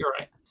 You're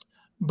right.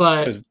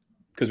 But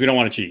because we don't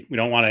want to cheat, we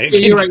don't want to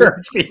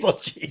encourage people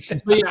to cheat.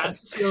 But yeah,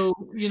 so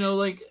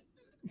like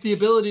the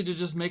ability to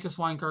just make a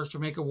Swine Cursed or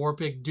make a War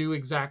Pig do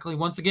exactly,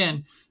 once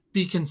again,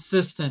 be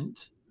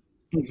consistent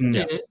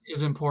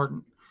is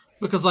important,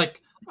 because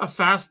like a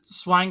fast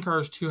Swine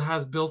Cursed who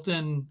has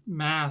built-in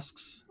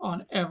masks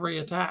on every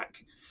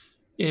attack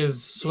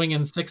is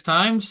swinging 6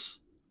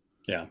 times.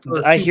 Yeah.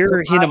 I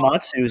hear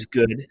Hinamatsu is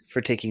good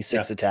for taking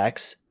 6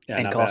 attacks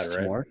and costs bad,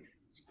 right? more.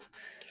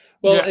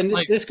 Well, and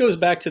this goes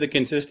back to the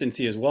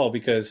consistency as well,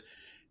 because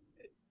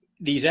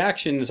these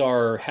actions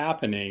are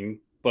happening,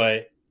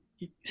 but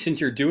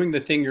since you're doing the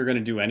thing you're going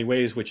to do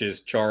anyways, which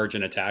is charge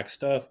and attack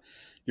stuff,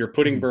 you're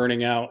putting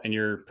burning out and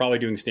you're probably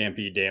doing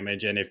stampede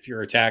damage. And if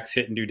your attacks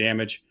hit and do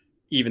damage,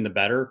 even the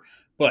better.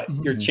 But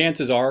your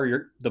chances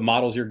are the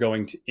models you're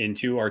going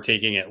into are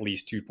taking at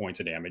least 2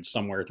 points of damage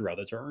somewhere throughout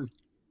the turn.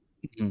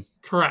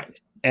 Correct.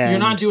 And you're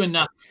not doing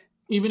nothing.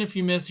 Even if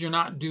you miss, you're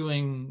not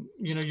doing,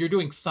 you're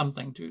doing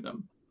something to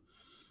them.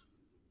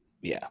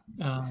 Yeah.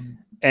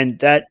 And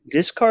that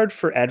discard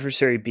for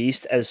Adversary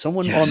Beast, as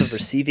someone on the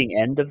receiving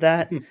end of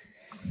that,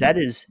 that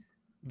is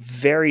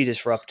very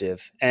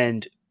disruptive.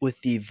 And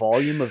with the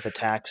volume of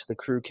attacks the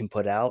crew can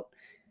put out,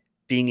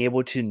 being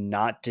able to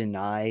not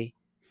deny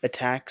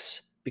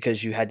attacks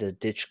because you had to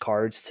ditch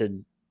cards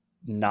to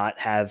not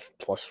have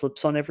plus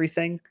flips on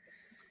everything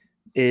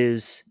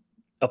is,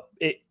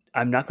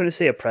 I'm not going to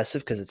say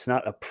oppressive because it's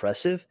not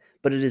oppressive,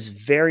 but it is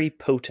very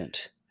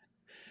potent.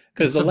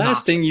 Because the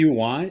last thing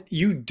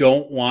you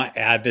don't want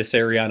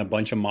Adversary on a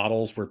bunch of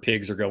models where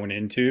pigs are going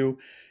into.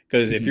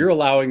 Because if you're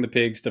allowing the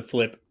pigs to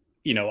flip,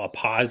 a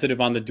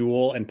positive on the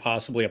duel and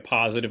possibly a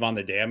positive on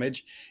the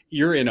damage,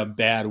 you're in a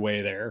bad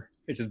way there.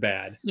 It's just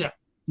bad. Yeah.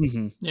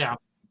 Yeah.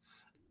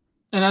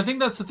 And I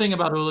think that's the thing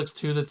about Ulix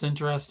 2 that's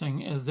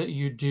interesting is that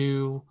you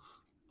do,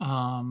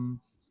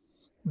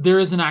 there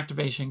is an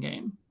activation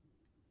game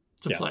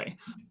to play.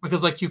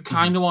 Because like you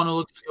kind of want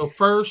Ulix to go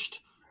first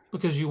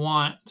because you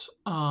want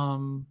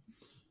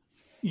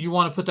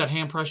to put that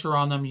hand pressure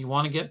on them. You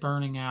want to get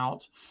burning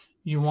out.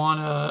 You want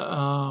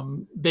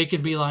to bake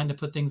and beeline to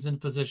put things in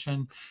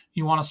position.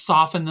 You want to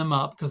soften them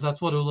up because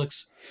that's what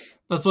Ulix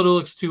That's what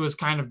Ulix 2 is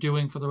kind of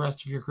doing for the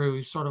rest of your crew.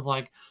 He's sort of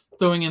like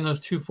throwing in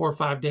those 2, 4,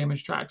 5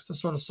 damage tracks to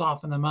sort of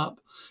soften them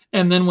up.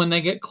 And then when they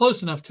get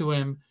close enough to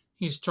him,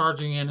 he's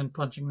charging in and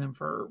punching them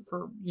for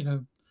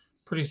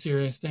pretty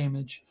serious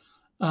damage.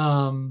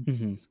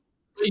 Mm-hmm.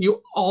 But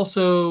you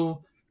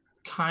also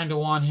kind of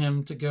want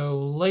him to go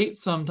late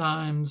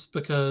sometimes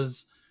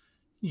because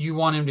you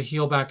want him to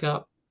heal back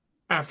up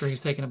after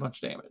he's taken a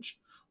bunch of damage.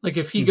 Like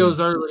if he goes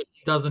early,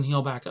 he doesn't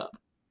heal back up.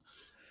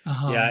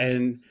 Yeah,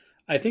 and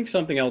I think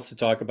something else to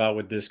talk about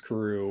with this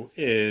crew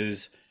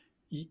is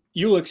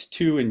Ulix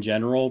 2 in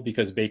general,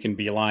 because Bacon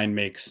Beeline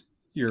makes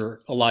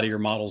a lot of your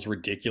models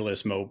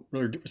ridiculously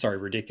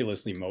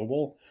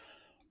mobile.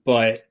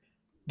 But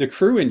the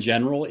crew in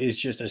general is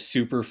just a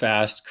super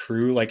fast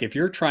crew. Like if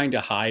you're trying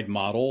to hide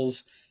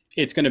models,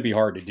 it's going to be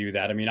hard to do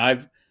that. I mean,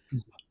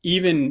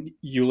 even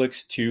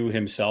Ulix 2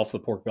 himself, the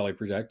Pork Belly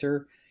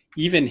Protector,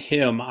 even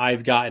him,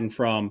 I've gotten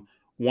from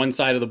one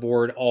side of the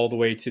board all the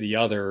way to the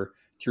other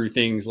through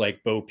things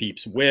like Bo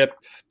Peep's Whip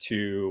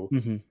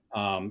to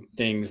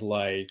things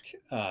like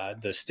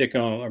the stick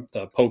 'em,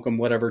 the poke 'em,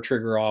 whatever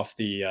trigger off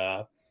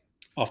the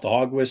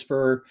Hog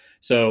Whisperer.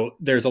 So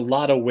there's a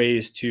lot of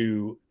ways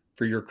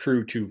for your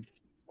crew to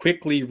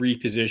quickly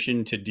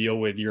reposition to deal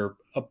with your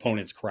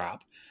opponent's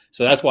crap.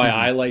 So that's why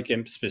I like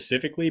him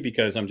specifically,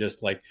 because I'm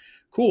just like,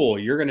 cool,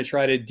 you're going to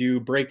try to do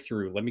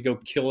breakthrough. Let me go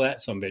kill that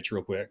sumbitch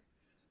real quick.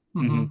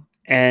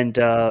 And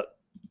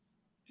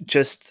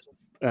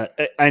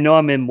I know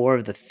I'm in more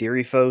of the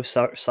theory foe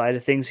side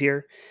of things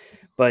here,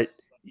 but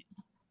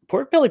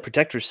Pork Belly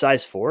Protector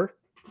size 4.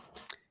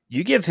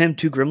 You give him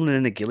 2 Gremlin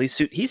and a ghillie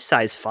suit, he's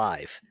size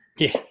 5.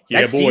 Yeah,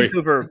 that boy. sees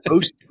over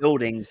most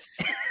buildings.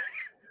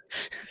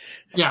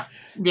 Yeah.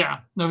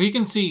 No, he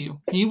can see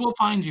you. He will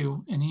find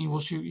you and he will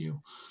shoot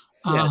you.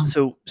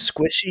 So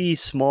squishy,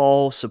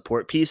 small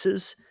support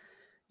pieces,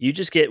 you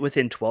just get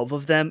within 12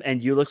 of them,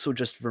 and Ulix will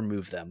just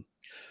remove them.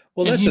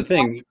 Well, that's the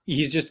thing.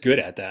 He's just good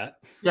at that.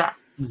 Yeah.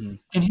 And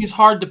he's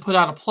hard to put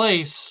out of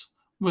place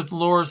with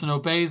lures and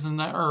obeys and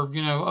that, or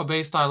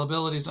obey style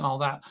abilities and all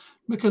that,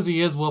 because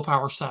he is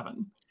willpower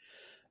 7.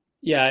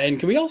 Yeah, and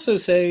can we also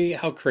say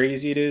how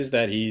crazy it is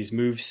that he's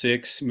move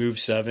 6, move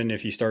 7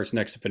 if he starts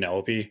next to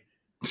Penelope?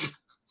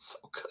 So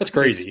good. That's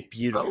crazy.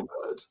 So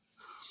good.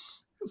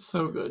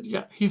 So good.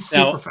 Yeah, he's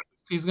super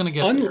fast. He's going to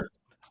get there.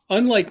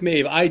 Unlike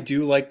Maeve, I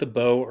do like the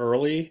bow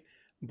early,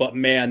 but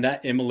man,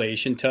 that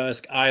Immolation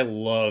Tusk, I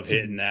love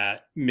hitting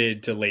that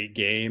mid to late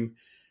game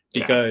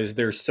because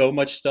there's so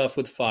much stuff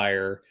with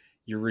fire.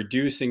 You're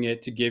reducing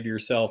it to give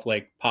yourself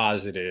like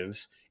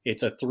positives.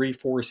 It's a 3,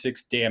 4,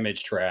 6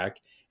 damage track.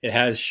 It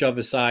has shove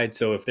aside,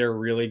 so if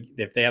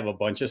they have a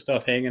bunch of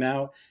stuff hanging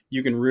out,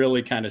 you can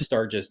really kind of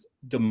start just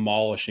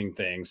demolishing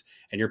things,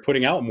 and you're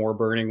putting out more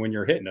burning when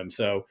you're hitting them.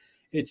 So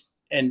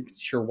and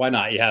sure, why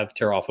not? You have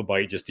tear off a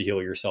bite just to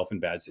heal yourself in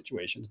bad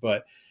situations,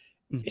 but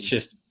it's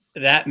just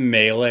that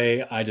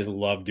melee. I just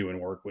love doing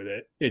work with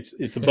it. It's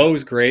the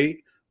bow's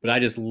great, but I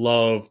just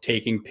love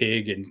taking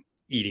pig and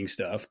eating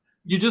stuff.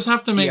 You just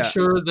have to make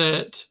sure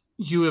that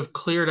you have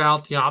cleared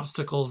out the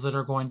obstacles that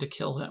are going to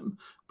kill him,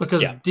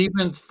 because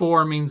defense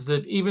 4 means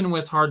that even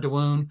with hard to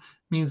wound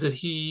means that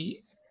he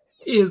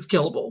is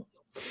killable.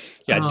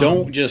 Yeah,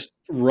 don't just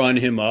run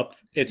him up.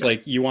 It's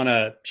like you want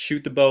to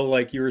shoot the bow,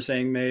 like you were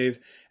saying, Maeve,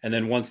 and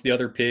then once the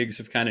other pigs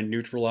have kind of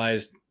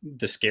neutralized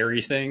the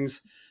scary things,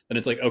 then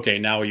it's like, okay,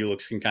 now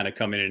Ulix can kind of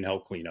come in and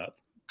help clean up.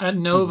 At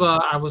Nova,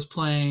 I was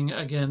playing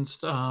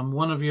against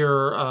one of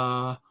your...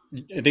 I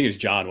think it was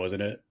John,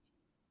 wasn't it?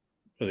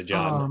 Was it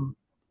John?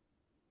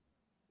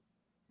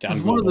 It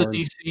was one of the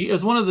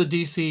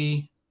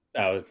DC.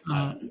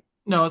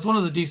 No, it's one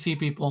of the DC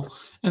people,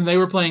 and they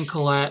were playing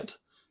Colette,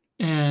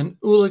 and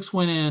Ulix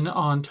went in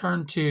on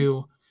turn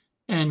 2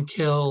 and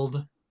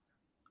killed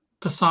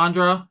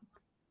Cassandra,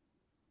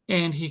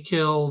 and he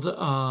killed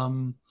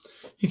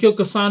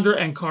Cassandra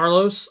and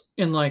Carlos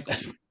in like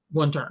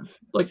one turn.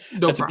 Like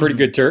That's a pretty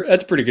good turn.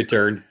 That's a pretty good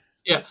turn.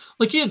 Yeah,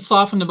 like he had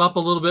softened him up a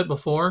little bit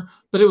before,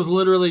 but it was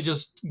literally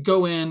just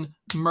go in,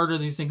 murder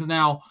these things.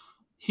 Now,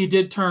 he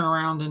did turn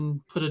around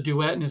and put a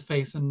duet in his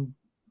face and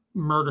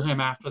murder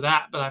him after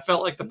that, but I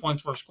felt like the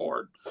points were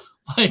scored.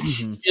 Like,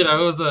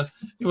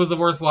 it was a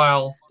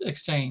worthwhile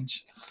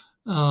exchange.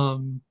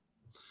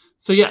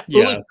 So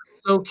Ulix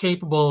is so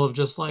capable of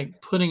just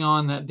like putting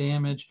on that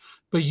damage,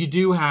 but you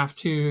do have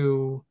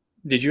to.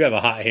 Did you have a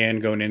hot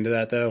hand going into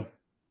that though?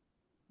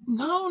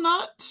 No,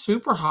 not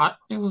super hot.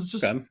 It was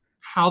just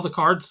how the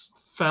cards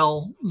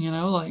fell,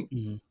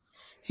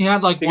 he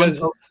had like one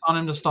focus on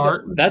him to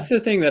start. That's the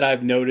thing that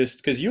I've noticed,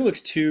 because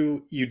Ulix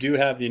 2, you do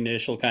have the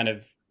initial kind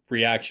of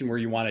reaction where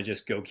you want to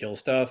just go kill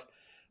stuff.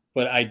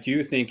 But I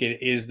do think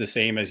it is the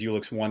same as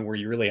Ulix 1, where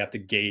you really have to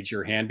gauge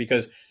your hand,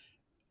 because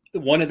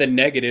one of the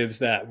negatives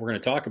that we're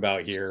going to talk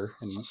about here,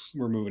 and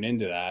we're moving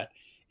into that,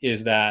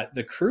 is that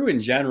the crew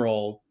in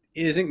general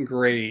isn't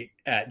great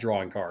at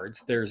drawing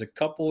cards. There's a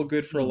couple of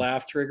good for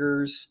laugh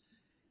triggers,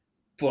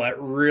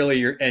 but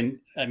really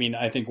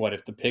I think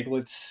if the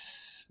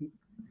piglets,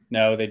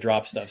 no, they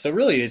drop stuff. So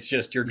really it's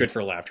just, you're good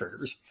for laugh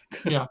triggers.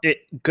 Yeah.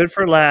 Good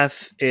for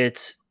laugh.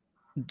 It's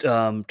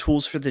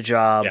tools for the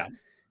job. Yeah.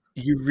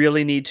 You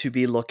really need to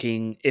be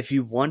looking, if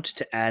you want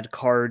to add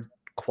card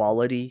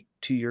quality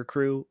to your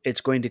crew,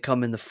 it's going to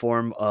come in the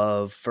form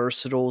of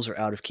versatiles or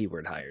out of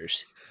keyword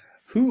hires.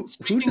 Who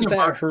Speaking does of that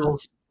hurt?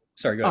 verticals,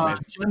 Sorry, go ahead,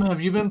 man. Jim,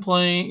 have you been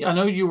playing? I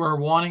know you were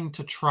wanting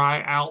to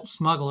try out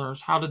smugglers.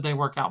 How did they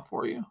work out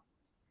for you?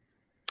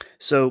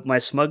 So my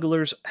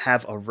smugglers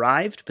have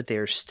arrived, but they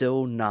are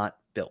still not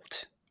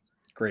built.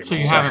 Great. So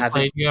you model. haven't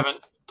played. You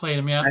haven't played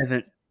them yet.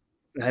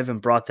 I haven't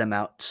brought them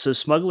out. So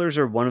smugglers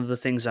are one of the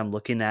things I'm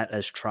looking at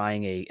as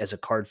trying as a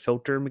card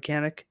filter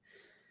mechanic,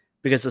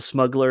 because a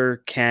smuggler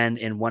can,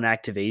 in one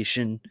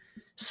activation,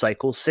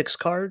 cycle 6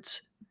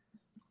 cards,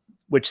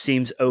 which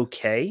seems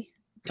okay.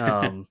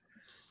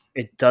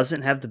 It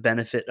doesn't have the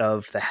benefit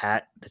of the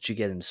hat that you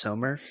get in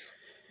Somer.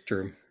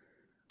 True.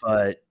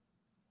 But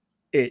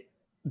it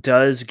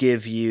does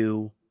give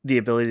you the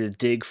ability to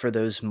dig for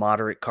those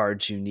moderate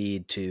cards you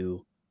need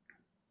to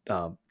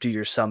do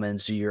your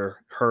summons, do your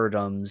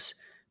Herdums,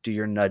 do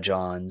your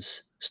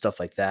Nudge-ons, stuff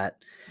like that.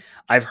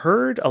 I've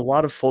heard a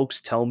lot of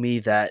folks tell me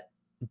that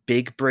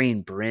Big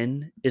Brain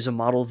Bryn is a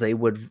model they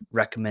would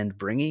recommend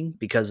bringing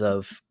because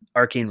of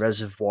Arcane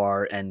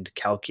Reservoir and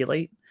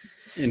Calculate.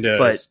 Into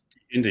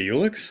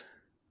Ulix?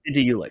 Into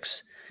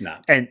Ulix. No.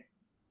 And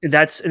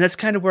that's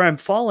kind of where I'm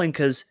falling,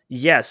 because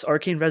yes,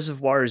 Arcane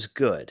Reservoir is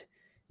good.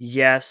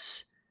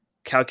 Yes,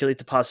 Calculate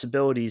the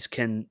Possibilities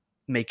can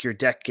make your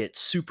deck get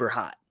super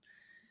hot.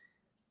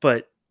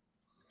 But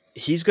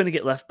he's going to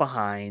get left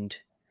behind.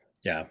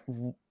 Yeah.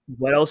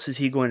 What else is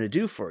he going to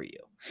do for you?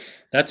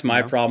 That's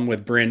my problem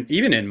with Bryn.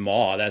 Even in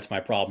Maw, that's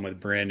my problem with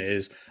Bryn.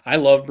 Is I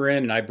love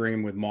Bryn and I bring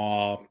him with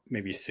Maw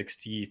maybe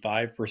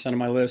 65% of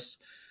my list.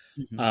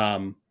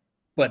 Mm-hmm.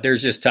 But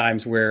there's just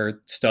times where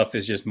stuff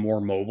is just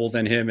more mobile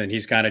than him, and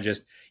he's kind of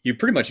just, you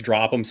pretty much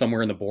drop him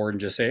somewhere in the board and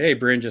just say, hey,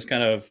 Bryn, just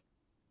kind of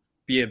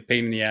be a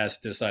pain in the ass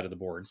this side of the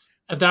board.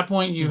 At that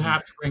point, you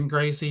have to bring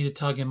Gracie to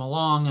tug him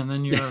along, and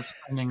then you're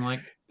spending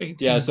like 18.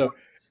 Yeah, so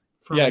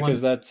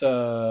because that's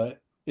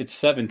it's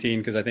 17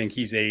 because I think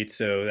he's 8,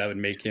 so that would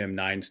make him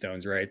 9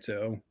 stones, right?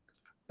 So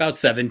about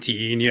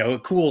 17, a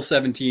cool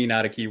 17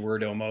 out of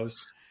keyword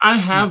almost. I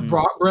have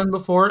brought Bryn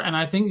before, and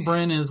I think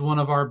Bryn is one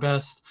of our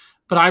best,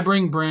 but I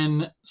bring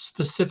Bryn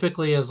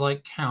specifically as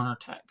like counter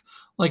tech.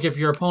 Like if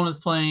your opponent's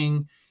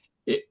playing,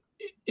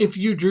 if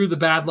you drew the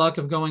bad luck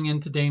of going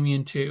into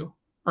Damien 2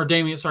 or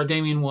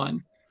Damien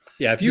 1.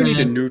 Yeah, if you need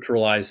to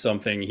neutralize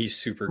something, he's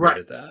super good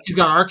at that. He's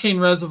got Arcane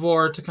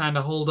Reservoir to kind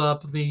of hold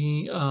up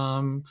the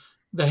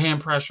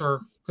hand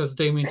pressure, because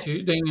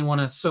Damien 1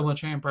 has so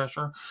much hand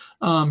pressure.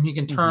 He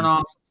can turn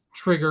off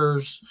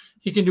triggers.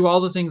 He can do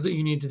all the things that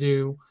you need to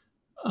do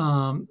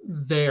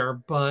there,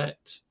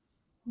 but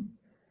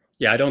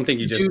yeah, I don't think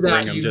you just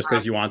bring him just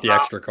because you want the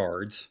extra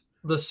cards.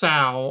 The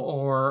Sow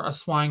or a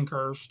Swine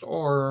Cursed,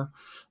 or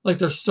like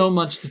there's so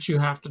much that you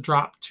have to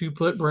drop to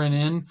put Bryn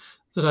in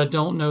that I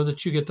don't know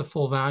that you get the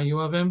full value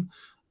of him.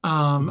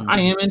 I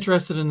am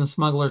interested in the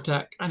Smuggler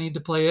tech. I need to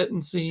play it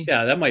and see.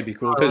 Yeah, that might be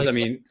cool, because I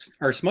mean,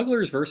 are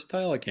Smugglers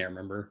versatile? I can't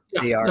remember.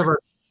 Yeah, they are.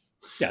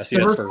 Yeah, see,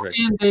 that's perfect.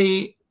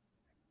 And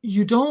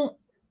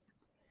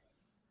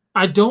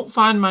I don't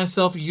find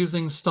myself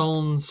using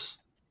stones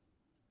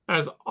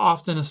as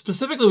often,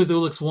 specifically with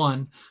Ulix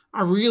 1.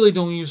 I really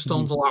don't use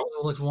stones a lot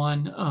with Ulix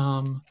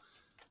 1.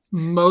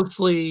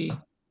 Mostly,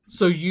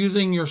 so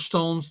using your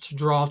stones to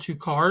draw 2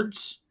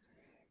 cards,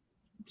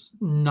 it's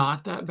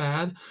not that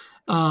bad.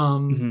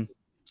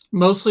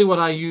 Mostly what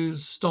I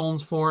use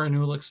stones for in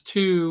Ulix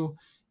 2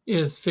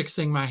 is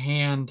fixing my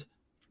hand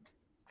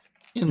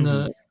in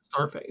the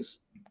start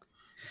phase.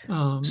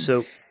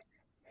 So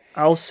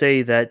I'll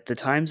say that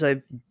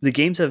the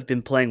games I've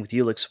been playing with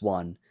Ulix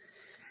 1,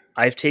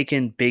 I've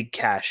taken big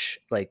cash,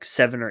 like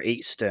 7 or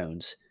 8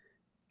 stones,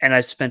 and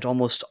I've spent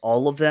almost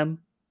all of them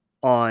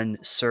on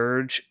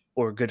Surge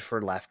or Good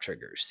for Laugh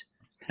triggers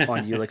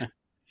on Ulix.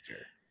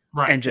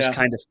 And just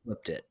kind of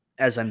flipped it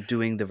as I'm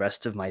doing the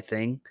rest of my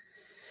thing.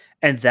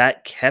 And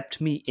that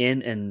kept me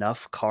in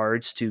enough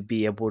cards to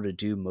be able to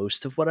do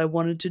most of what I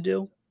wanted to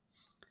do.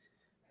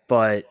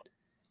 But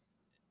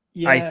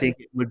I think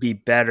it would be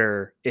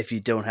better if you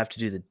don't have to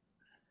do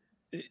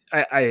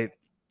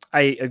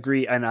I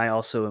agree, and I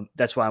also,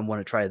 that's why I want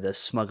to try this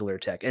Smuggler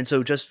tech. And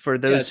so just for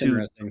those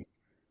who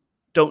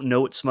don't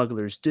know what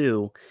Smugglers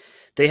do,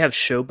 they have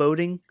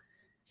Showboating.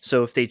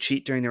 So if they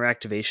cheat during their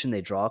activation,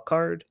 they draw a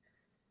card.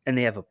 And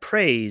they have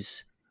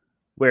Appraise,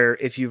 where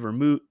if you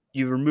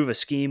remove a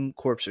Scheme,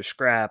 Corpse, or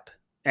Scrap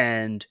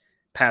and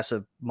pass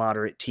a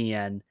moderate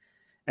TN,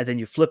 and then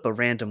you flip a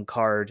random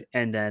card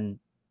and then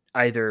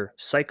either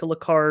cycle a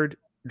card,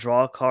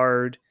 draw a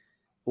card,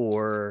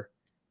 or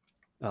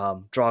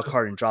draw a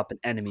card and drop an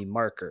enemy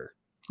marker.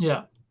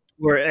 Yeah.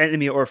 Or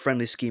enemy or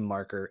friendly Scheme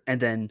marker.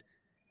 And then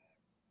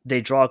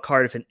they draw a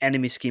card if an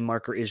enemy Scheme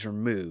marker is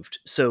removed.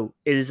 So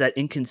it is that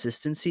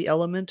inconsistency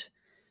element.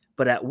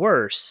 But at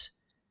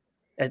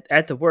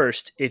the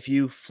worst, if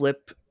you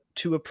flip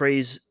 2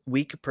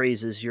 weak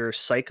appraises, you're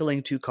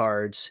cycling 2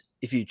 cards.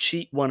 If you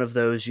cheat one of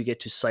those, you get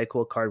to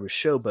cycle a card with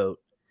Showboat.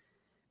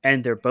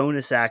 And their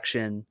bonus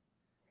action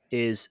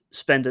is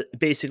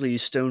basically you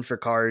stone for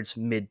cards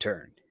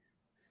mid-turn.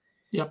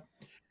 Yep.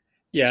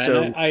 Yeah,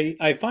 So- and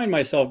I find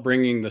myself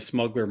bringing the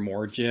smuggler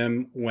more,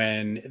 Jim,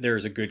 when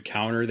there's a good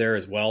counter there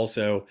as well.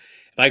 So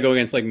if I go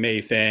against like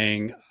Mei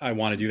Fang, I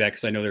want to do that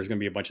because I know there's going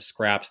to be a bunch of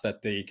scraps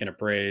that they can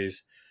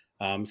appraise.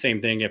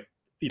 Same thing if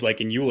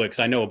like in Ulix,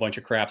 I know a bunch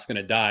of crap's going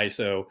to die,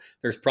 so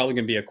there's probably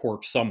going to be a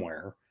corpse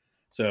somewhere.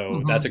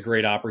 So that's a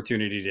great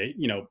opportunity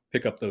to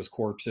pick up those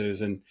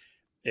corpses, and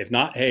if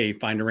not, hey,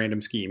 find a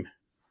random scheme.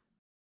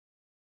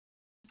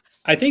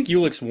 I think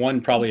Ulix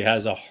 1 probably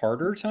has a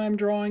harder time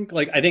drawing.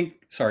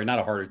 Sorry, not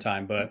a harder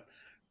time, but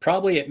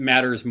probably it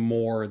matters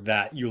more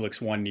that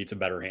Ulix 1 needs a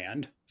better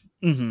hand.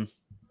 Mm-hmm.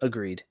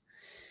 Agreed.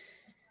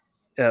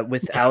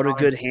 Without a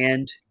good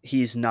hand,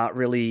 he's not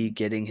really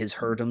getting his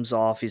Herdums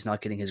off. He's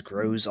not getting his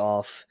Grows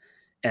off.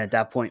 And at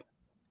that point,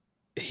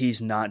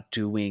 he's not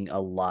doing a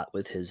lot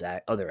with his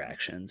other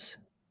actions.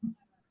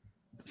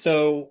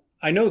 So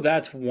I know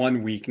that's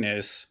one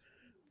weakness.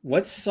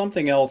 What's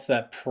something else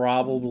that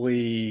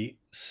probably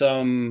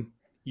some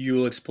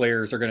Ulix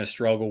players are going to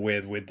struggle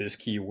with this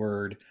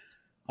keyword?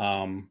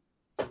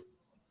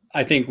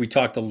 I think we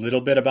talked a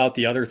little bit about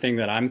the other thing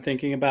that I'm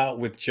thinking about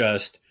with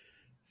just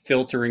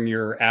filtering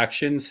your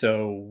actions.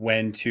 So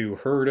when to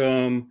herd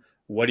them,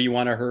 what do you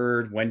want to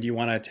herd? When do you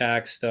want to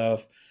attack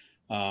stuff?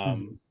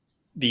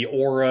 The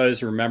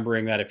auras,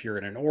 remembering that if you're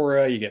in an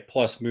aura, you get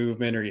plus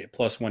movement or you get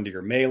 +1 to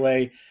your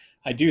melee.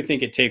 I do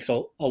think it takes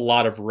a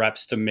lot of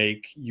reps to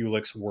make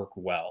Ulix work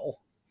well.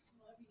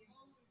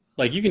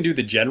 Like you can do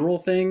the general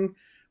thing,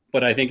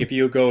 but I think if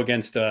you go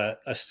against a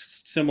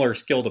similar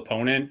skilled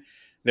opponent,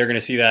 they're going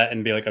to see that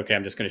and be like, okay,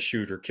 I'm just going to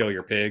shoot or kill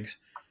your pigs.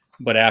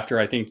 But after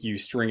I think you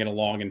string it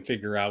along and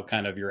figure out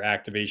kind of your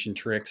activation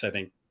tricks, I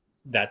think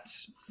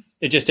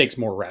it just takes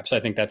more reps. I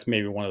think that's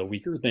maybe one of the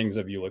weaker things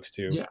of Ulix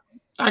too. Yeah.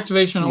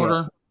 Activation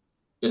order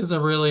is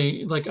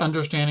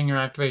understanding your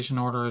activation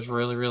order is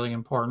really, really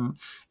important.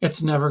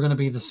 It's never going to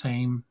be the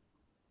same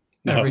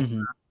every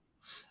time.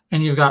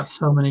 And you've got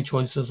so many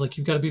choices. Like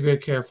you've got to be very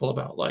careful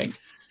about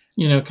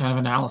kind of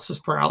analysis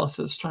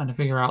paralysis, trying to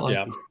figure out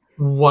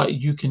what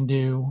you can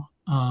do,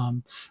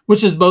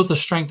 which is both a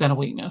strength and a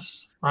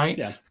weakness, right?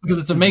 Yeah. Because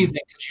it's amazing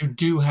because you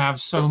do have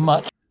so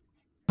much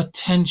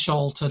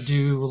potential to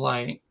do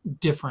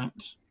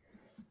different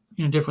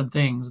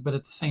things, but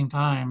at the same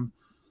time,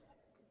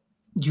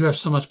 you have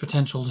so much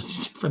potential to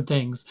do different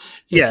things.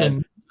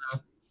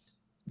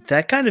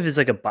 That kind of is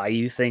like a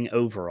Bayou thing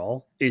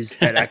overall, is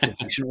that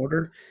activation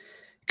order.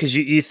 Because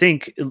you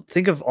think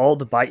of all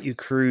the Bayou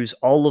crews,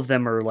 all of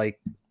them are like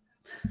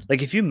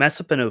if you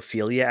mess up an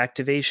Ophelia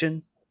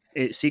activation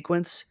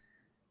sequence,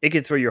 it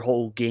can throw your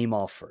whole game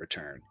off for a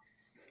turn.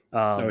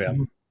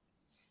 I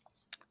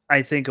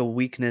think a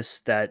weakness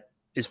that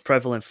is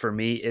prevalent for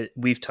me,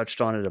 we've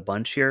touched on it a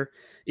bunch here,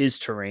 is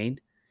terrain.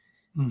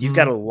 You've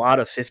got a lot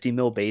of 50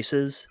 mil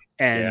bases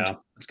and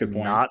that's a good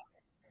point.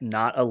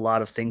 Not a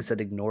lot of things that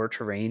ignore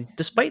terrain,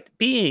 despite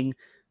being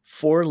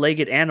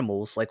 4-legged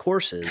animals like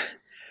horses.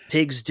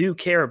 Pigs do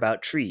care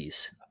about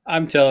trees.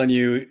 I'm telling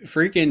you,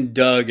 freaking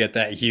Doug at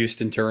that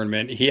Houston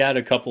tournament, he had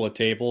a couple of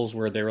tables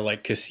where they were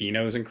like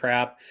casinos and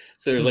crap.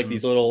 So there's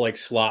these little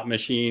slot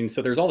machines.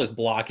 So there's all this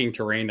blocking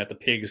terrain that the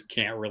pigs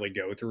can't really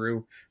go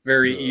through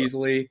very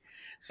easily.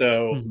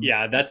 So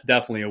that's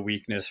definitely a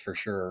weakness for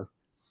sure.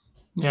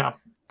 Yeah.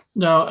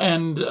 No,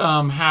 and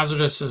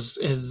hazardous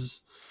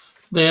is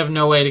they have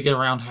no way to get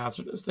around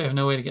hazardous. They have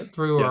no way to get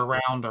through or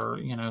around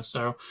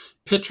so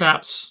pit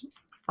traps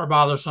are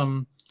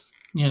bothersome,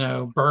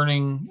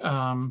 burning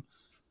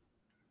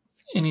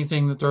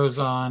anything that throws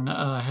on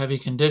heavy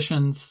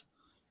conditions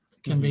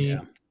can be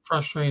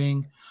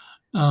frustrating.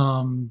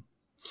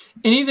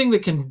 Anything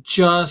that can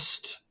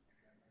just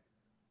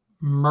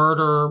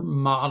murder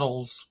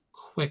models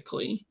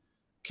quickly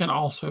can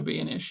also be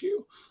an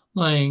issue.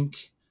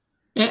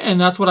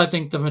 And that's what I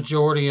think the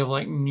majority of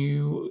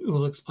new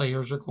Ulix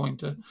players are going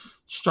to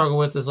struggle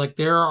with is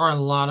there are a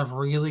lot of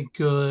really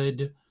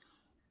good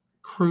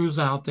crews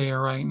out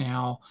there right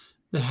now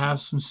that have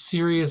some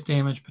serious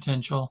damage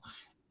potential,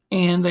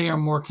 and they are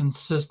more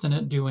consistent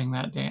at doing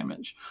that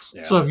damage.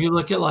 Yeah. So if you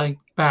look at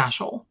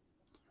Bashal,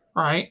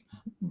 right?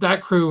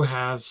 That crew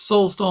has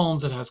soul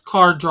stones, it has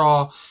card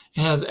draw,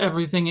 it has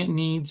everything it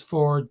needs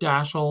for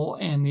Dashel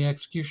and the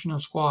Executioner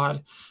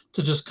squad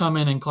to just come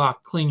in and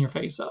clean your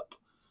face up.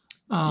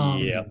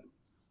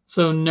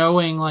 So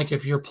knowing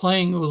if you're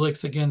playing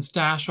Ulix against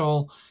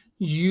Dashel,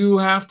 you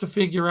have to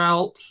figure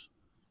out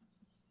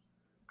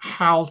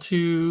how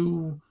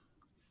to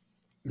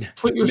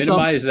put yourself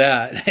minimize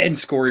that and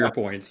score your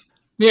points.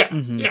 Yeah.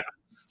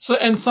 So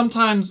and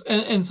sometimes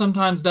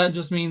that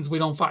just means we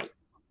don't fight.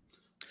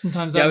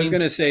 Sometimes I was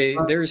going to say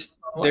there's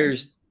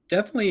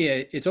definitely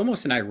it's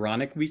almost an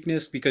ironic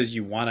weakness because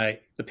the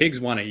pigs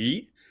want to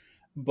eat,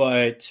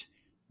 but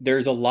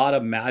there's a lot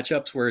of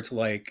matchups where it's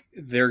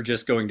they're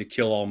just going to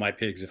kill all my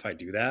pigs if I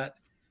do that.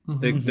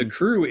 The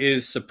crew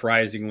is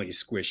surprisingly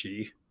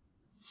squishy.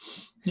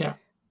 Yeah.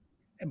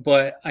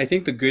 But I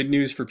think the good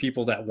news for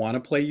people that want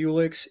to play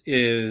Ulix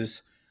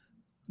is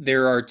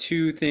there are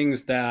two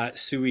things that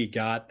Sui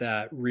got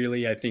that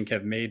really, I think,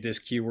 have made this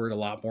keyword a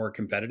lot more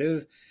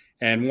competitive.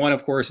 And one,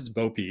 of course, it's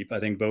Bo Peep. I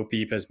think Bo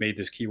Peep has made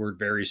this keyword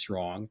very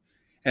strong.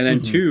 And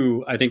then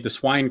two, I think the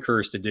Swine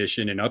Cursed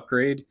edition and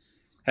upgrade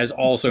has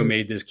also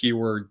made this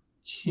keyword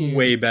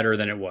way better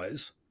than it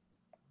was.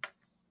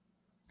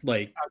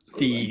 Like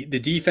the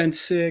defense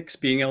 6,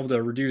 being able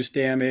to reduce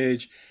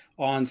damage,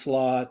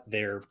 onslaught,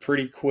 they're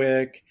pretty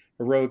quick,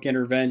 heroic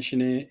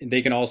intervention.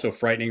 They can also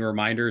frightening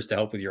reminders to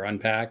help with your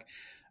unpack.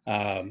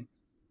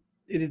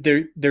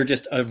 They're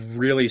just a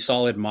really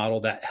solid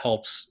model that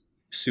helps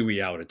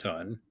Sui out a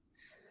ton.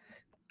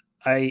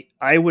 I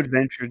would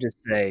venture to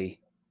say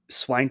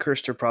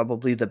Swinecursed are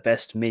probably the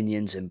best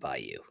minions in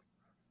Bayou.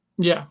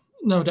 Yeah,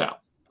 no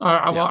doubt.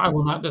 I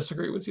will not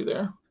disagree with you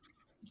there.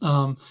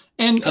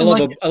 And I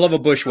love a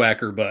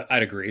bushwhacker, but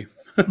I'd agree.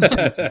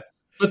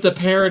 But the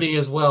parity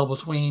as well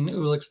between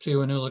Ulix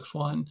 2 and Ulix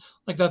 1,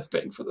 like that's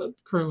big for the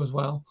crew as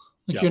well.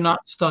 Like you're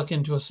not stuck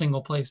into a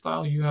single play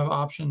style. You have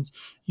options.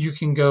 You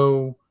can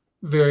go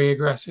very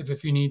aggressive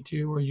if you need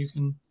to, or you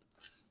can,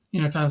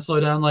 kind of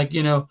slow down. Like,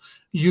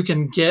 you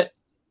can get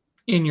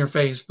in your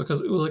face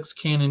because Ulix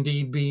can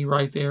indeed be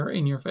right there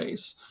in your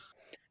face.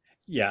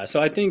 Yeah,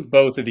 so I think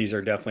both of these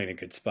are definitely in a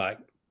good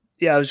spot.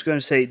 Yeah, I was going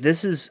to say,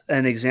 this is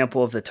an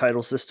example of the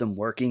title system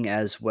working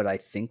as what I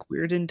think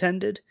Weird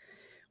intended,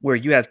 where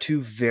you have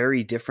two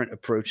very different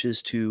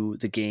approaches to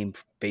the game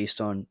based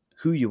on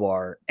who you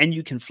are, and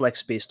you can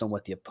flex based on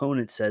what the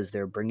opponent says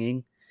they're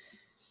bringing.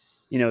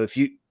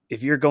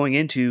 If you're going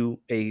into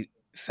a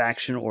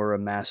faction or a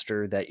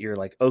master that you're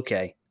like,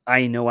 okay,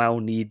 I know I'll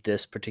need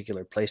this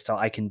particular playstyle,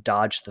 I can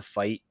dodge the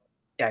fight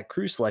at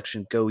crew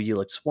selection, go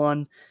Ulix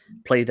 1,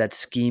 play that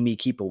schemey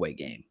keep away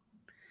game.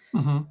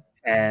 Mm-hmm.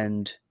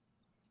 And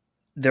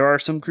there are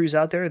some crews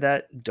out there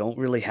that don't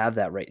really have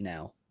that right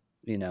now.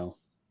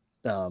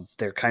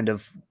 They're kind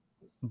of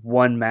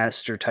one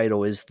master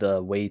title is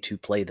the way to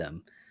play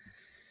them.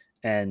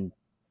 And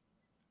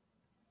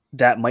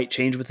that might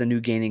change with the new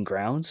Gaining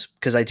Grounds,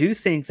 because I do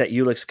think that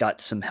Ulix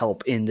got some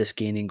help in this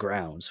Gaining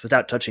Grounds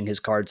without touching his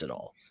cards at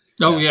all.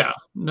 Oh, yeah,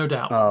 no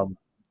doubt.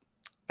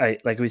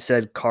 Like we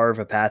said, Carve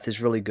a Path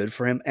is really good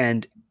for him.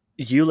 And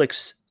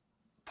Ulix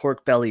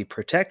Pork Belly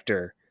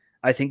Protector,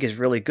 I think, is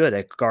really good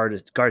at guard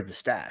the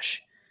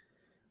stash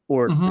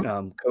or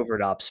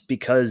covert ops,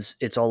 because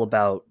it's all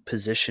about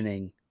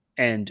positioning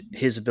and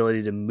his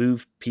ability to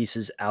move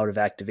pieces out of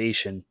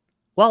activation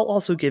while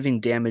also giving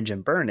damage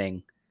and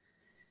burning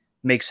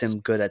makes him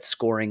good at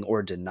scoring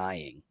or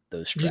denying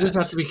those strats. You just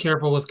have to be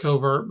careful with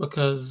covert,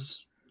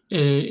 because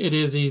it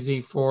is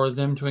easy for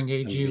them to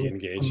engage you when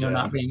you're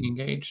not being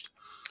engaged.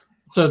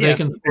 So they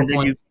can score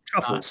points.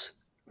 Truffles.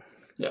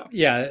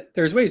 Yeah,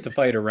 there's ways to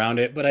fight around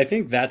it, but I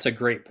think that's a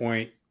great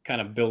point,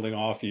 kind of building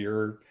off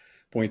your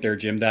point there,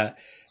 Jim, that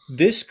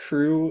this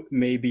crew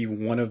may be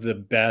one of the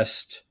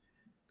best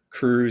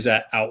crews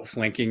at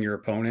outflanking your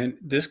opponent.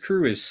 This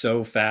crew is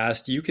so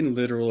fast, you can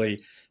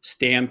literally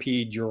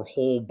stampede your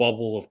whole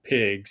bubble of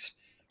pigs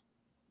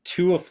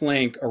to a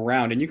flank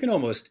around, and you can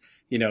almost,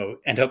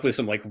 end up with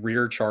some like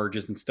rear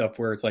charges and stuff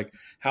where it's like,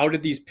 how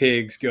did these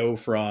pigs go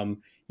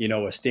from,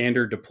 a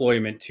standard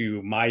deployment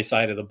to my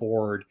side of the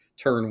board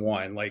turn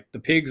one? Like the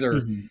pigs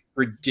are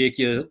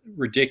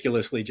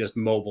ridiculously just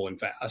mobile and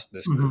fast,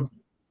 this crew.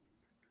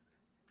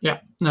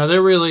 Yeah, no,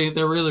 they're really,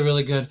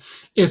 really good.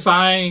 If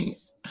I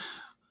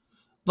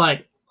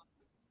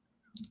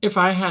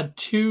had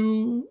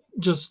two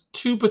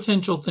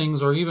potential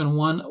things, or even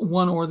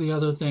one or the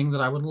other thing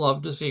that I would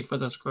love to see for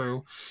this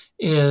crew,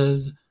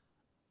 is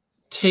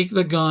take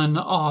the gun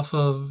off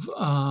of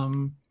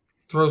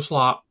Throw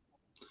Slop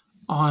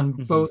on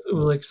both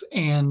Ulix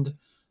and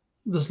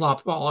the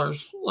Slop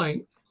Ballers.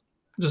 Like,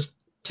 just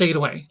take it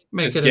away.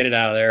 Get it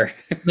out of there.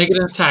 Make it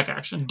an attack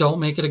action. Don't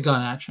make it a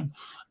gun action.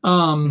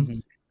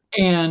 And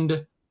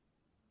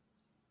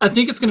I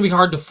think it's going to be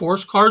hard to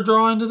force card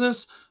draw into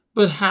this,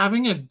 but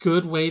having a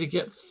good way to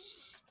get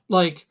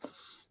having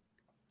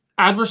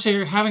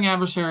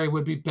adversary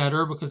would be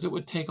better, because it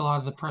would take a lot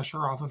of the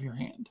pressure off of your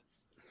hand.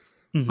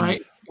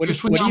 Right? What do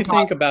you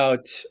think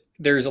about,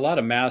 there's a lot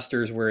of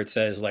masters where it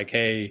says like,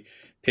 hey,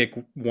 pick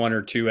one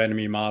or two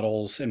enemy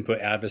models and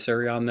put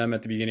adversary on them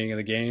at the beginning of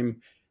the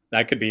game.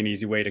 That could be an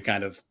easy way to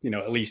kind of,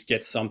 at least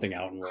get something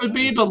out. And could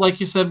be, but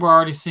like you said, we're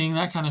already seeing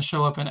that kind of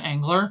show up in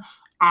Angler.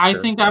 I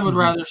think I would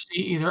rather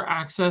see either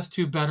access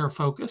to better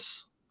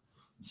focus,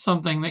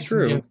 something that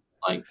can give,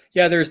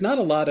 yeah, there's not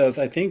a lot of,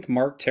 I think,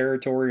 marked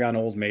territory on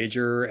Old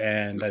Major,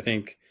 and I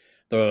think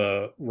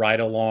the ride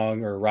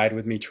along or ride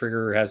with me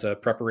trigger has a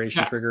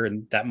preparation trigger,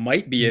 and that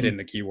might be it in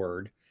the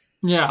keyword.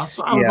 Yeah,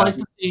 so I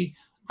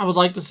would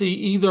like to see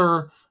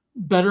either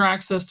better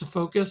access to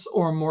focus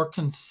or more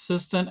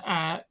consistent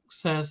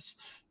access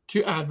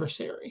to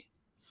adversary.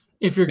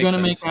 If you're going to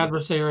make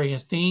adversary a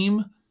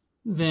theme,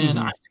 then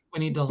I think we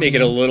need to make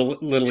it a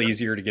little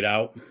easier to get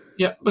out.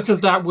 Yeah,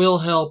 because that will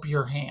help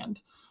your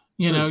hand.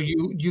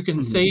 You can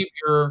save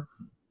your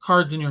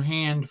cards in your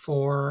hand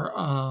for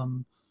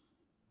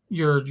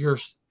your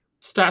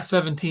stat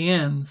 7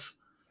 TNs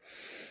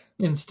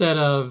instead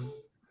of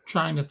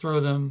trying to throw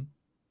them,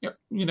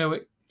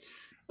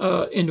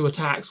 into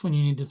attacks when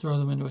you need to throw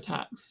them into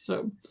attacks.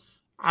 So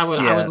I would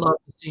love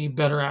to see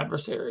better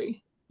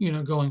adversary,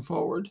 going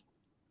forward.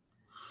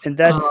 And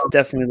that's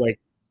definitely like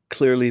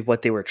clearly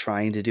what they were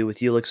trying to do with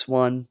Ulix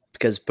 1,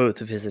 because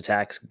both of his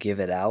attacks give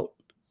it out.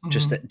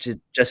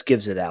 Just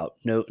gives it out.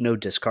 No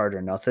discard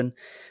or nothing.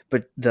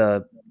 But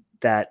that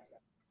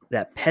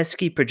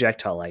pesky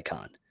projectile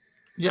icon.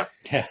 Yeah.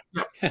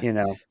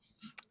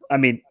 I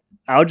mean,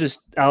 I'll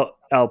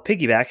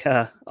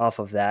piggyback off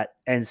of that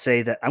and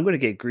say that I'm going to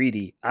get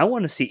greedy. I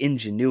want to see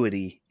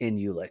ingenuity in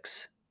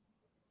Ulix.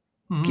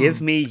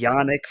 Give me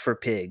Yannick for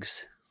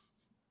pigs.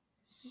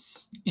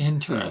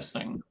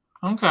 Interesting.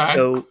 Okay.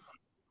 So,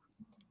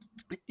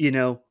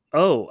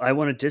 I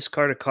want to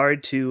discard a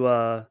card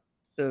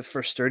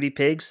for sturdy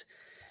pigs.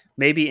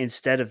 Maybe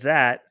instead of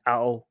that,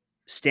 I'll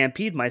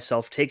stampede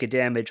myself, take a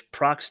damage,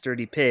 proc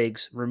sturdy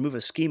pigs, remove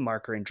a scheme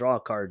marker, and draw a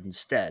card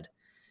instead.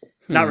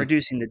 Not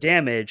reducing the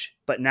damage,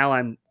 but now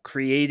I'm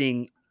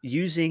creating,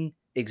 using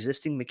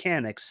existing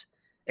mechanics,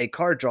 a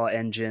card draw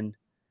engine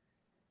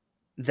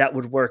that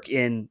would work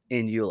in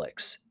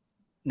Ulix.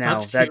 Now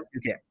I'm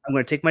going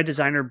to take my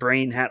designer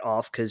brain hat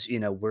off because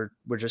we're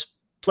just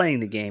playing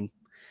the game,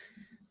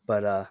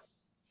 but I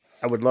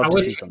would love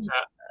to see something.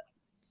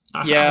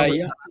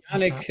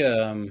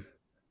 Yannick.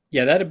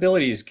 That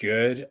ability is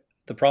good.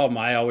 The problem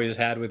I always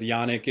had with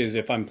Yannick is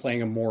if I'm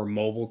playing a more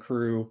mobile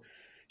crew,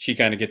 she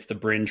kind of gets the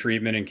Bryn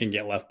treatment and can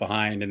get left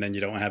behind, and then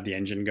you don't have the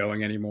engine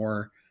going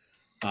anymore.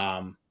 So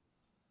I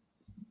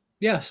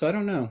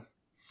don't know.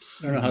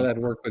 I don't know how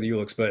that'd work with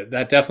Ulix, but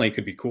that definitely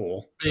could be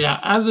cool. Yeah,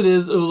 as it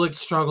is, Ulix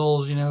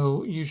struggles.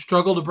 You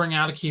struggle to bring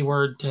out a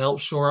keyword to help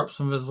shore up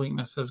some of his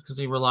weaknesses because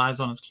he relies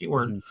on his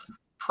keyword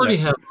pretty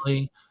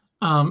heavily.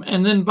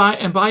 And then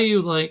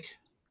Bayou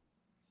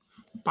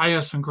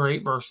has some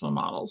great versatile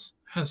models.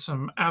 Has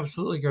some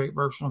absolutely great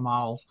versatile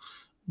models,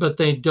 but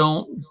they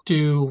don't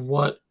do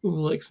what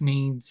Ulix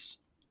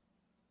needs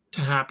to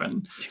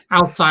happen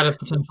outside of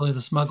potentially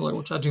the smuggler,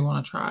 which I do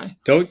want to try.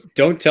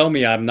 Don't tell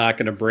me I'm not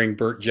going to bring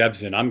Bert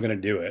Jebsen. I'm going to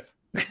do it.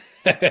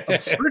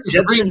 Bert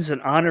Jebsen's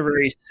an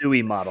honorary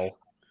Sui model.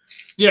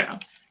 Yeah.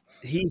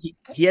 He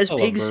has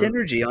pig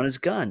synergy on his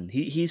gun.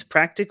 He's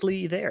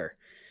practically there.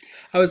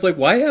 I was like,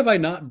 why have I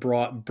not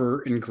brought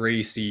Bert and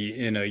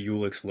Gracie in a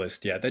Ulix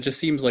list yet? That just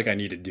seems like I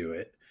need to do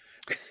it.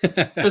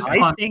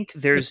 I think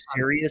there's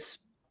serious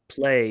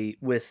play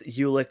with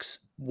Ulix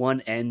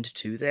 1 and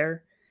 2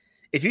 there.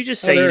 If you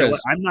just say, what,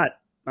 I'm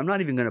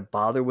not even going to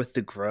bother with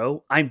the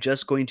grow. I'm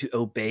just going to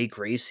obey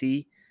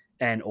Gracie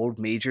and Old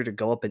Major to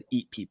go up and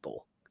eat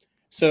people.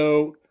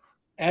 So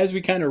as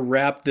we kind of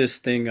wrap this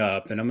thing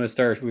up, and I'm going to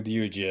start with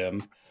you,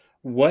 Jim,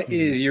 what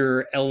is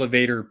your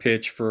elevator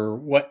pitch for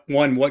what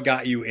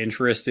got you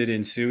interested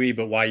in Sui,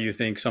 but why you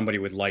think somebody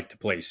would like to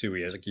play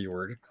Sui as a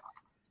keyword?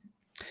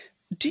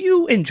 Do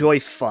you enjoy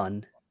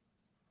fun?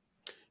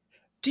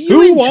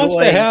 Who wants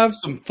to have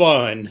some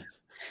fun?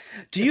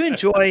 Do you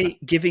enjoy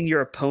giving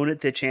your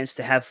opponent the chance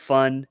to have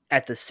fun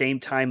at the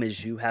same time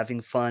as you having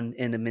fun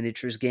in a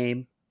miniatures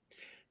game?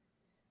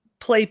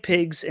 Play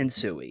pigs and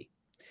Sui.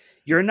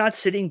 You're not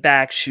sitting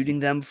back shooting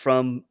them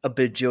from a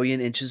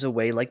bajillion inches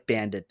away like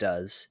Bandit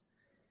does.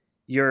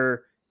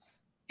 You're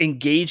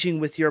engaging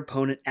with your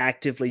opponent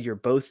actively. You're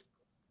both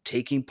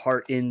taking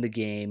part in the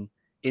game,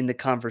 in the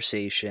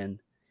conversation.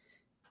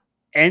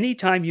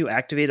 Anytime you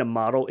activate a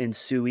model in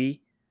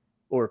Sui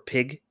or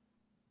Pig,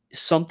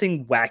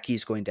 something wacky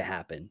is going to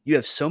happen. You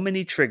have so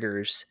many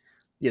triggers.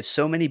 You have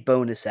so many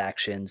bonus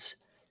actions.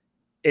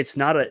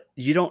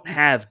 You don't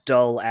have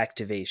dull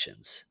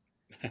activations.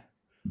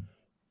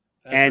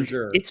 And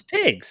it's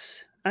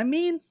pigs. I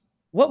mean,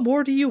 what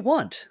more do you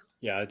want?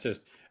 Yeah, it's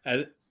just,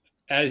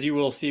 as you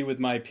will see with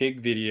my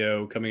pig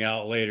video coming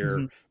out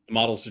later, the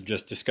models are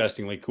just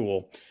disgustingly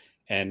cool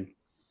and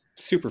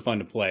super fun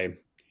to play.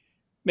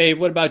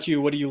 Maeve, what about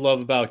you? What do you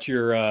love about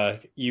your,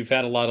 you've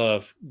had a lot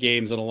of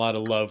games and a lot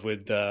of love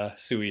with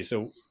Sui.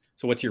 So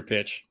what's your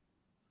pitch?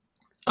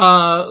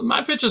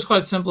 My pitch is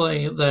quite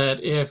simply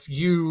that if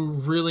you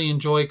really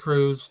enjoy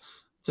crews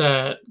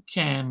that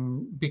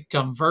can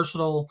become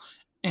versatile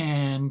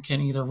and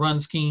can either run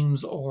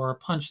schemes or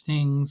punch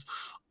things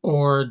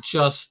or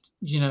just,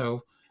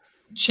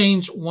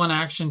 change one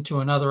action to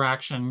another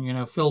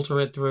action, filter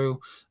it through,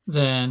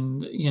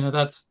 then,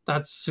 that's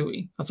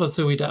Sui. That's what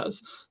Sui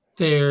does.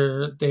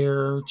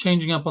 They're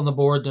changing up on the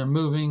board. They're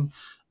moving,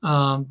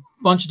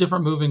 bunch of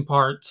different moving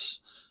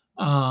parts.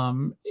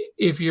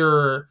 If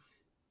you're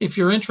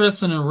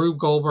interested in a Rube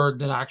Goldberg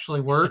that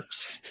actually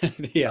works,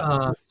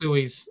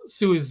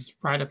 Sui's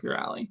right up your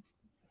alley.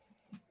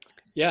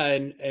 Yeah,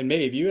 and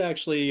Maeve, you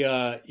actually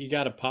you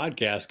got a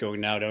podcast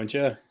going now, don't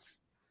you?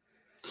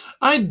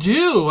 I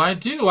do.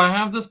 I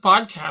have this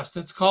podcast.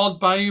 It's called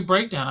Bayou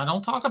Breakdown. I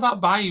don't talk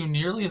about Bayou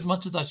nearly as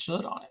much as I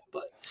should on it,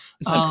 but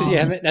that's because you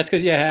haven't. That's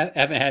because you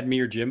haven't had me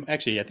or Jim.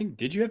 Actually, I think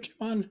did you have Jim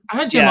on? I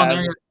had Jim on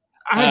there.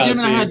 I had Jim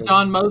and I had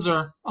John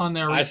Moser on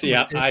there. I see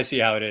how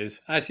it is.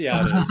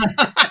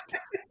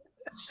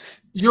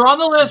 You're on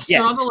the list. Yet.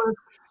 You're on the list.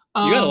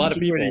 You got a lot of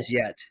people.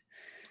 Yet.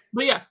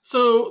 But yeah,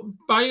 so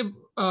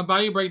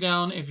Bayou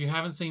Breakdown, if you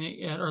haven't seen it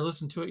yet or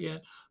listened to it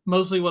yet,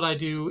 mostly what I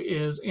do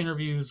is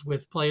interviews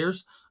with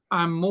players.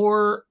 I'm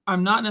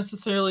not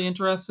necessarily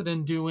interested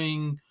in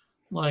doing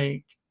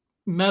like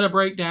meta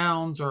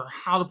breakdowns or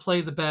how to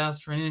play the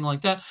best or anything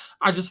like that.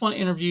 I just want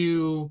to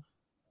interview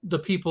the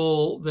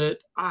people that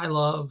I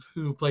love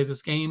who play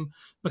this game,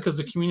 because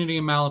the community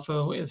in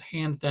Malifaux is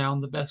hands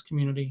down the best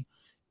community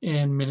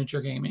in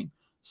miniature gaming.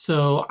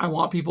 So I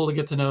want people to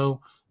get to know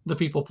the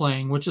people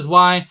playing, which is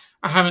why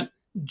I haven't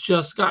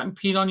just gotten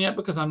peed on yet,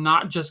 because I'm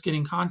not just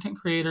getting content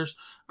creators.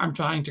 I'm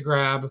trying to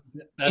grab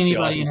That's anybody the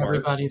awesome and part.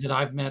 everybody that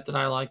I've met that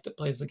I like that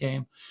plays the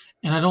game.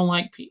 And I don't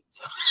like Pete.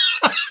 So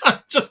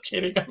just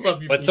kidding. I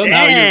love you, But Pete.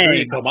 somehow you Dang.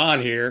 agreed to come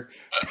on here.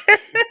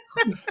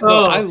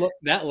 Oh. I love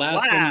that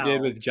last one you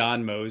did Wow. with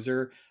John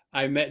Moser.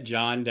 I met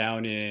John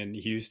down in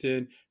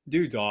Houston.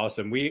 Dude's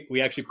awesome.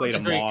 We actually played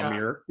Such a a great Maw guy.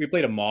 mirror. We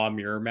played a Maw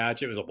mirror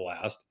match. It was a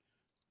blast.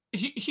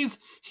 He's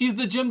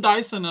the Jim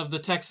Dyson of the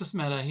Texas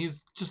meta.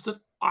 He's just an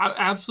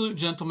absolute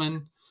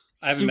gentleman.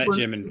 I haven't met Super-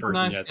 Jim in super person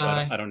nice yet, so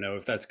guy. I don't know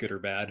if that's good or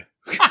bad.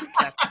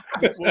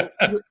 Well,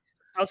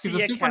 I'll see He's a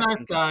you at super nice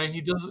Captain Con. guy.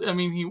 He does. I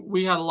mean,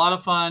 we had a lot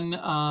of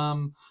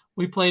fun.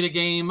 We played a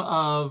game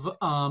of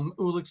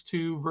Ulix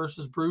 2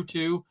 versus Brew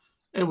 2.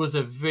 It was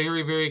a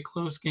very, very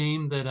close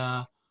game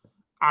that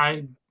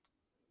I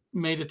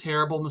made a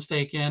terrible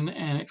mistake in,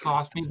 and it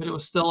cost me. But it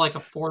was still like a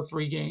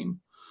 4-3 game.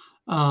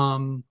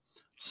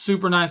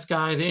 Super nice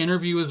guy. The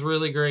interview is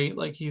really great.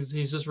 Like he's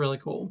just really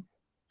cool.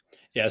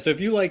 Yeah, so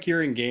if you like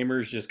hearing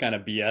gamers just kind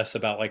of BS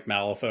about like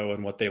Malifaux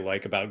and what they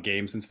like about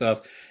games and stuff,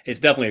 it's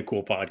definitely a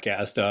cool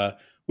podcast.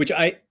 Which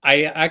I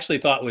actually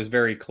thought was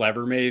very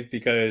clever, Maeve,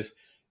 because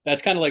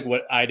that's kind of like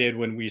what I did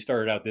when we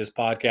started out this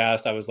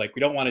podcast. I was like,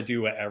 we don't want to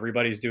do what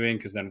everybody's doing,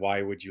 because then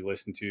why would you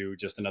listen to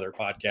just another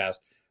podcast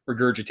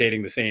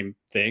regurgitating the same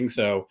thing?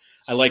 So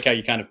I like how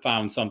you kind of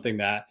found something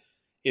that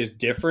is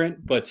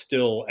different but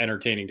still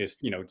entertaining to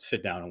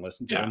sit down and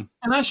listen to. Yeah.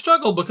 And I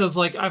struggle because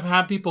like I've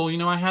had people,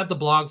 I had the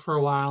blog for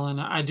a while, and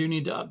I do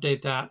need to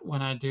update that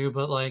when I do,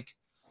 but like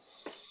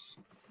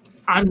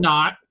I'm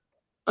not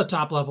a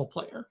top level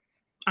player.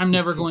 I'm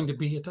never going to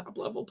be a top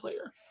level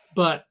player.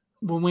 But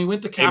when we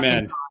went to Captain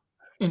Amen. Con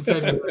in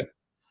February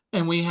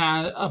and we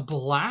had a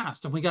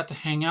blast, and we got to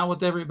hang out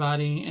with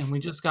everybody, and we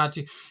just got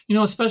to,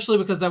 especially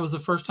because that was the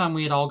first time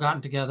we had all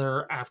gotten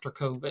together after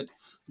COVID.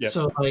 Yep.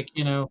 So like,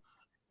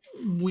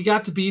 we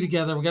got to be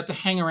together. We got to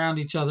hang around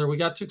each other. We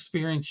got to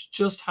experience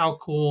just how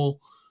cool,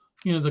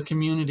 the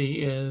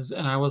community is.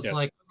 And I was Yep.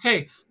 like,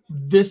 okay,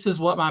 this is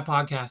what my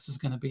podcast is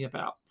going to be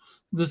about.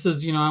 This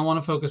is, I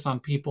want to focus on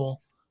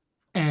people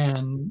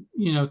and,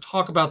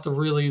 talk about the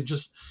really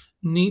just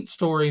neat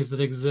stories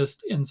that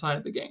exist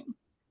inside the game.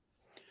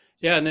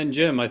 Yeah, and then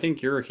Jim, I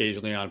think you're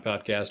occasionally on a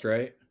podcast,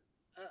 right?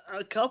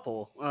 A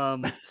couple.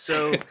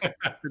 So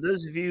for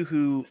those of you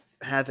who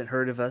haven't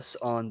heard of us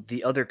on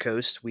the other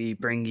coast, we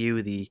bring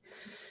you the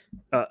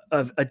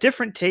a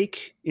different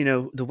take.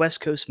 The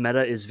West Coast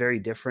meta is very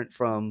different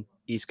from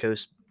East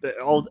Coast.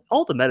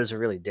 All the metas are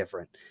really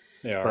different.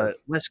 They are. But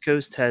West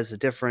Coast has a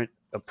different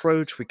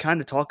approach. We kind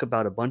of talk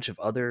about a bunch of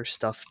other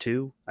stuff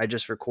too. I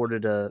just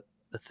recorded a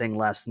thing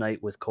last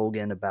night with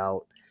Colgan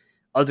about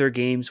other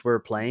games we're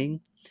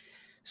playing.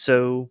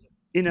 So,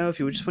 if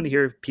you just want to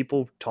hear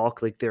people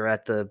talk like they're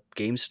at the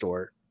game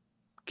store,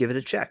 give it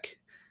a check.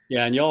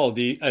 Yeah, and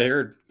I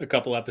heard a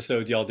couple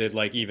episodes y'all did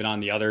like even on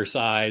the other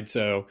side.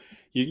 So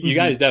you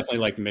guys definitely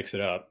like to mix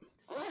it up.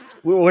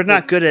 We're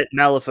not good at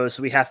Malifaux,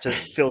 so we have to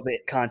fill the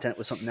content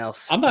with something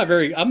else.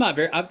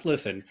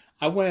 Listen,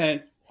 I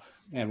went,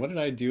 man, what did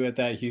I do at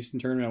that Houston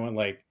tournament? I went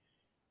like,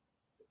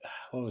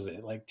 what was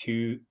it? Like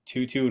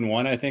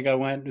 2-2-1, I think I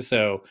went.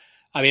 So,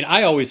 I mean,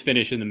 I always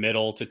finish in the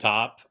middle to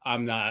top.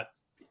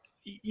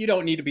 You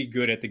don't need to be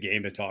good at the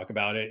game to talk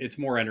about it. It's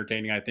more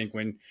entertaining, I think,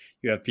 when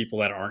you have people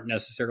that aren't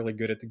necessarily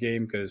good at the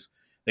game, because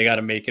they got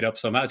to make it up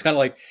somehow. It's kind of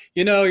like,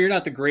 you're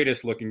not the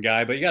greatest looking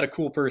guy, but you got a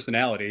cool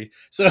personality.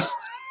 So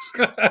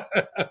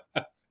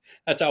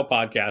that's how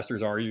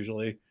podcasters are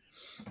usually.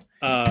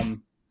 But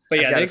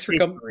yeah, thanks for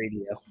coming.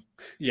 Radio.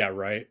 Yeah,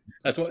 right.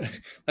 That's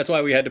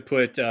why we had to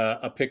put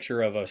a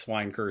picture of a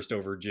swine cursed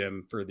over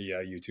Jim for the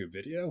YouTube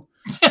video.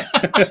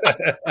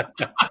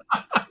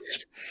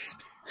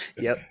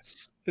 Yep.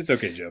 It's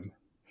okay, Jim.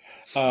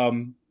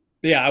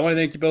 Yeah, I want to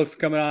thank you both for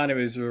coming on. It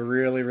was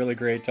really, really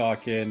great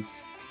talking.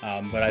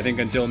 But I think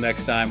until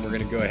next time, we're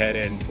going to go ahead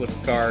and flip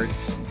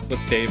cards, flip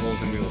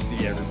tables, and we will see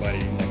everybody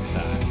next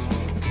time.